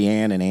Raggedy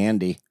Ann and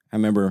Andy. I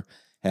remember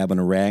having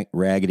a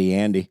Raggedy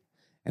Andy,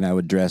 and I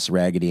would dress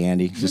Raggedy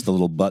Andy, just the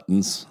little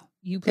buttons.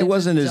 You It played with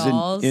wasn't as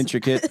dolls.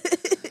 intricate.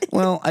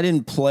 Well, I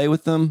didn't play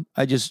with them.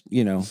 I just,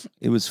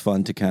 it was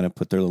fun to kind of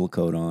put their little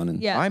coat on. And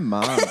Yeah. My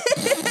mom.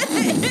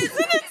 Isn't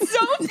it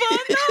so fun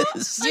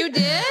though? You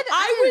did?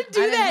 I would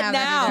do didn't that have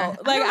now. either.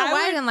 Like, I don't know I why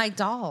I would- didn't like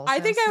dolls. I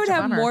think It I was would such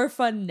a have bummer. more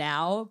fun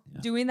now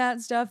Yeah. doing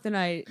that stuff than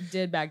I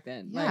did back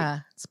then. Like, Yeah,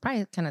 it's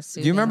probably kind of Do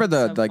soothing. you remember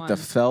the So like the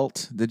fun.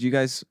 felt? Did you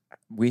guys?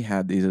 We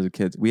had these as a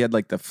kids. We had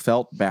like the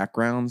felt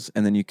backgrounds,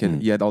 and then you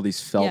had all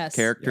these felt Yes.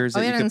 characters Oh,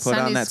 that yeah, you in could put on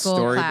Sunday that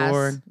school class.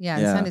 storyboard. Yeah,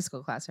 in Sunday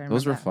school class. I remember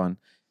Those were that. fun.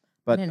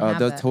 But didn't have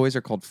the that. toys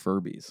are called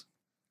Furbies.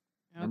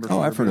 Remember Oh,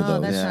 I've heard of Oh,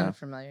 those. that Yeah. sounded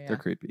familiar. They're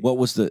Yeah. creepy. What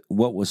was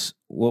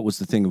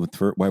the thing with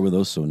why were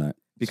those so not?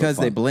 Because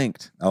so they fun?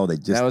 blinked. Oh, they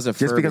just That was a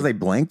just because Furby. they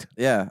blinked.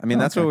 Yeah, I mean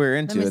that's Okay. what we were me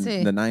into in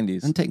see. the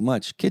 90s. Doesn't take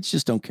much. Kids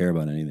just don't care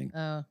about anything.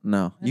 Oh,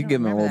 No, I you don't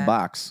give them a remember little that.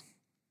 box.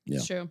 Yeah.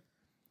 It's true.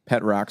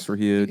 Pet rocks were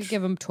You could huge.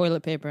 give them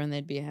toilet paper and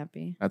they'd be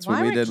happy. That's why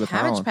what we were did with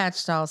Cabbage Holland.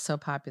 Patch dolls so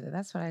popular?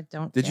 That's what I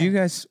don't. Did get. you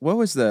guys? What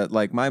was the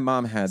like? My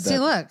mom had that. See?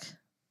 Look,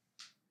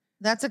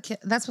 that's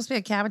supposed to be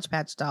a Cabbage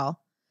Patch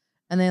doll,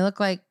 and they look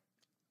like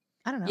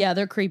I don't know. Yeah,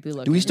 they're creepy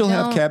looking. Do we still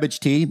have don't- Cabbage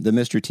Tea, the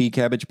Mr. T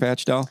Cabbage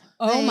Patch doll?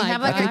 Oh They my have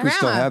god! like I think we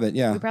still grandma. have it.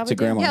 Yeah, We it's probably a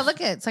do. grandma. Yeah, look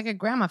at it. It's like a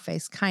grandma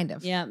face, kind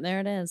of. Yeah, there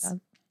it is.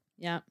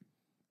 Yeah,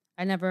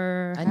 I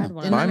never I had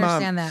one. didn't My mom-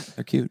 understand that.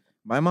 They're cute.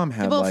 My mom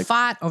had People like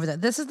fought over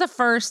that. This is the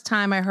first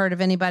time I heard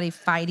of anybody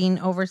fighting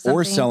over something.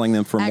 Or selling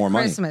them for at more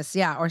money. Christmas,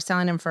 yeah, or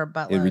selling them for a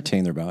buttload. They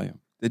retain their value.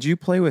 Did you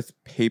play with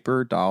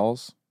paper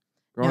dolls?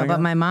 No, growing but up?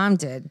 my mom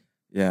did,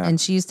 Yeah. and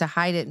she used to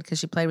hide it because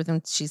she played with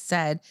them. She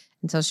said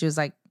until she was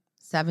like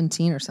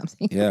 17 or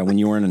something. Yeah, when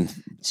you weren't in,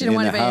 She didn't in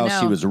want the anybody to house,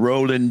 she know. was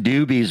rolling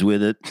doobies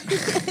with it.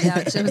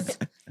 Yeah, she was.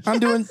 I'm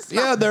doing.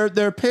 Yeah,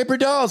 they're paper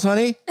dolls,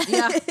 honey.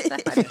 Yeah,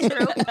 that's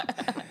true.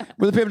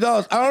 Where the paper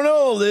dolls? I don't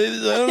know. I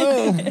don't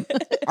know.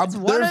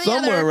 one or They're the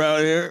somewhere other. around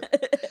here.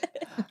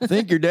 I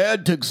think your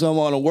dad took some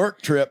on a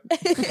work trip.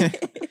 At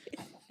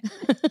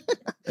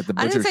the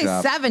I butcher didn't say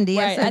shop. 70.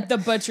 I Right said, at the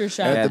butcher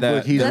shop. At Yeah, the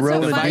that- he's That's so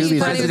rolling funny. doobies He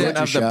at thought the he was president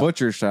butcher of the shop.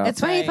 butcher shop. it's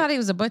funny. He Right. thought he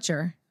was a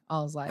butcher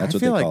all his life. That's I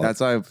what feel they like call it.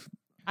 that's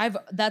I've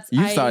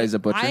You thought he's a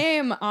butcher. I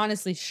am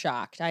honestly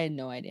shocked. I had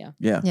no idea.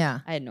 yeah. Yeah.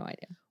 I had no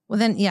idea. Well,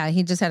 then, yeah,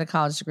 he just had a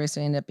college degree,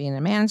 so he ended up being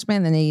in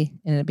management. Then he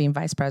ended up being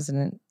vice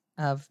president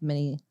of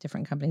many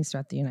different companies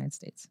throughout the United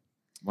States.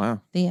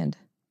 Wow. The end.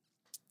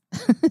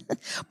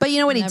 But you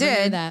know what he Never knew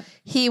did? that.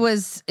 He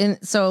was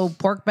in, so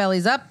pork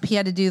bellies up. He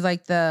had to do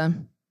like the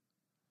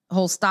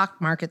whole stock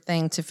market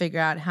thing to figure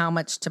out how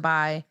much to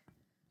buy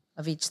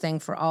of each thing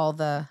for all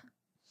the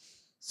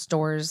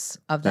stores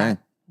of that, Dang.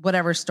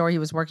 whatever store he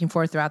was working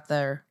for throughout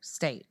their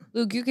state.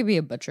 Luke, you could be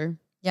a butcher.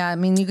 Yeah, I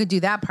mean, you could do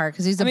that part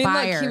because he's a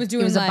buyer. Look, he was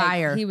doing a like,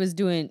 buyer. He was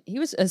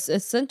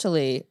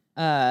essentially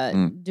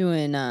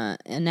doing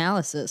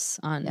analysis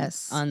on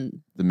Yes.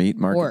 on The meat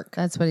market. pork.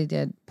 That's what he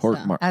did Pork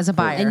So- market. as a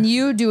buyer. And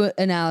you do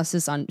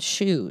analysis on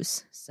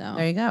shoes. So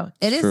There you go.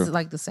 It is True.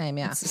 like the same,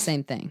 yeah. it's the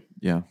same thing.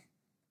 Yeah.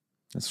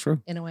 That's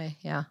true. In a way,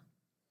 yeah.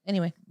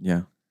 Anyway,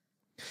 Yeah.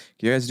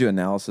 Can you guys do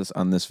analysis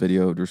on this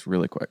video just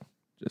really quick?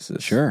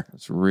 Sure.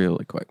 It's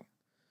really quick.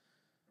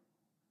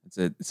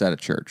 It's at a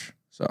church.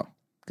 So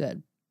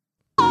Good.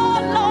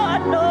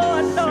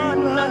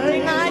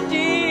 Nothing I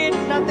did,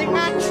 nothing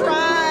I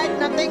tried,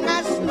 nothing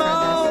I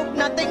smoked,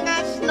 nothing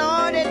I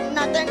snorted,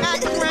 nothing I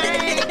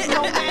drank,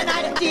 no man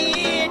I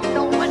did,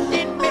 no one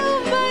did me,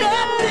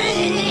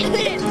 nothing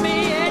did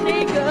me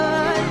any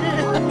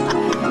good.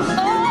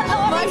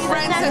 My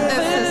friend said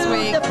this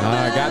week. I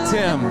got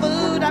Tim. The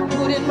food I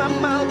put in my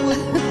mouth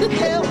would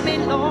help me,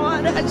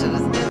 Lord.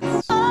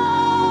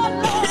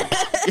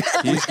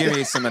 can you just give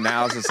me some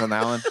analysis on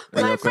that one?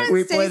 My Real quick. friend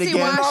We played Stacey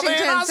again.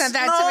 Washington sent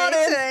that to me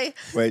today.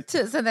 Wait,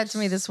 Sent that to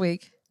me this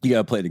week. you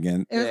gotta play it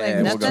again. It was Yeah, like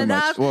we'll nothing go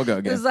much. up. We'll go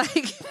It was again.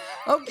 like,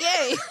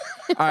 okay.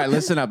 All right,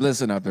 listen up,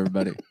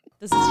 everybody.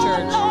 This is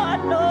church.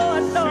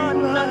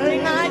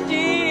 Nothing I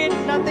did,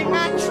 nothing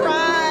I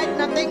tried,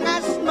 nothing I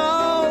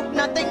smoked,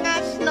 nothing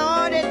I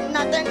snorted,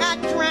 nothing I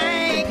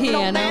drank, The no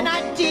piano. man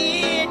I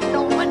did,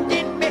 no one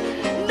did me,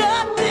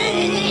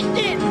 nothing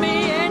did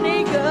me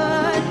any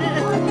good.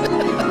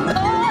 Oh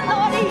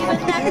Lord,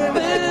 even that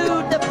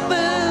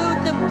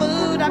the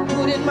food I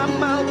put in my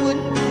mouth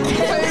wouldn't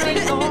help me,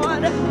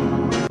 Lord.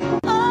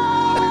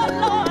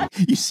 Oh Lord.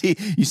 You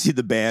see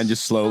the band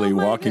just slowly Oh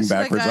my walking gosh,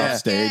 backwards like, off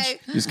stage, okay.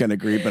 just kind of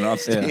creeping off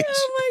stage. Oh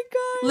my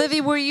god.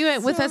 Livy, were you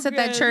with So us at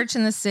that good. church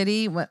in the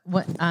city? What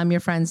your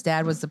friend's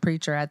dad was the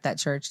preacher at that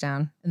church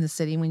down in the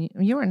city when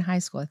you were in high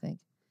school, I think.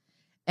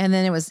 And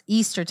then it was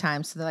Easter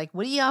time. So they're like,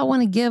 what do y'all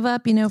want to give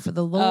up, for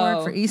the Lord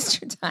Oh. for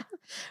Easter time?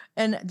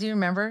 And do you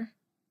remember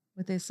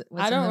what they said?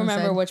 I don't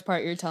remember which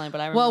part you're telling,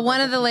 but I remember. Well, one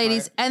of the different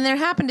ladies, part. and there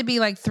happened to be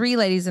like 3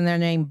 ladies in there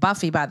named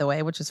Buffy, by the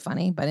way, which is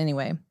funny. But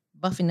anyway,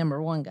 Buffy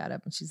number 1 got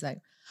up and she's like,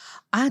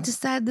 I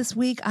decided this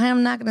week I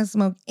am not going to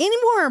smoke any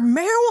more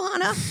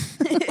marijuana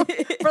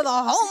for the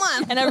whole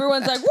month. And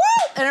everyone's like, "Woo!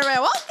 And everybody,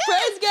 well,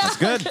 Praise God!"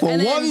 Good for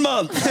And then- 1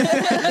 month.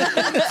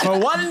 For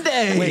one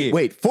day.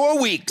 Wait, 4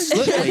 weeks.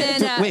 Look,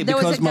 And wait, then, there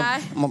was because a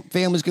guy- my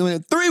family's going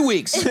in 3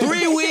 weeks.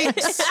 3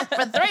 weeks.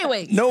 for 3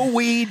 weeks. No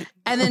weed.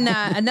 And then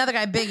another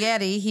guy, Big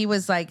Eddie, he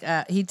was like,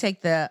 he'd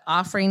take the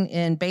offering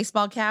in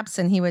baseball caps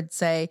and he would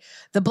say,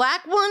 the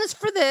black one is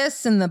for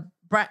this and the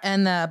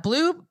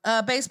blue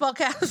baseball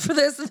caps for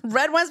this, and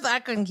red ones, but I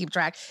couldn't keep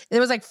track. There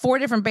was like 4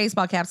 different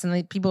baseball caps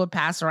and people would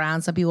pass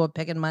around. Some people were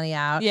picking money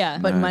out, Yeah.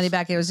 putting Nice. money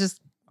back. It was just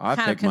I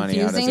kind of pick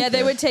money out as a confusing. Yeah, they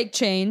kid. would take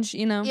change.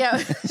 Yeah,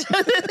 totally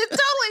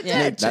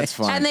Yeah. did. That's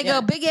fine. And they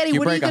go, Big Eddie, You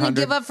what are you break going to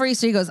 100? give up for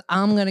Easter? He goes,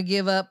 I'm going to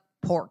give up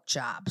pork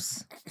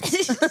chops.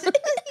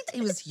 He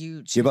was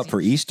huge. Give up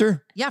for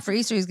Easter? Yeah, for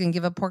Easter, he's going to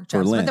give up pork For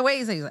chops. But Lent. the way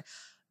he's like,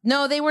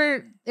 No,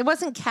 it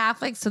wasn't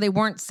Catholic, so they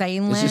weren't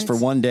saying Lent. It's just for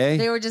one day.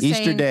 They were just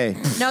Easter saying, Day.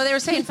 No, they were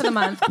saying for the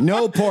month.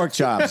 No pork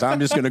chops. I'm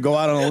just going to go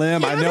out on a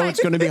limb. I know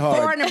it's going to be hard.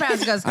 400 pounds.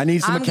 He goes, I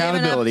need some "I'm giving up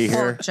accountability here."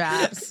 pork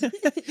chops.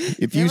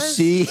 If you was-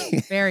 see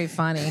Very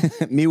funny.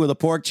 me with a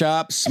pork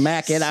chop,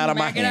 smack it out of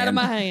my Smack it hand. out of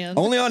my hand.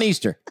 Only on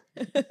Easter.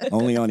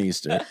 Only on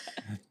Easter.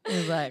 He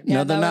was like,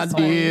 Yeah, Nothing I that was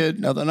funny. did,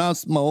 nothing I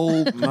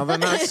smoked,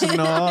 Nothing I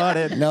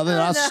snorted. nothing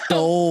I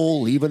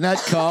stole. Even that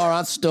car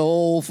I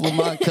stole from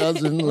my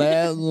cousin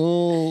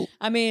Lazo.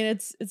 I mean,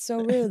 it's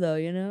so real though,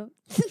 you know.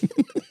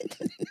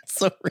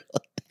 So real.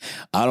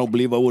 I don't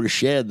believe I would have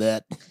shared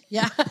that.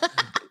 yeah.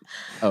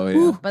 Oh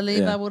yeah. Believe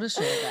Yeah. I would have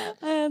shared that.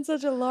 I had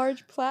such a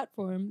large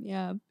platform.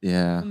 Yeah,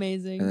 Yeah.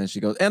 amazing. And then she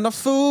goes, and the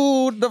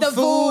food, The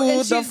food, and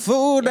the she's-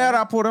 food that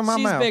yeah. I put in my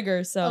She's mouth.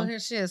 bigger, so Oh, here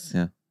she is.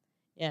 Yeah.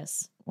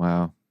 yes.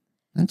 Wow.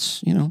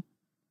 That's, you know.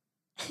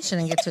 She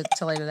didn't get to it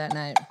till later that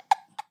night.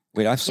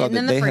 Wait, I saw Getting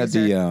in that the they had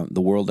freezer.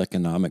 the World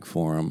Economic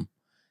Forum,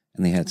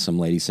 and they had some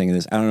lady singing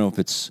this. I don't know if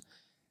it's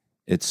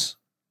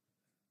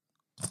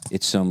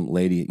some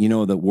lady. You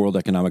know, the World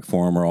Economic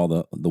Forum are all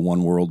the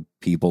one world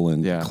people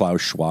and Yeah.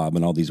 Klaus Schwab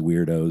and all these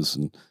weirdos,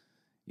 and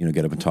you know,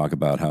 get up and talk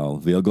about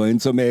how we are going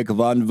to make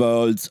one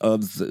world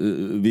of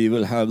we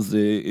will have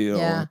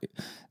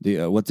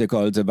the what they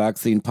call the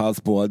vaccine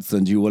passports,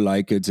 and you will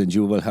like it, and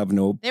you will have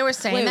no, They were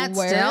saying Wait, that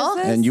where still. is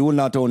this? and you will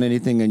not own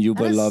anything, and you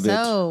That will is love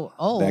so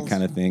old. it. That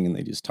kind of thing, and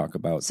they just talk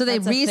about So they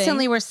That's a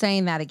recently thing? were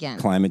saying that again.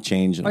 climate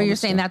change. And Or all you're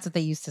this saying stuff. that's what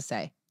they used to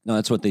say. No,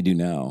 that's what they do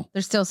now.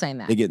 They're still saying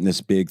that. They get in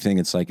this big thing.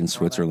 It's like in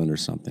Switzerland or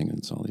something. And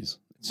it's all these.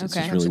 It's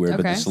Okay. just really weird.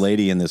 But Okay. this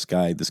lady and this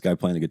guy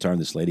playing the guitar, and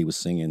this lady was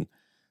singing.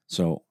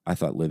 So I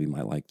thought Livy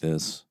might like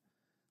this.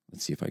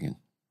 Let's see if I can.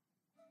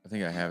 I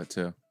think I have it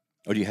too.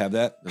 Oh, do you have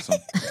that? This one.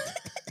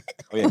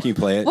 Oh yeah, can you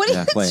play it? What are yeah,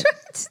 you play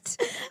it.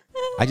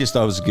 I just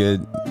thought it was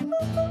good.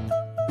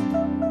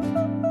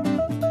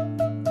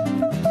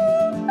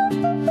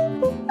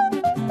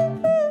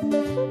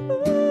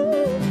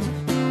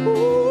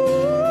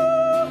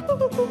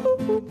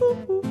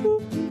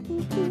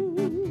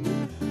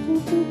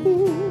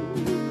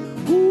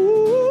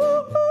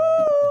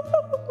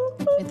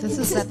 Wait, this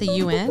is at the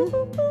UN?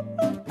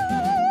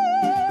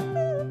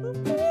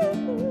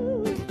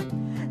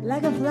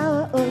 Like a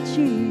flower or a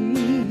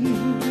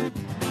tree.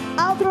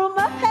 I'll throw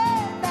my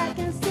head back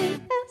and sing,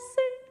 and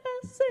sing,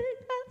 and sing,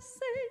 and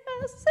sing,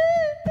 and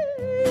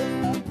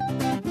sing.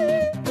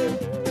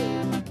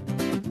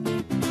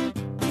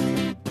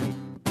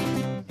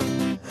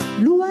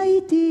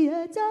 Luaiti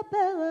et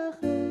apera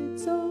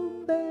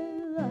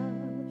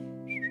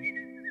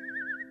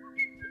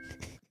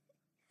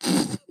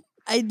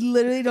I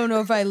literally don't know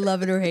if I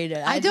love it or hate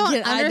it. I don't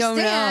can't-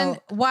 understand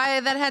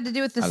why that had to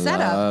do with the I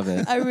setup. love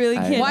it. I really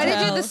can't. Why did you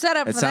do tell. the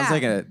setup It for sounds that?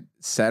 like a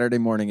Saturday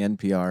morning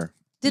NPR.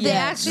 Did they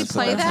Yes. actually That's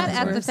play what that sounds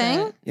at the like.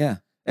 thing? Yeah,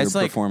 It's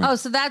they're like- performing. Oh,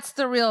 so that's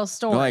the real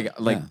story.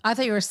 Like Yeah. I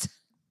thought you were.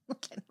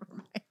 Okay, never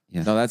mind.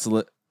 Yeah. no, that's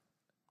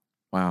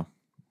wow.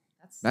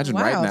 That's Imagine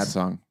wild. writing that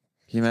song.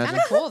 Can you imagine?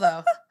 Kind of cool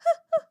though.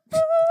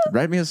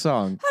 Write me a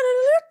song.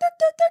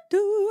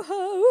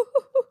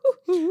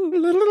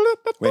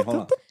 Wait, hold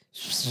on.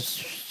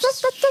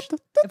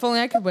 If only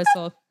I could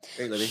whistle.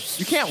 Wait, Livy.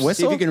 You can't See if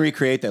whistle. you can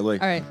recreate that.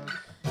 Like, All right.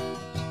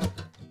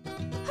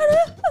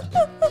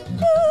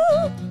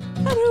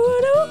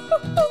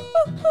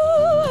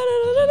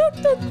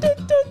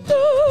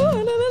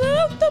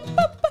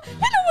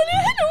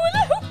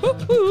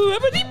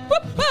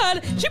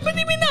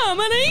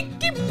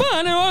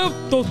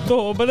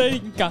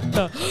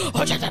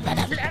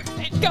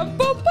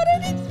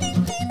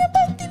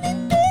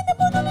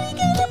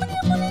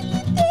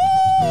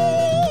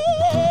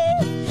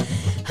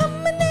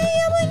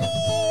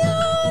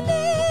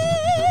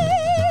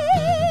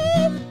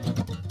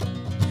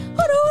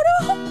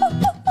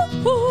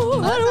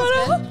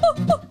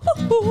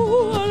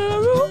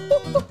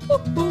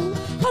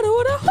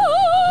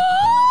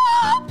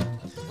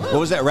 what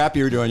was that rap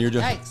you were doing? You're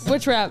just Yikes.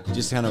 Which rap?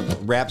 just kind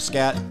of rap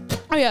scat.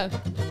 Oh yeah.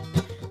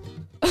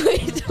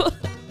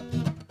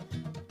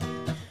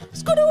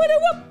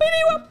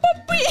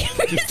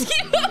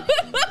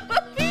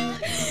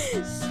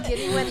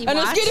 Skinny Winnie And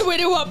what? it's getting with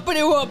it up, but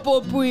it up,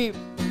 up, we.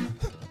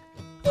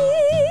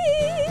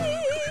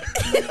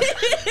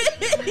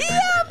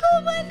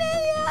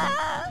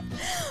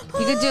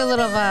 You could do a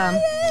little the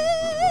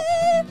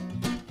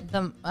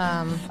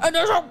And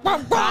there's a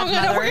bang bang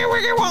and a wiggy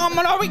wiggy wham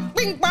and a big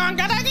bing bang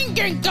and a ging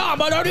ging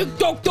gam and a ding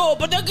dong dong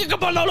but a ging a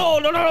ball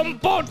alone and a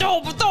ball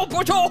dong but dong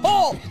but oh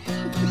oh.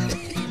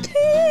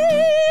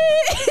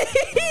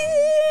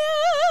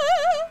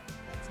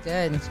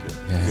 it's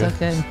good. So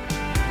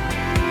good.